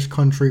Spanish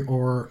country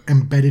or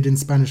embedded in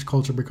Spanish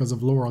culture because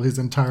of Laurel, his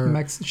entire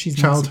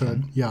childhood.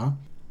 Mexican. Yeah.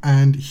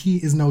 And he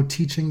is now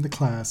teaching the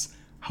class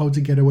how to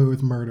get away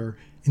with murder,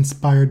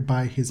 inspired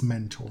by his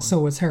mentor.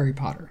 So it's Harry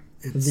Potter.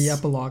 The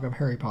epilogue of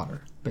Harry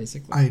Potter,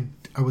 basically.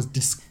 I was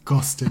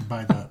disgusted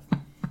by that.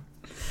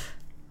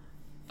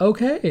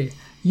 Okay.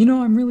 You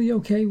know, I'm really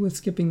okay with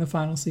skipping the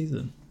final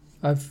season.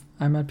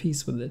 I'm at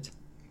peace with it.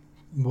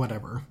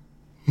 Whatever.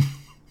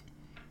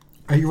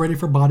 Are you ready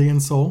for Body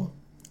and Soul?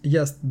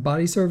 Yes,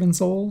 Body, Serve, and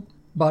Soul.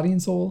 Body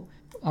and Soul.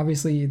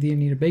 Obviously, the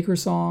Anita Baker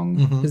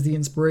song is the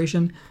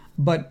inspiration.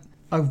 But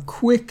a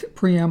quick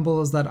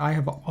preamble is that I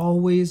have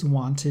always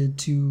wanted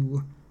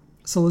to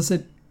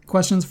solicit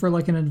questions for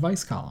like an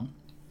advice column.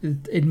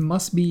 It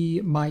must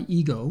be my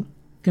ego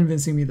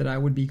convincing me that I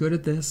would be good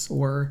at this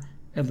or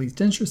at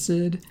least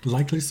interested.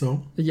 Likely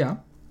so. Yeah.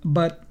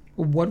 But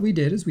what we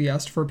did is we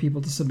asked for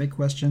people to submit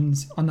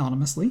questions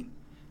anonymously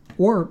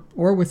or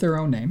with their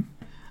own name.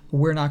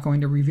 We're not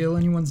going to reveal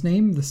anyone's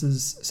name.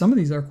 Some of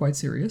these are quite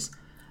serious.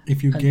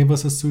 If you gave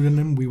us a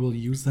pseudonym, we will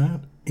use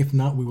that. If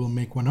not, we will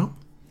make one up.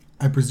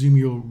 I presume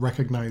you'll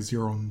recognize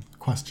your own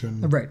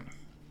question. Right.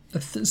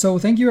 So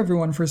thank you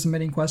everyone for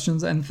submitting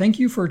questions, and thank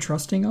you for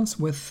trusting us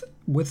with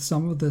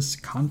some of this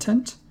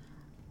content.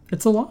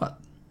 It's a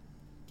lot.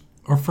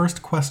 Our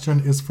first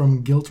question is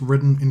from Guilt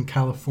Ridden in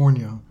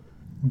California.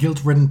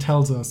 Guilt Ridden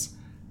tells us,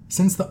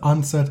 since the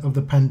onset of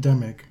the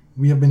pandemic,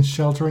 we have been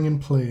sheltering in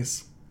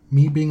place,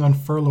 me being on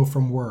furlough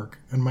from work,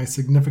 and my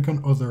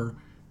significant other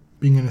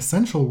being an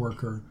essential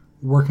worker,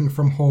 working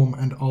from home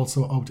and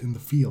also out in the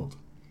field.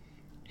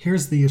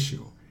 Here's the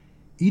issue.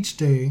 Each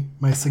day,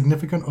 my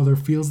significant other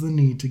feels the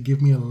need to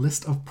give me a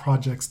list of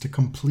projects to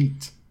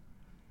complete,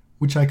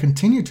 which I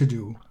continue to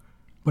do,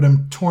 but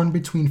I'm torn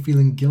between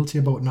feeling guilty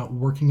about not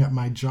working at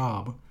my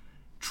job,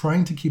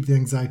 trying to keep the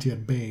anxiety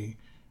at bay,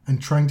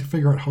 and trying to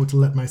figure out how to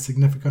let my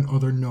significant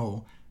other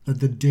know that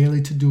the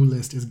daily to-do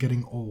list is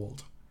getting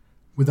old,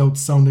 without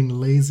sounding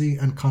lazy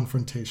and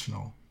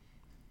confrontational.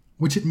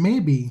 Which it may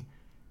be,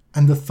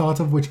 and the thought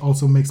of which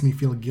also makes me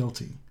feel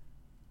guilty.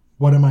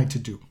 What am I to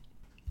do?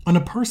 On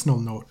a personal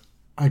note,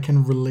 I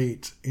can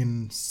relate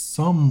in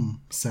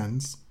some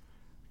sense,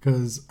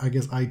 because I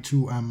guess I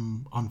too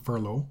am on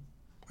furlough.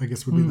 I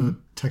guess would be the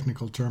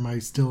technical term. I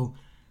still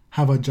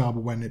have a job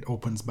when it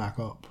opens back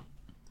up.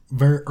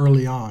 Very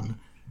early on,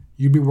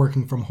 you'd be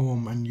working from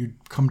home and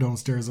you'd come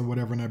downstairs or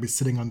whatever, and I'd be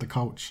sitting on the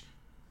couch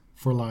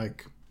for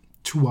like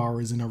 2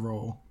 hours in a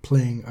row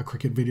playing a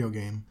cricket video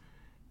game.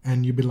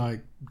 And you'd be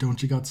like,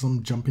 don't you got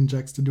some jumping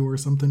jacks to do or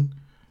something?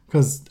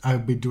 Because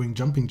I'd be doing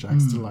jumping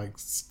jacks to like,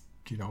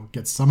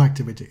 get some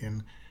activity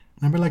in.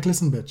 And I'd be like,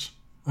 listen, bitch,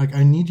 like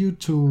I need you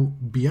to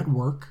be at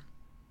work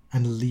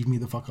and leave me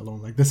the fuck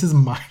alone. Like this is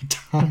my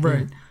time.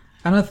 Right.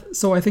 And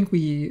so I think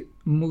we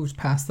moved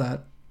past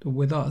that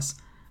with us.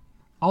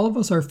 All of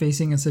us are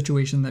facing a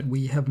situation that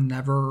we have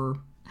never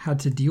had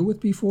to deal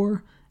with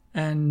before.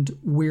 And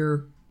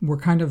we're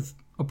kind of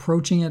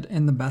approaching it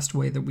in the best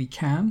way that we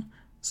can.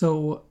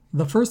 So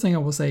the first thing I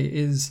will say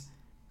is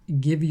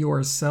give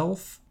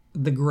yourself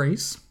the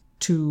grace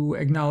to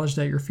acknowledge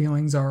that your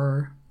feelings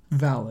are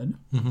valid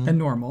and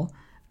normal,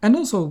 and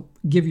also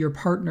give your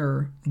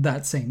partner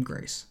that same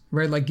grace,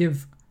 right? Like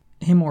give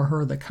him or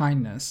her the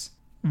kindness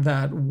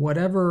that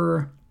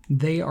whatever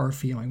they are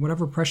feeling,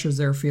 whatever pressures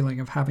they're feeling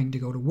of having to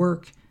go to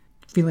work,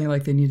 feeling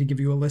like they need to give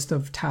you a list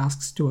of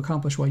tasks to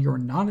accomplish while you're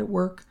not at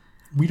work.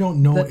 We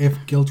don't know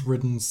if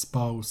guilt-ridden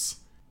spouse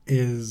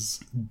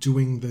is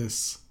doing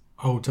this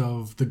out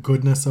of the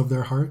goodness of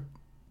their heart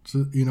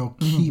to,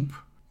 keep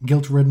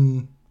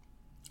guilt-ridden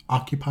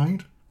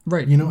occupied.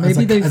 Right.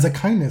 Maybe as a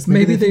kindness.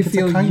 Maybe they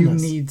feel you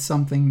need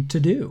something to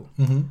do.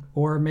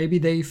 Or maybe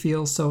they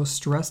feel so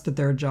stressed at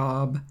their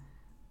job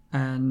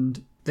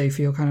and they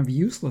feel kind of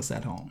useless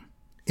at home.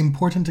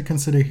 Important to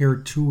consider here,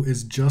 too,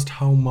 is just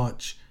how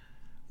much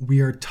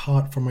we are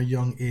taught from a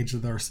young age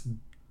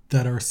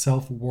that our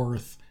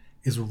self-worth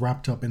is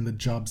wrapped up in the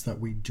jobs that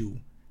we do,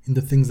 in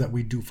the things that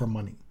we do for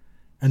money.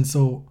 And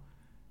so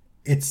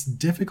it's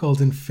difficult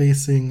in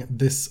facing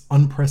this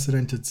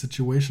unprecedented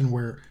situation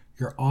where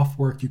you're off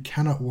work, you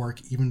cannot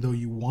work even though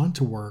you want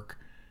to work,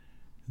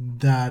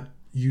 that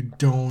you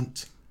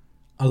don't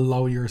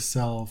allow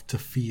yourself to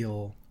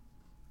feel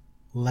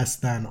less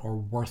than or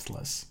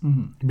worthless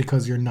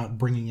because you're not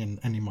bringing in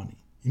any money.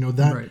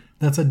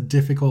 That's a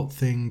difficult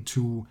thing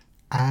to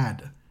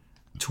add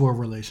to a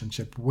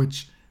relationship,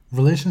 which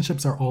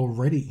relationships are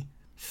already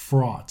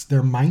fraught.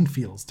 They're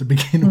minefields to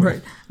begin with.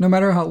 Right. No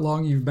matter how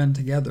long you've been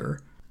together,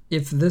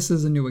 if this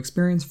is a new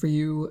experience for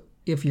you,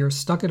 if you're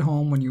stuck at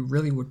home when you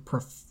really would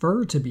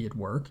prefer to be at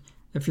work,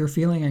 if you're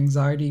feeling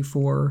anxiety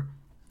for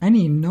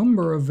any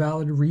number of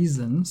valid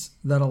reasons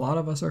that a lot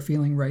of us are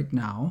feeling right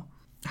now,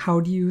 how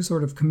do you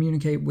sort of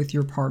communicate with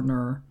your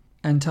partner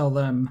and tell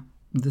them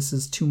this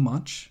is too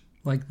much?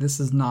 Like this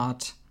is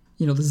not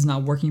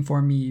working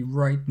for me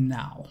right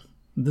now.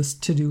 This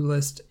to-do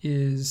list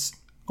is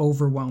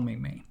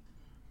overwhelming me.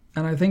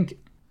 And I think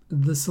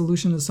the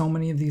solution to so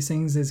many of these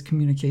things is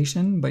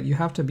communication, but you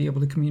have to be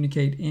able to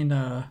communicate in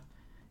a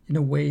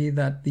way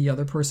that the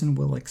other person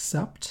will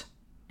accept.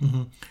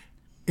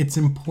 It's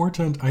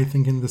important, I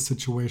think, in this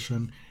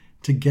situation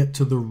to get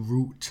to the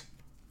root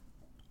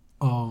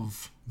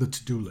of the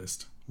to-do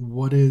list.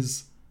 What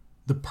is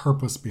the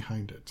purpose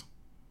behind it?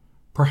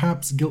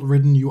 Perhaps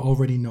guilt-ridden, you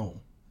already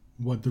know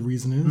what the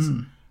reason is.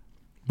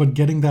 But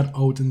getting that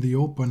out in the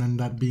open and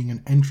that being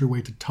an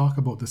entryway to talk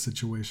about the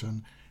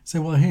situation, say,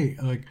 well, hey,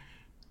 like,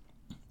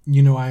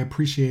 I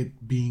appreciate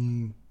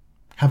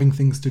having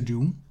things to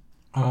do.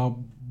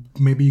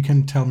 Maybe you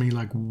can tell me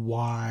like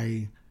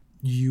why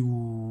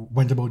you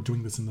went about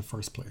doing this in the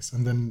first place,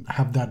 and then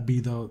have that be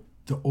the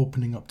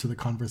opening up to the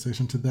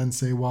conversation to then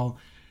say, well,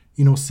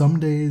 some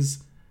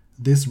days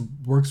this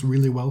works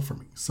really well for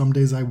me. Some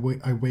days I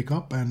wake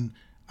up and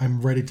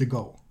I'm ready to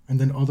go, and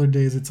then other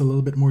days it's a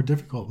little bit more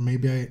difficult.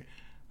 Maybe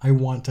I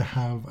want to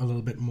have a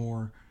little bit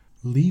more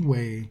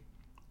leeway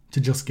to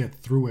just get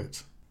through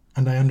it.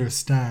 And I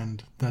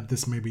understand that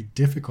this may be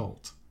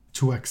difficult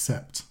to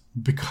accept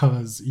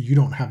because you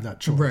don't have that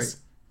choice Right.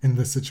 in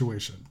this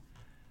situation.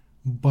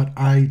 But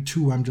I,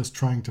 too, am just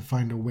trying to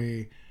find a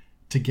way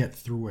to get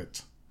through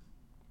it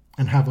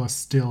and have us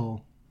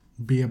still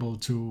be able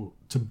to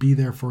be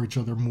there for each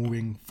other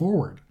moving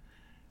forward.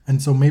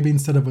 And so maybe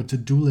instead of a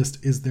to-do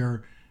list, is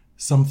there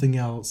something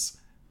else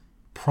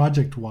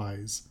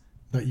project-wise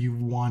that you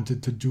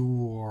wanted to do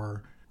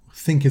or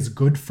think is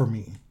good for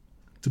me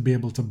to be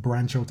able to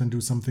branch out and do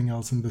something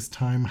else in this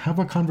time? Have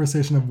a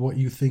conversation of what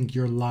you think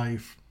your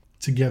life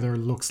together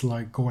looks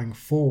like going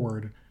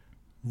forward,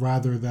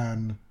 rather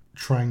than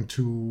trying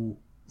to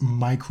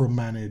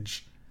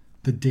micromanage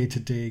the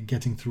day-to-day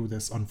getting through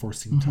this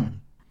unforeseen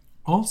time.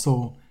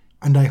 Also,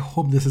 and I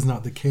hope this is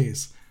not the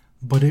case,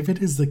 but if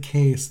it is the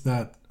case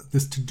that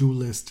this to-do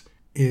list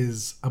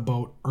is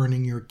about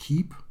earning your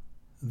keep,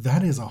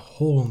 that is a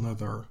whole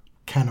nother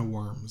can of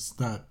worms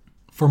that,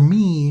 for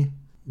me,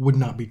 would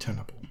not be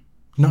tenable.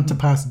 Not to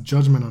pass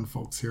judgment on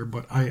folks here,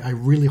 but I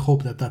really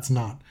hope that that's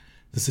not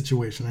the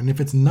situation. And if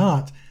it's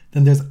not,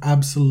 then there's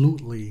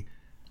absolutely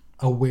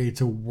a way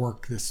to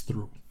work this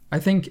through. I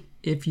think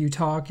if you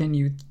talk and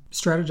you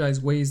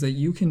strategize ways that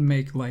you can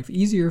make life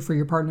easier for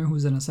your partner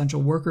who's an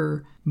essential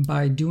worker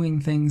by doing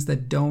things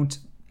that don't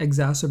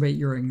exacerbate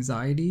your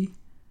anxiety,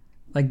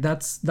 like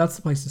that's the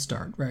place to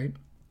start, right?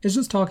 It's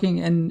just talking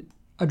and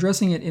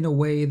addressing it in a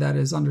way that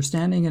is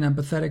understanding and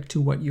empathetic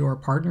to what your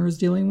partner is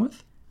dealing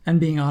with, and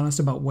being honest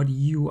about what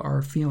you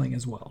are feeling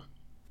as well.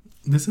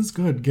 This is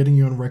good, getting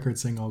you on record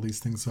saying all these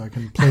things so I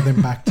can play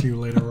them back to you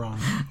later on.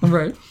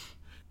 Right.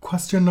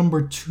 Question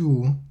number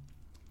 2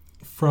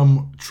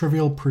 from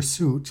Trivial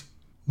Pursuit.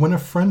 When a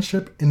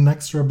friendship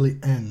inexorably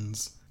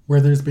ends, where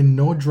there's been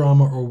no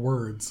drama or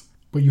words,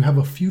 but you have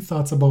a few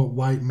thoughts about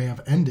why it may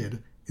have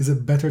ended, is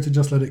it better to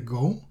just let it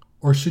go?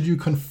 Or should you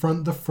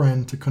confront the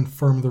friend to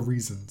confirm the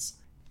reasons?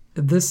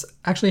 This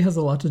actually has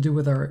a lot to do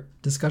with our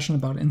discussion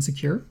about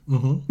insecure,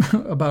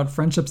 about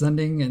friendships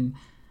ending, and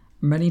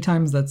many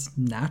times that's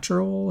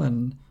natural,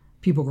 and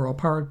people grow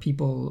apart,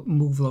 people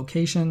move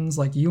locations.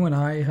 Like you and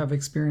I have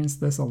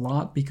experienced this a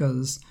lot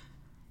because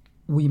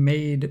we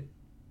made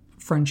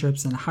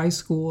friendships in high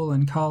school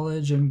and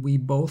college, and we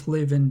both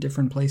live in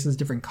different places,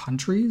 different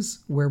countries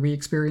where we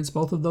experience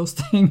both of those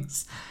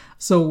things.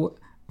 So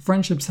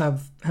friendships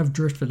have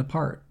drifted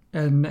apart,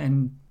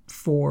 and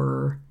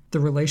for the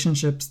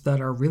relationships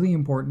that are really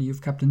important,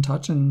 you've kept in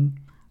touch, and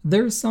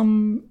there's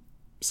some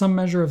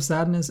measure of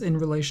sadness in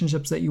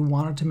relationships that you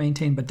wanted to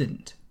maintain but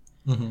didn't.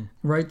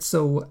 Right?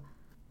 So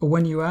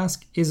when you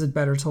ask, is it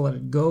better to let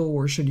it go,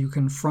 or should you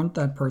confront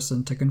that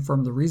person to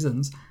confirm the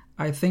reasons?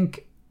 I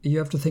think you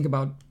have to think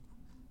about,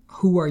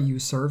 who are you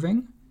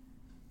serving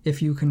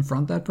if you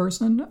confront that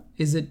person?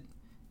 Is it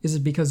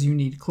because you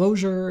need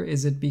closure?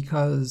 Is it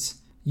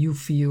because you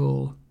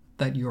feel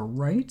that you're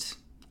right,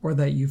 or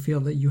that you feel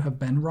that you have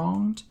been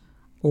wronged,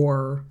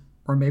 or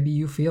maybe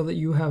you feel that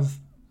you have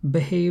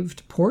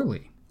behaved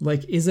poorly?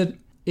 Like, is it,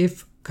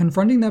 if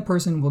confronting that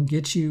person will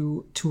get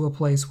you to a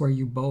place where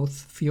you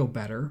both feel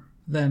better,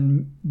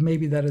 then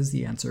maybe that is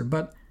the answer.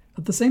 But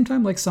at the same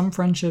time, like, some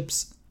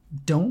friendships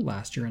don't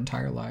last your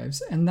entire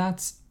lives, and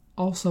that's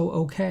also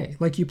okay.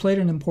 Like, you played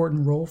an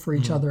important role for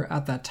each other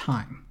at that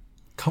time.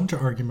 Counter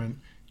argument,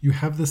 you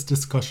have this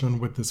discussion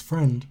with this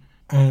friend,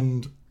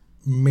 and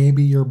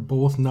maybe you're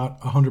both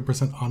not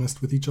 100%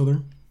 honest with each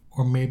other,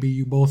 or maybe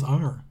you both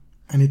are,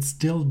 and it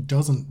still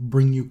doesn't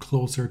bring you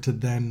closer to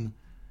then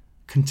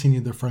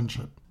continue the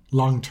friendship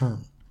long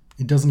term.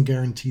 It doesn't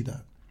guarantee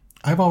that.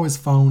 I've always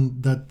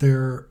found that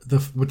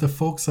with the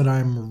folks that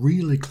I'm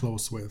really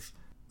close with,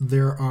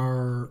 there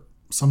are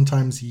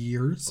sometimes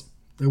years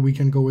that we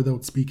can go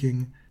without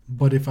speaking,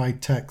 but if I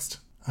text,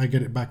 I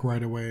get it back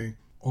right away.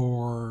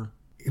 Or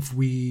if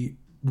we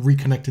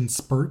reconnect in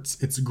spurts,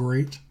 it's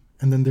great,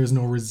 and then there's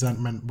no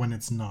resentment when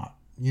it's not.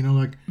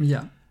 Like,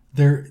 Yeah.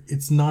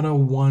 it's not a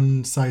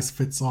one size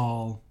fits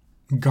all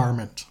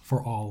garment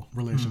for all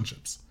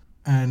relationships.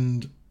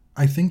 And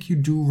I think you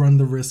do run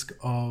the risk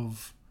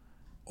of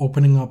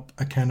opening up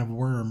a can of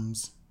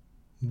worms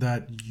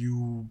that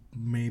you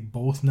may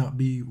both not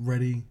be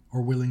ready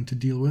or willing to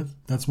deal with.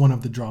 That's one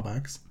of the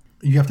drawbacks.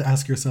 You have to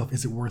ask yourself,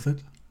 is it worth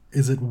it?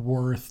 Is it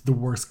worth the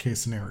worst case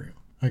scenario?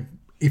 Like,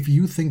 if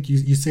you think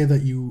you say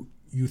that you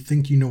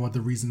think you know what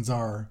the reasons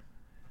are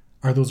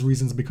those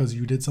reasons because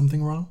you did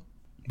something wrong?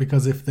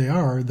 Because if they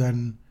are,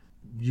 then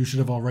you should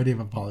have already have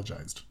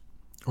apologized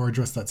or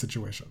addressed that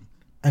situation.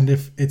 And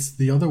if it's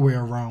the other way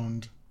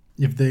around,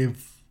 if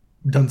they've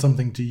done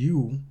something to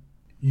you,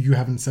 you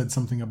haven't said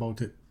something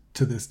about it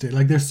to this day.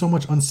 Like there's so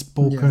much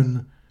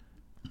unspoken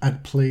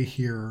at play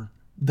here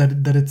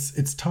that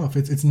it's tough.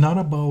 It's not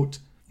about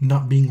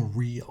not being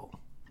real.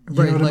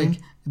 You know what I mean?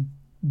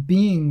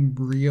 Being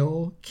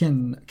real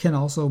can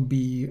also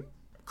be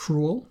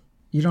cruel.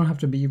 You don't have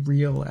to be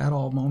real at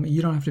all moment.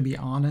 You don't have to be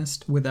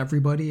honest with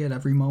everybody at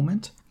every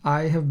moment.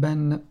 I have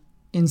been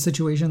in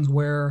situations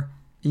where,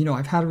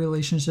 I've had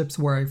relationships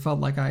where I felt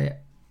like I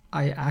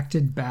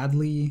acted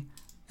badly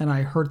and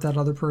I hurt that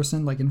other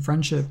person, like in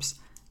friendships,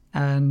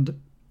 and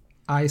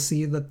I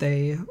see that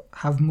they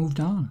have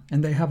moved on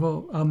and they have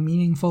a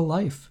meaningful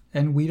life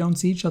and we don't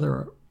see each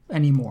other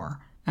anymore.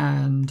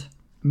 And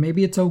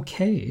maybe it's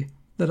okay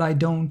that I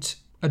don't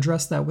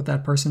address that with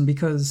that person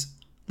because,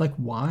 like,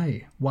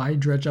 why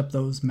dredge up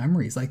those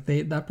memories? Like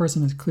that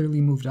person has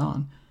clearly moved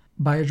on.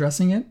 By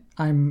addressing it,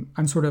 I'm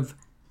sort of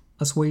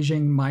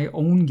assuaging my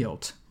own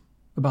guilt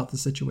about the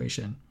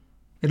situation.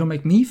 It'll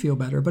make me feel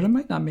better, but it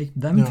might not make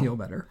them feel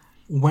better.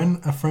 When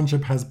a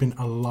friendship has been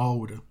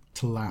allowed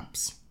to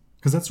lapse,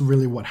 because that's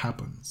really what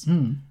happens.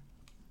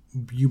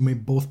 You may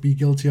both be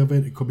guilty of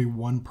it. It could be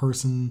one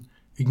person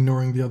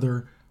ignoring the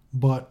other,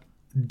 but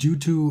due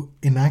to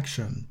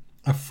inaction,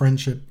 a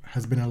friendship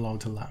has been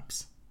allowed to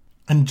lapse.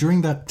 And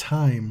during that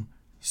time,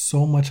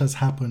 so much has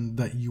happened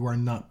that you are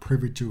not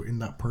privy to in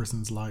that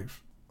person's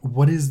life.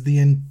 What is the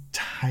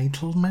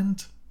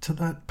entitlement to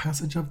that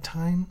passage of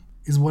time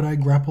is what I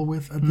grapple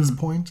with at this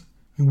point.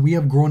 We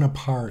have grown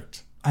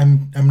apart.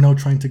 I'm now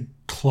trying to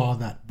claw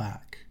that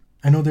back.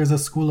 I know there's a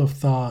school of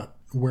thought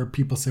where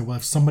people say, well,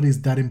 if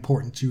somebody's that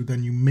important to you,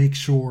 then you make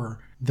sure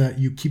that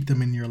you keep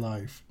them in your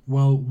life.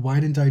 Well, why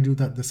didn't I do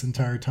that this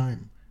entire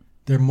time?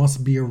 There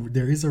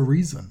is a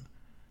reason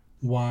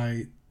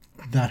why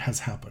that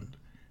has happened.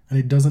 And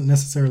it doesn't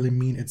necessarily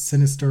mean it's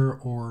sinister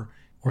or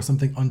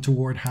something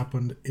untoward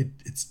happened.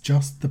 It's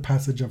just the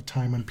passage of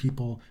time and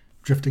people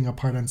drifting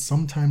apart, and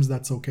sometimes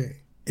that's okay.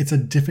 It's a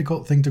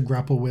difficult thing to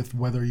grapple with,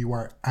 whether you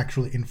are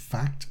actually in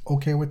fact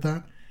okay with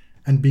that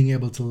and being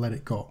able to let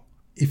it go.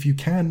 If you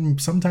can,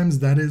 sometimes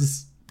that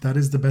is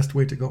the best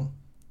way to go.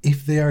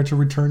 If they are to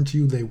return to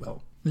you, they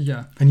will.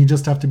 Yeah. And you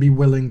just have to be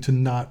willing to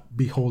not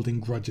be holding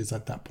grudges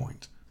at that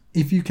point.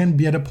 If you can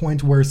be at a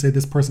point where, say,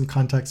 this person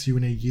contacts you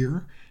in a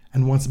year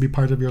and wants to be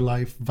part of your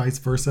life, vice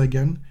versa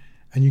again,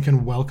 and you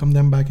can welcome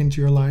them back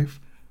into your life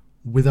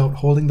without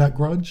holding that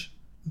grudge,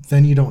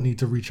 then you don't need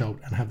to reach out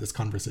and have this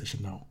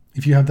conversation now.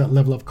 If you have that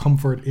level of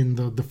comfort in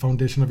the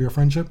foundation of your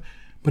friendship,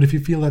 but if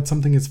you feel that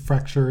something is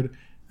fractured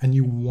and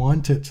you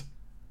want it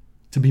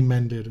to be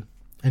mended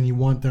and you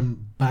want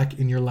them back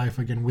in your life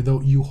again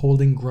without you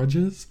holding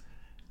grudges,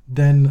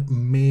 then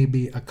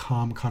maybe a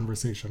calm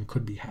conversation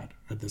could be had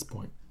at this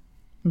point.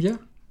 Yeah.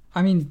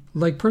 I mean,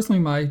 like, personally,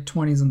 my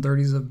 20s and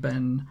 30s have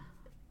been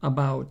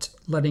about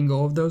letting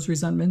go of those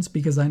resentments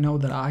because I know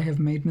that I have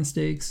made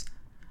mistakes.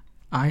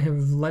 I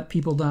have let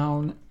people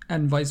down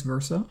and vice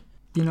versa.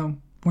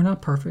 We're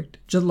not perfect.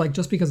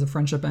 Just because a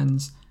friendship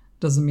ends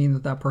doesn't mean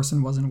that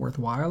person wasn't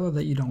worthwhile or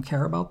that you don't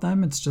care about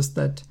them. It's just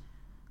that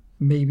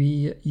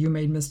maybe you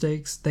made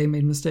mistakes, they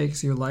made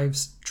mistakes, your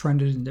lives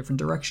trended in different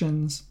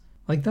directions.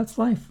 Like, that's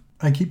life.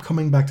 I keep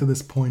coming back to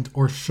this point,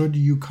 or should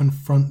you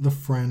confront the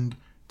friend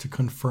to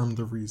confirm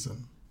the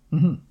reason?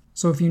 Mm-hmm.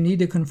 So if you need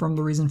to confirm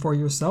the reason for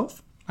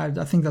yourself, I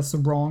think that's the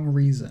wrong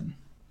reason.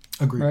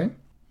 Agreed. Right?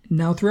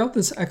 Now, throughout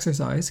this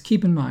exercise,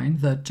 keep in mind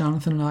that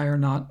Jonathan and I are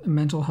not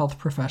mental health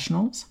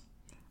professionals.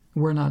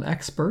 We're not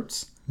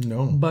experts.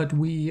 No. But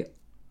we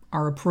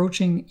are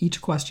approaching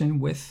each question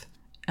with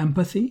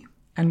empathy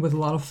and with a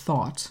lot of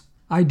thought,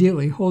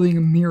 ideally holding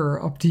a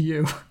mirror up to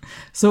you.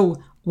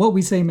 So what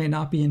we say may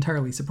not be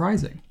entirely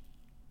surprising,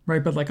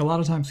 right? But a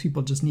lot of times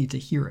people just need to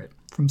hear it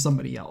from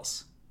somebody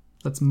else.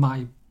 That's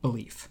my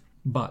belief.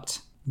 But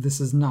this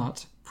is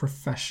not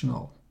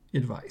professional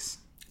advice.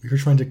 You're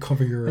trying to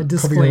cover your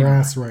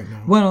ass right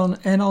now. Well,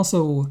 and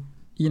also,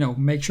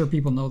 make sure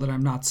people know that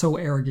I'm not so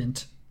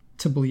arrogant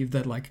to believe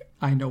that,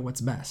 I know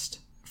what's best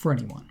for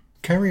anyone.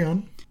 Carry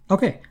on.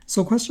 Okay,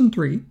 so question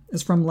 3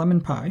 is from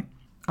Lemon Pie.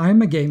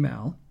 I'm a gay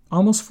male,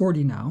 almost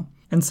 40 now,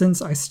 and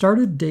since I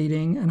started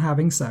dating and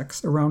having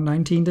sex around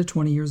 19 to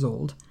 20 years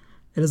old,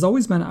 it has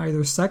always been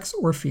either sex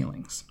or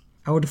feelings.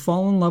 I would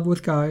fall in love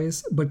with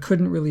guys, but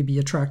couldn't really be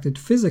attracted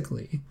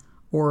physically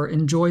or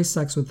enjoy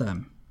sex with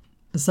them.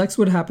 The sex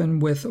would happen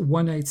with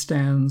one-night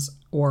stands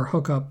or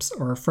hookups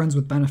or friends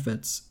with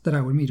benefits that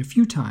I would meet a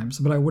few times,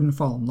 but I wouldn't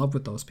fall in love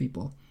with those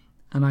people.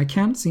 And I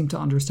can't seem to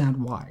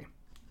understand why.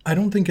 I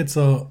don't think it's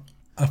a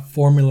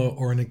formula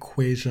or an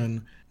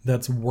equation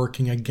that's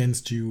working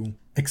against you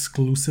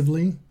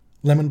exclusively,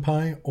 Lemon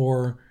Pie,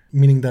 or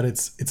meaning that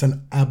it's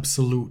an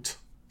absolute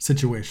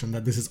situation,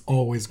 that this is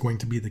always going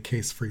to be the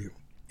case for you.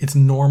 It's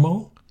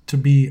normal to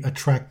be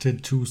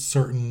attracted to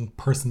certain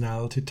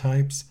personality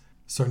types,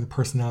 certain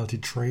personality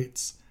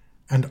traits,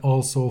 and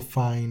also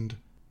find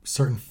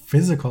certain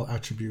physical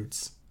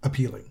attributes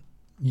appealing.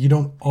 You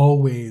don't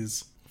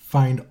always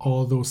find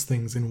all those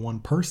things in one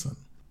person.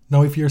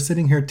 Now, if you're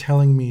sitting here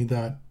telling me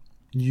that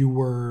you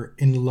were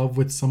in love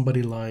with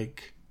somebody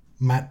like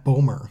Matt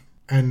Bomer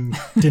and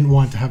didn't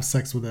want to have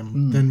sex with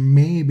him, then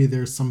maybe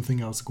there's something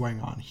else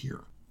going on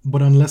here.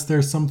 But unless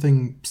there's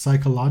something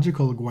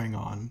psychological going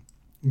on,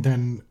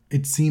 then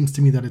it seems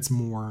to me that it's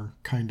more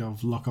kind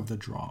of luck of the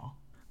draw.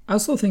 I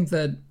also think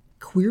that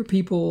queer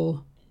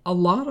people, a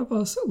lot of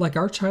us, like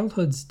our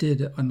childhoods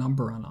did a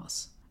number on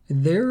us.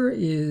 There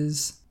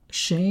is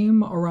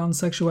shame around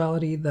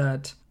sexuality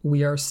that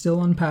we are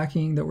still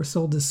unpacking, that we're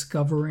still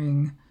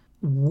discovering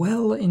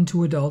well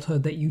into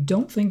adulthood, that you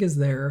don't think is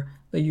there,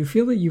 that you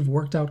feel that you've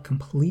worked out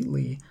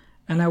completely.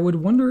 And I would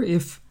wonder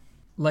if,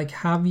 like,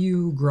 have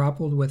you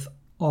grappled with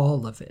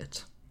all of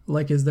it?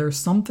 Like, is there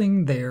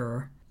something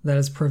there that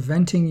is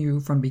preventing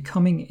you from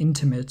becoming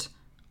intimate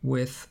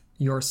with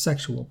your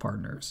sexual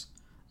partners?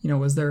 You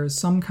know, is there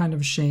some kind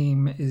of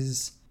shame?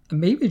 Is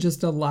maybe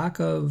just a lack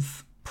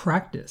of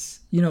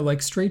practice? You know,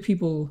 like straight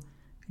people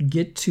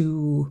get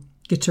to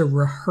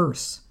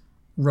rehearse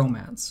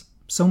romance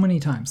so many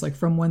times, like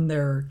from when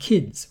they're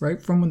kids,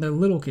 right? From when they're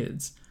little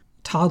kids.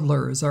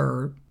 Toddlers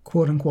are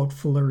quote unquote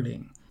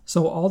flirting.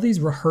 So all these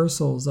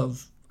rehearsals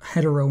of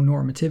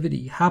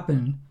heteronormativity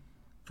happen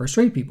for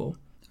straight people.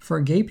 For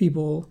gay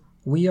people,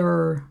 we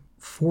are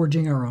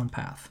forging our own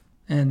path.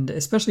 And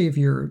especially if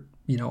you're,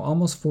 you know,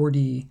 almost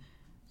 40,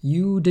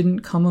 you didn't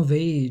come of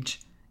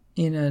age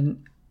in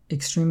an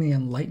extremely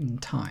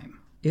enlightened time.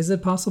 Is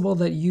it possible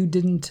that you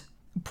didn't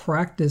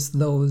practice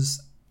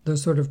those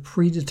sort of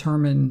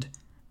predetermined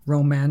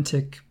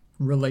romantic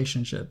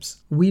relationships?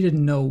 We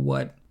didn't know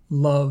what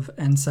love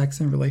and sex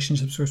and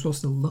relationships were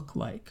supposed to look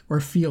like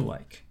or feel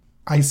like.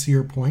 I see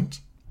your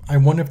point. I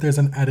wonder if there's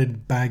an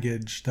added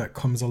baggage that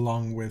comes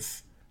along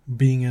with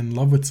being in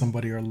love with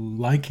somebody or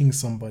liking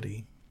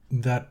somebody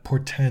that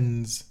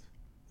portends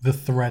the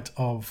threat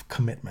of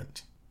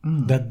commitment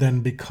that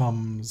then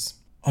becomes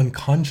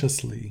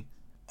unconsciously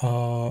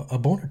a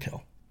boner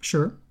kill.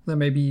 Sure, that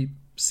maybe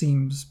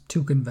seems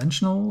too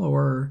conventional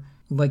or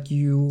like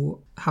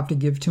you have to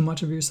give too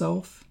much of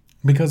yourself.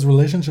 Because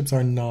relationships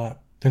are not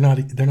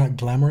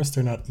glamorous,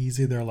 they're not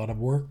easy, they're a lot of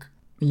work.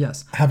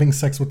 Yes. Having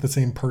sex with the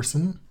same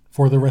person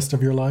for the rest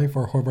of your life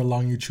or however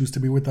long you choose to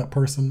be with that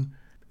person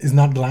is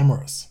not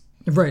glamorous.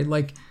 Right,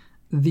 like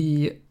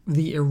the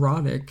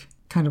erotic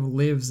kind of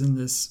lives in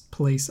this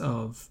place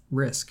of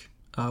risk,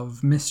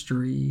 of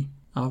mystery,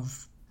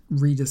 of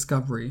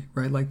rediscovery,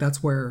 right? Like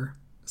that's where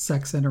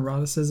sex and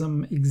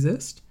eroticism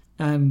exist,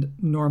 and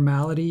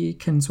normality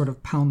can sort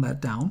of pound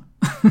that down.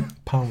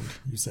 Pound,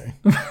 you say.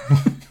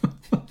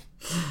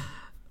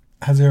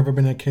 Has there ever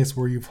been a case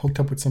where you've hooked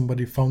up with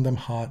somebody, found them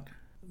hot,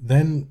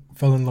 then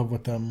fell in love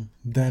with them,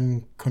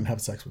 then couldn't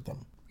have sex with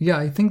them? Yeah,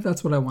 I think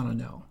that's what I want to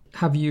know.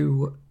 Have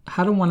you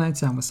had a one-night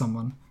stand with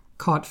someone,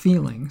 caught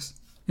feelings,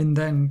 and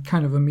then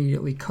kind of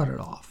immediately cut it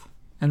off?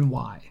 And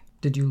why?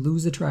 Did you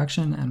lose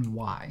attraction, and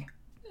why?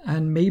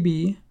 And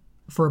maybe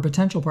for a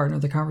potential partner,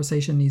 the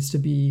conversation needs to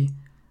be,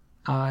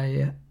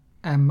 I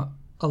am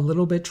a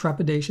little bit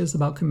trepidatious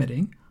about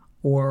committing,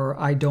 or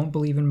I don't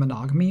believe in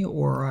monogamy,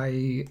 or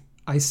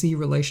I see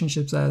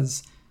relationships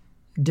as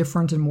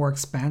different and more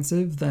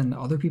expansive than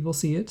other people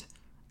see it.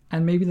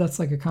 And maybe that's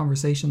like a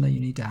conversation that you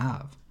need to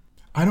have.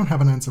 I don't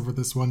have an answer for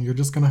this one. You're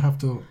just going to have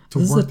to work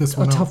this one out. This is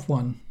a tough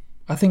one.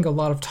 I think a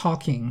lot of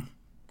talking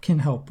can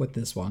help with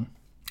this one.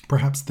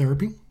 Perhaps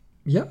therapy?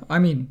 Yeah, I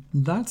mean,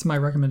 that's my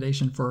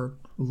recommendation for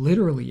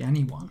literally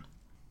anyone.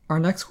 Our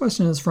next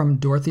question is from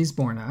Dorothy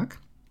Zbornak.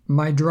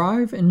 My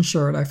drive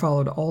ensured I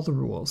followed all the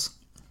rules.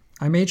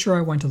 I made sure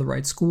I went to the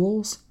right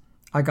schools.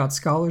 I got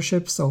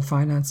scholarships so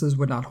finances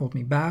would not hold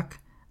me back.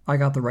 I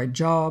got the right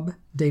job,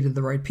 dated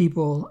the right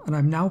people, and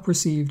I'm now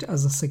perceived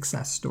as a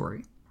success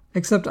story.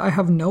 Except I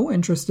have no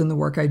interest in the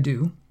work I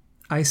do.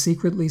 I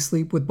secretly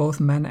sleep with both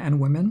men and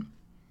women,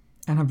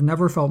 and have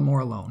never felt more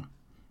alone.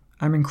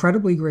 I'm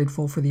incredibly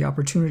grateful for the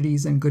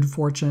opportunities and good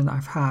fortune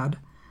I've had,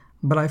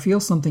 but I feel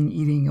something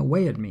eating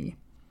away at me.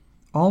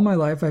 All my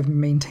life I've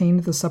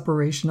maintained the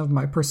separation of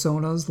my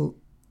personas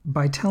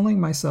by telling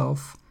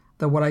myself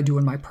that what I do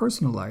in my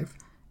personal life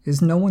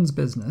is no one's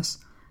business,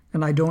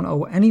 and I don't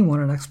owe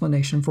anyone an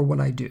explanation for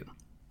what I do.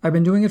 I've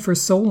been doing it for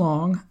so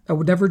long, I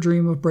would never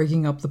dream of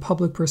breaking up the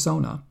public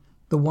persona,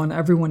 the one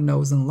everyone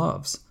knows and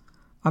loves.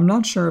 I'm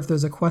not sure if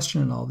there's a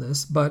question in all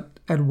this, but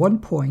at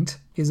what point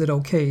is it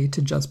okay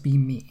to just be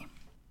me?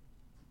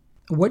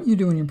 What you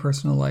do in your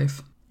personal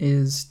life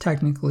is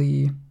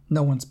technically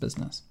no one's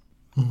business,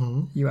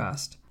 you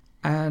asked.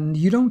 And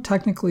you don't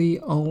technically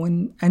owe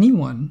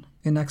anyone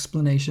an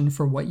explanation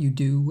for what you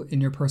do in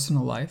your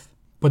personal life.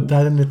 But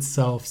that in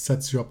itself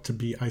sets you up to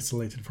be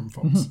isolated from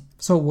folks.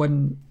 So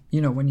when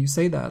you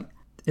say that,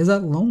 is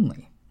that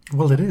lonely?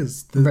 Well, it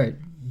is. Right.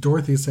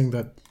 Dorothy is saying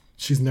that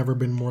she's never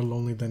been more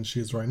lonely than she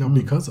is right now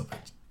because of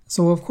it.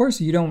 So of course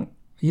you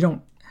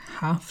don't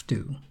have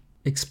to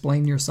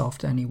explain yourself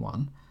to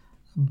anyone,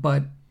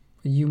 but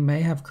you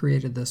may have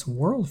created this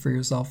world for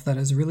yourself that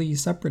is really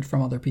separate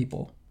from other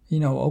people. You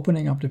know,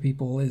 opening up to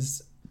people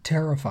is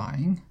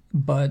terrifying,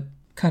 but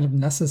kind of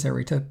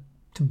necessary to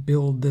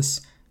build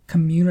this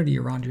community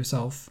around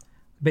yourself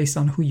based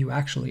on who you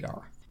actually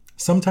are.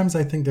 sometimes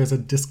I think there's a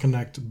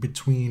disconnect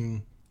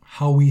between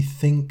how we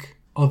think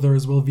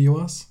others will view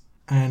us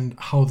and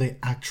how they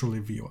actually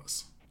view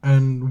us.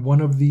 And one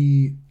of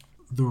the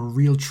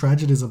real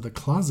tragedies of the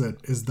closet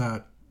is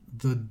that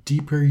the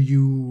deeper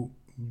you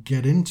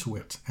get into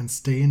it and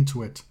stay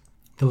into it,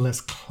 the less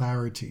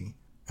clarity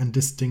and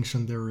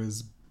distinction there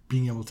is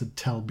being able to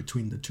tell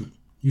between the two.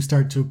 You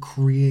start to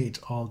create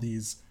all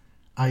these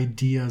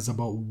ideas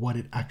about what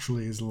it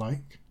actually is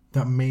like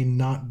that may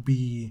not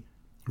be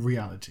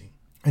reality.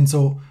 And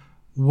so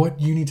what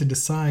you need to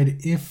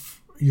decide,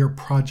 if your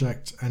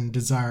project and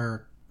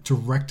desire to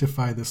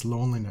rectify this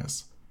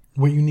loneliness,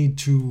 what you need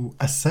to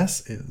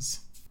assess is,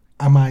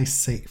 am I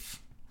safe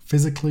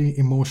physically,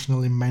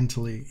 emotionally,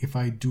 mentally, if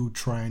I do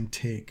try and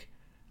take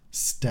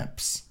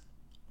steps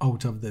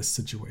out of this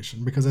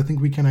situation? Because I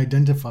think we can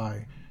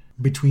identify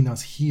between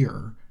us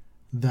here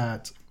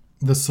that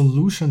the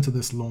solution to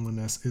this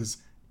loneliness is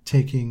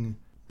taking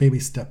baby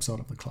steps out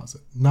of the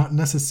closet, not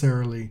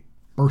necessarily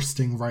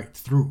bursting right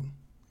through,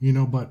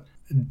 but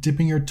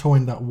dipping your toe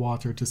in that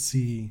water to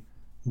see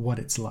what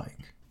it's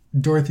like.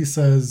 Dorothy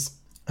says,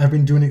 I've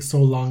been doing it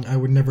so long, I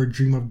would never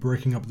dream of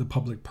breaking up the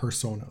public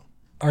persona.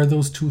 Are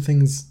those two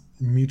things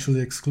mutually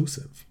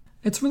exclusive?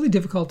 It's really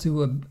difficult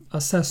to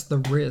assess the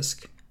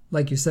risk,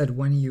 like you said,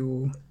 when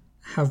you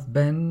have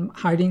been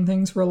hiding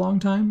things for a long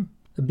time,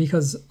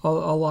 because a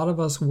lot of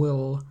us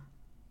will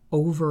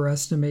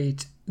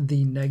overestimate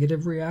the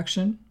negative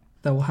reaction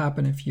that will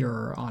happen if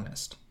you're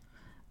honest.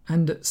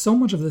 And so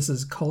much of this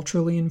is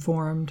culturally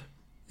informed.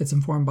 It's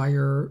informed by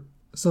your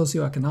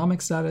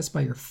socioeconomic status,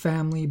 by your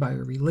family, by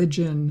your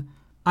religion.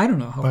 I don't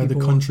know how by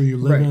people... the country you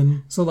live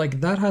in. So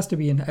that has to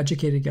be an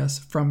educated guess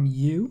from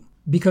you,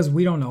 because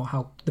we don't know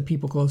how the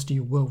people close to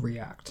you will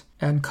react.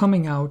 And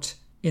coming out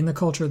in the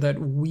culture that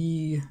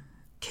we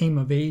came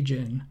of age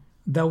in,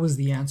 that was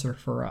the answer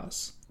for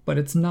us. But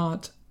it's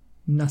not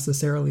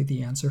necessarily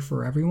the answer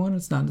for everyone.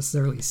 It's not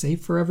necessarily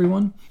safe for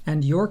everyone.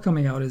 And your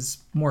coming out is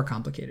more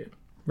complicated,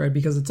 right?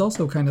 Because it's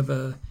also kind of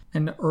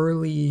an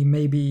early,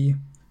 maybe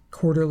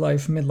quarter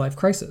life, midlife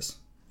crisis.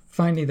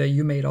 Finding that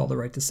you made all the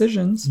right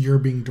decisions. You're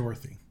being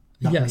Dorothy.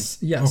 Yes,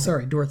 okay.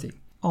 Sorry, Dorothy.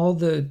 All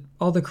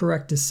the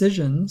correct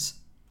decisions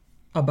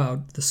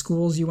about the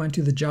schools you went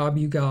to, the job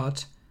you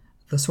got,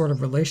 the sort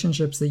of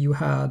relationships that you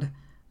had,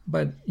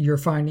 but you're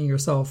finding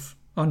yourself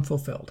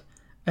unfulfilled.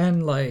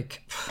 And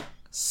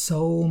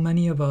so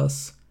many of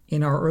us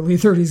in our early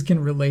 30s can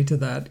relate to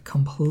that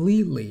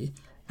completely.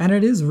 And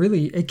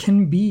it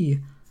can be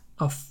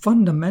a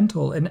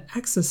fundamental and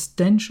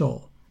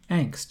existential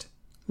angst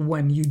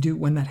when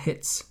that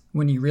hits,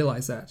 when you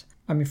realize that.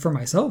 I mean, for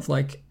myself,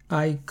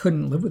 I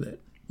couldn't live with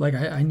it.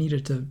 I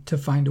needed to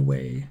find a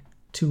way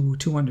to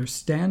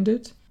understand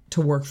it,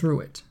 to work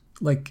through it.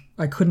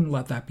 I couldn't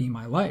let that be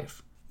my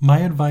life. My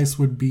advice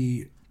would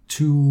be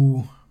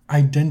to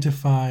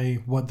identify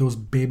what those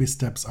baby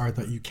steps are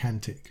that you can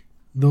take.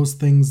 Those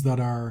things that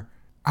are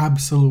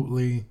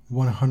absolutely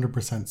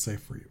 100%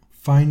 safe for you.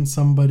 Find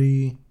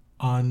somebody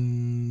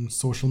on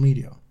social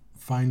media.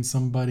 Find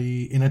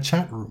somebody in a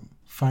chat room.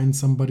 Find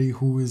somebody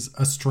who is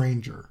a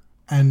stranger.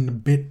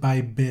 And bit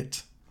by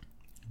bit,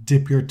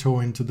 dip your toe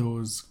into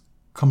those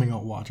coming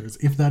out waters,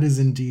 if that is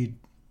indeed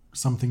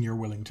something you're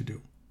willing to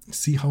do.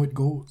 See how it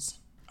goes.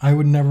 I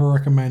would never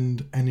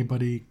recommend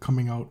anybody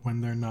coming out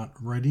when they're not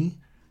ready,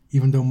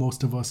 even though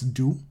most of us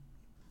do.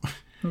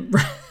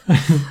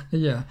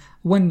 Yeah.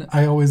 When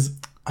I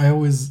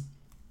always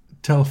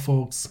tell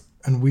folks,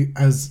 and we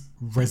as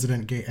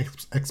resident gay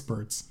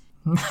experts,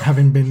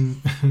 having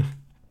been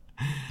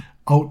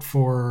out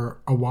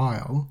for a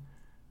while,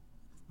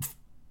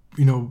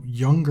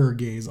 younger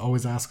gays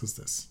always ask us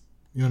this,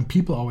 and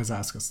people always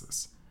ask us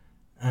this,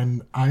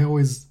 and I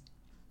always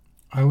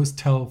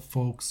tell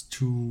folks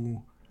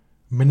to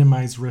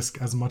minimize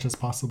risk as much as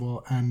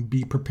possible and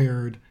be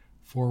prepared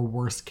for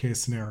worst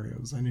case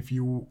scenarios. And if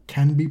you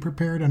can be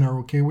prepared and are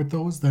okay with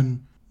those,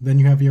 then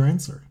you have your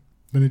answer.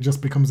 Then it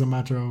just becomes a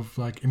matter of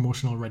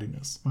emotional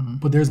readiness. Mm-hmm.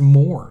 But there's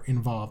more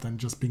involved than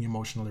just being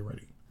emotionally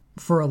ready.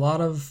 For a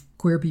lot of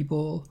queer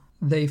people,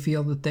 they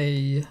feel that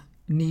they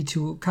need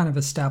to kind of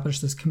establish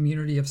this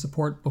community of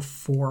support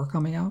before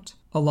coming out.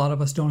 A lot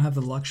of us don't have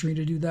the luxury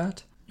to do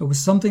that. It was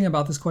something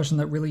about this question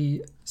that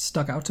really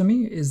stuck out to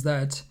me, is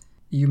that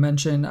you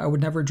mentioned, I would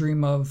never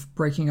dream of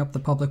breaking up the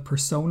public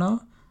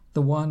persona,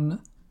 the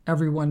one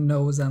everyone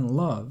knows and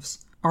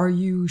loves. Are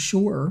you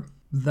sure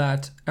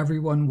that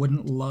everyone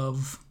wouldn't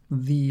love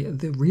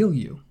the real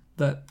you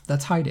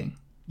that's hiding?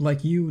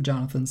 Like you,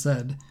 Jonathan,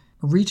 said,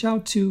 reach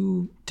out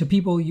to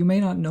people you may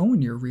not know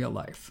in your real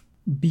life.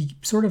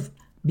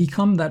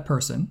 Become that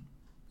person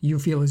you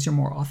feel is your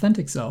more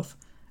authentic self,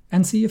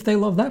 and see if they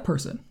love that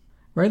person,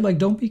 right?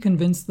 Don't be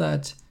convinced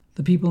that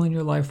the people in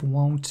your life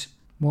won't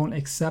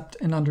accept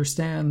and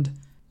understand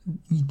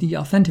the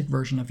authentic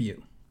version of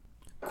you.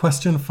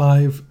 Question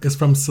 5 is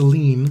from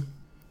Celine.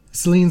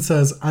 Celine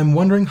says, I'm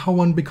wondering how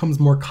one becomes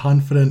more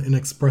confident in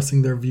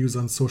expressing their views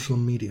on social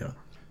media.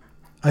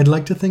 I'd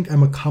like to think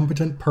I'm a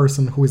competent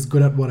person who is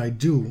good at what I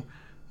do,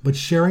 but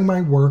sharing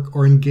my work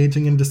or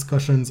engaging in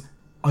discussions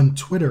on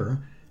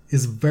Twitter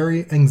is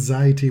very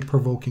anxiety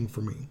provoking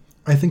for me.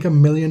 I think a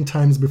million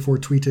times before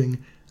tweeting,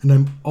 and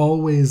I'm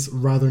always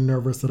rather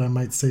nervous that I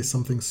might say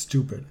something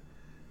stupid.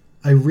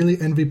 I really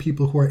envy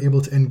people who are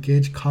able to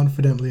engage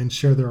confidently and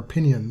share their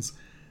opinions.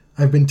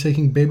 I've been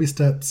taking baby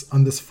steps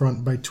on this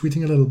front by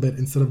tweeting a little bit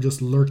instead of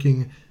just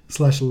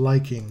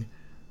lurking/liking,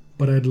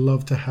 but I'd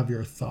love to have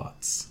your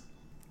thoughts.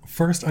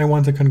 First, I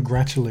want to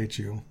congratulate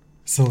you,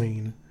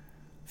 Celine,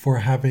 for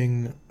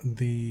having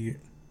the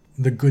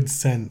good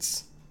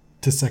sense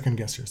to second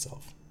guess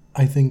yourself.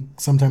 I think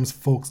sometimes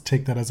folks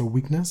take that as a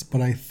weakness,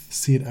 but I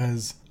see it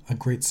as a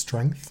great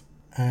strength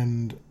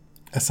and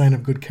a sign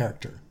of good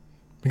character.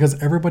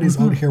 Because everybody's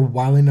out here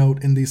wilding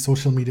out in these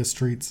social media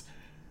streets,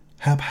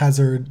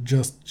 haphazard,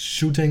 just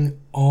shooting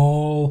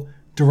all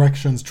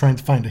directions, trying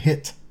to find a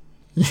hit.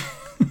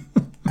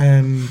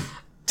 And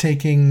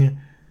taking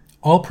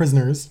all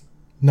prisoners,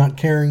 not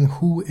caring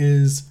who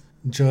is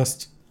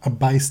just a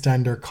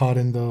bystander caught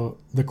in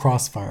the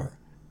crossfire.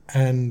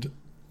 And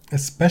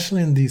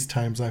especially in these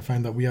times, I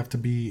find that we have to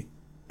be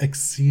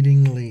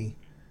exceedingly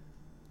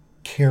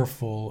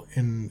careful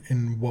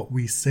in what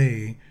we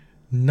say,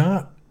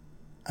 not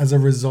as a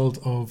result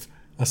of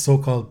a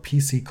so-called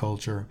PC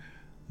culture,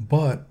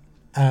 but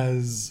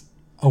as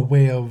a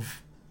way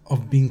of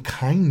being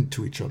kind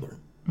to each other.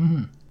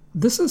 Mm-hmm.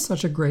 This is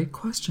such a great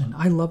question.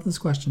 I love this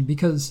question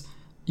because,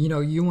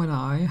 you and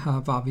I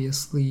have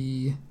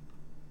obviously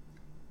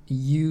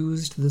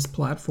used this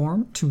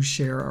platform to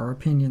share our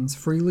opinions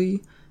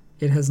freely.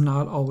 It has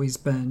not always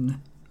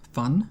been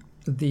fun.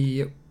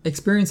 The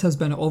experience has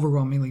been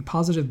overwhelmingly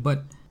positive,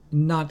 but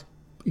not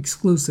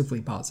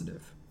exclusively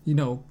positive.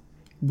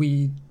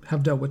 We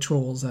have dealt with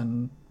trolls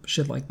and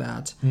shit like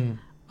that.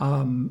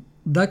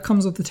 That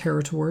comes with the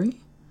territory.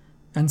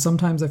 And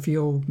sometimes I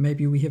feel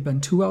maybe we have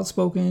been too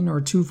outspoken or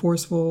too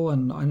forceful,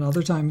 and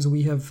other times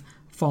we have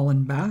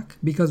fallen back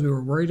because we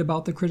were worried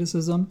about the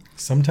criticism.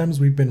 Sometimes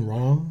we've been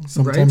wrong.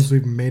 Sometimes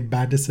we've made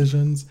bad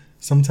decisions.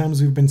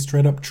 Sometimes we've been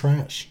straight up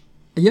trash.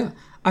 Yeah.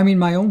 I mean,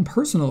 my own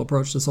personal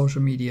approach to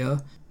social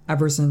media,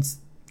 ever since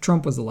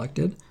Trump was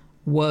elected,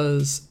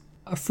 was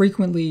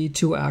frequently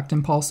to act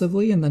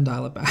impulsively and then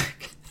dial it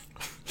back.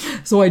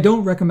 So I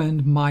don't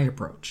recommend my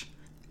approach.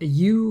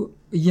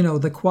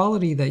 The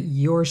quality that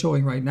you're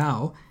showing right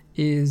now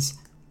is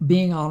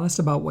being honest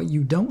about what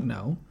you don't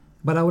know,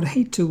 but I would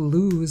hate to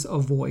lose a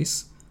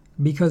voice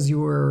because you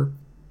were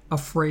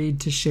afraid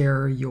to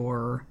share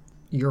your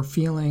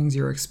feelings,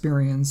 your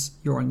experience,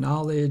 your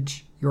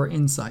knowledge, your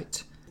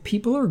insight.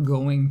 People are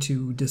going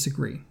to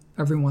disagree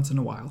every once in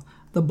a while.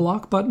 The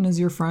block button is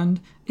your friend.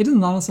 It is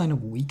not a sign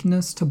of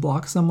weakness to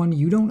block someone.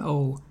 You don't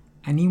owe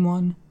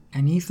anyone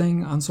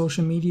anything on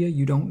social media.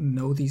 You don't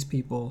know these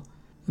people.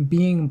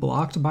 Being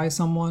blocked by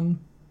someone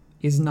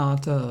is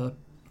not a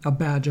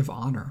badge of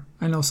honor.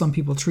 I know some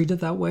people treat it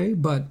that way,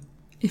 but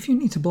if you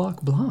need to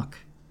block, block.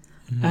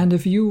 Mm-hmm. And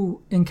if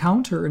you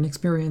encounter an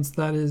experience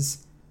that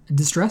is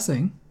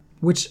distressing,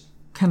 which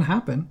can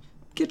happen,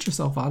 get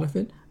yourself out of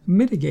it.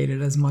 Mitigate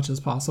it as much as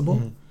possible.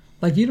 Mm-hmm.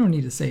 Like, you don't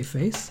need to save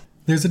face.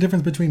 There's a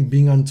difference between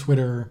being on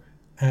Twitter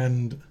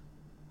and,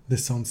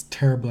 this sounds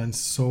terrible and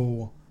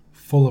so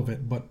full of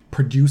it, but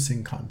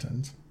producing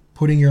content.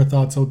 Putting your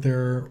thoughts out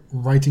there,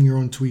 writing your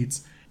own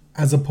tweets,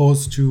 as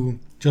opposed to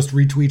just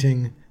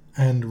retweeting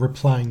and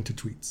replying to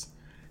tweets.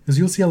 Because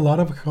you'll see a lot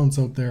of accounts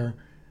out there,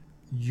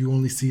 you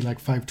only see like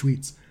 5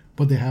 tweets,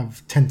 but they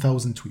have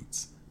 10,000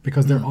 tweets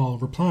because they're all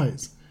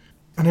replies.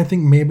 And I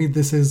think maybe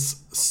this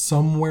is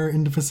somewhere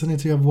in the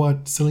vicinity of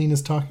what Celine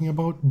is talking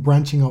about,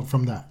 branching out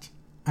from that.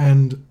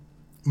 And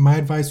my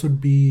advice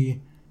would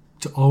be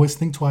to always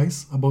think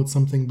twice about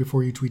something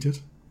before you tweet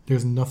it.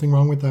 There's nothing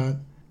wrong with that.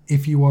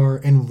 If you are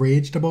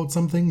enraged about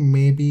something,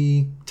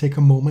 maybe take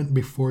a moment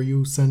before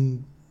you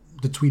send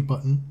the tweet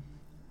button.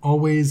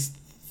 Always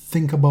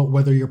think about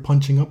whether you're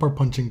punching up or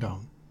punching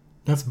down.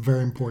 That's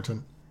very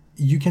important.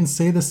 You can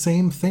say the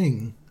same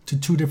thing to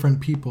 2 different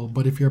people,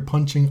 but if you're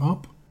punching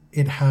up,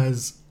 it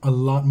has a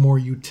lot more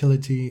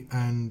utility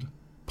and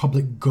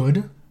public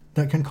good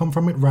that can come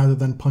from it rather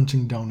than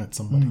punching down at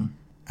somebody.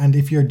 And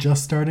if you're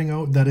just starting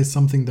out, that is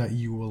something that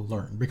you will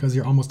learn because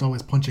you're almost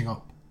always punching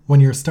up when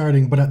you're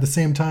starting. But at the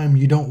same time,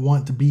 you don't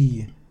want to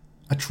be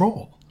a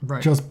troll.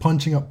 Right. Just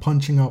punching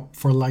up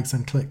for likes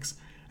and clicks.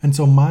 And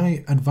so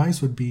my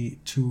advice would be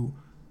to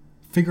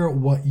figure out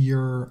what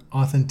your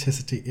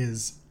authenticity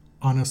is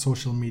on a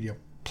social media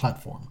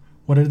platform.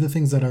 What are the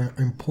things that are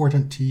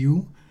important to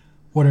you?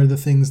 What are the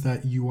things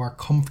that you are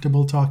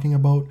comfortable talking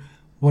about?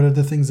 What are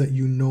the things that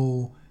you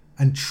know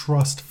and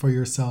trust for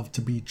yourself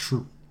to be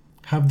true?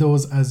 Have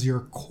those as your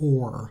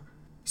core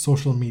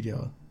social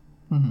media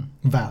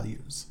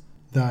values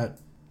that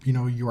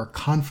you are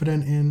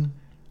confident in,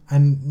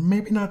 and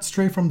maybe not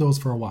stray from those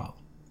for a while.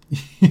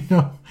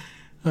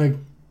 Like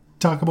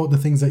talk about the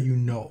things that you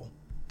know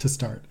to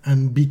start,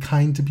 and be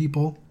kind to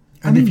people.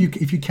 And if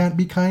you can't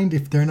be kind,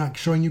 if they're not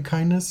showing you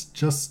kindness,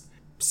 just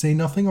say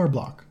nothing or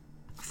block.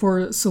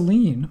 For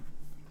Celine,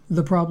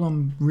 the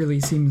problem really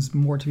seems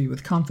more to be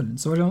with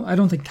confidence. So I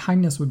don't think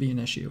kindness would be an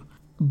issue.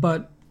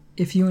 But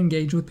if you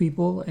engage with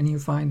people and you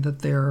find that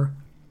they're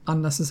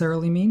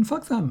unnecessarily mean,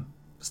 fuck them.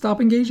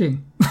 Stop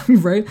engaging,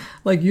 right?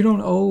 Like, you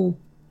don't owe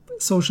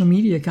social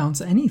media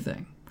accounts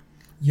anything.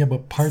 Yeah,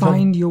 but part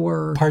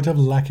of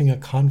lacking a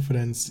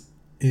confidence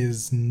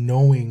is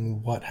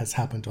knowing what has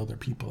happened to other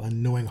people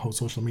and knowing how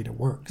social media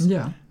works.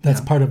 Yeah.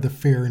 That's part of the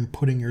fear in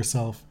putting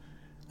yourself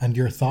and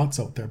your thoughts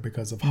out there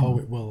because of how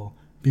it will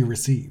be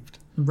received.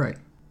 Right.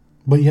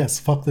 But yes,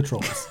 fuck the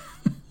trolls.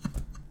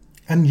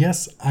 And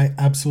yes, I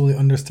absolutely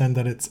understand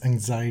that it's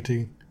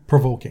anxiety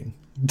provoking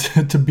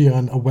to be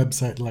on a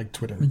website like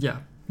Twitter. Yeah.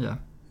 Yeah.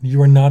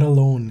 You are not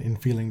alone in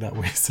feeling that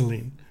way,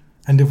 Celine.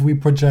 And if we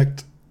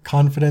project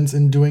confidence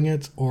in doing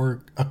it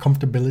or a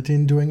comfortability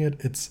in doing it,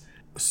 it's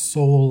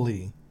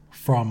solely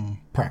from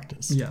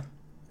practice. Yeah.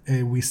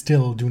 We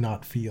still do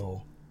not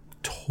feel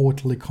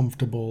totally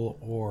comfortable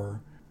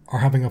or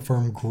having a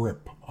firm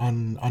grip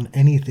on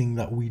anything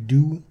that we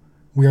do.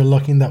 We are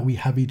lucky that we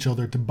have each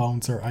other to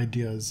bounce our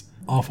ideas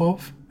off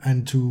of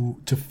and to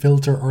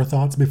filter our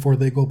thoughts before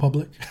they go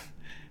public.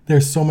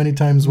 There's so many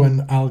times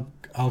when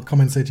I'll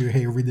come and say to you,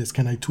 hey, read this,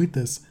 can I tweet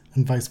this?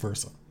 And vice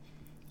versa.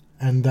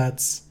 And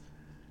that's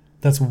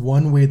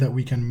one way that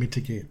we can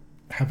mitigate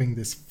having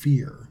this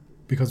fear,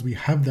 because we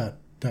have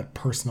that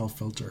personal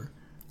filter.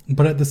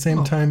 But at the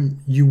same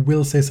time, you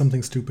will say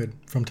something stupid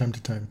from time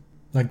to time.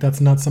 Like,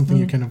 that's not something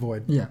you can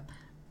avoid. Yeah.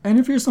 And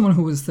if you're someone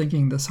who is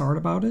thinking this hard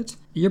about it,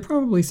 you're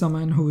probably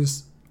someone who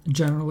is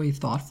generally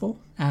thoughtful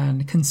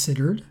and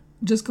considered.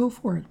 Just go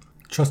for it.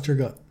 Trust your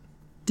gut.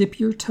 Dip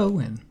your toe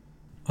in.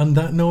 On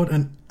that note,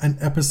 an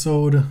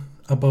episode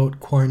about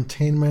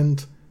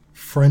quarantainment,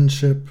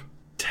 friendship,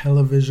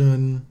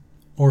 television,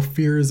 or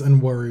fears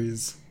and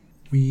worries,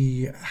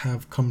 we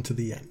have come to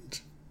the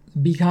end.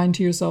 Be kind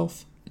to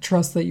yourself.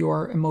 Trust that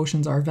your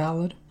emotions are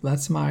valid.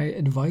 That's my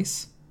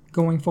advice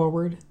going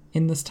forward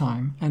in this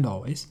time and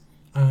always.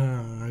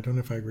 I don't know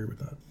if I agree with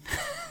that.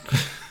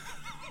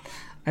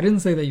 I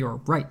didn't say that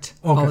you're right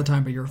all the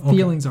time, but your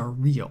feelings are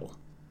real.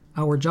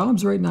 Our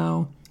jobs right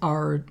now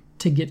are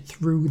to get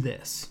through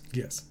this.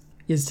 Yes.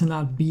 Is to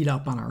not beat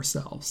up on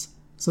ourselves.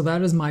 So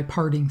that is my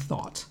parting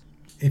thought.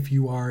 If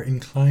you are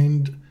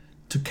inclined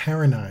to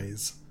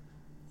Karenize,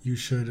 you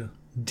should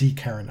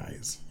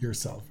de-Karenize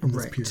yourself in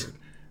this period.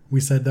 We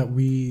said that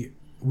we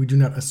do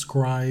not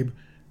ascribe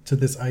to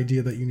this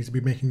idea that you need to be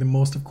making the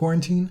most of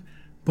quarantine,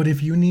 but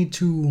if you need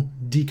to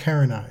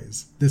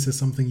de-Karenize, this is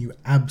something you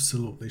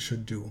absolutely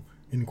should do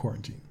in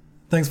quarantine.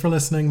 Thanks for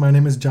listening. My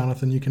name is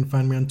Jonathan. You can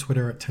find me on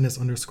Twitter at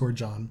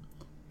tennis_John.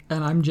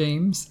 And I'm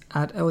James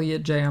at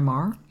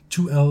ElliotJMR.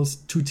 2 L's,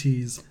 2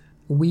 T's.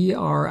 We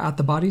are at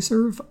The Body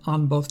Serve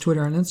on both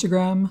Twitter and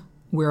Instagram.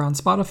 We're on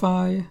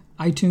Spotify,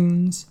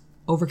 iTunes,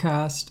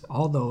 Overcast,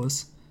 all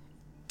those.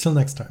 Till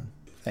next time.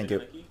 Thank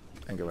you.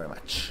 Thank you very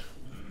much.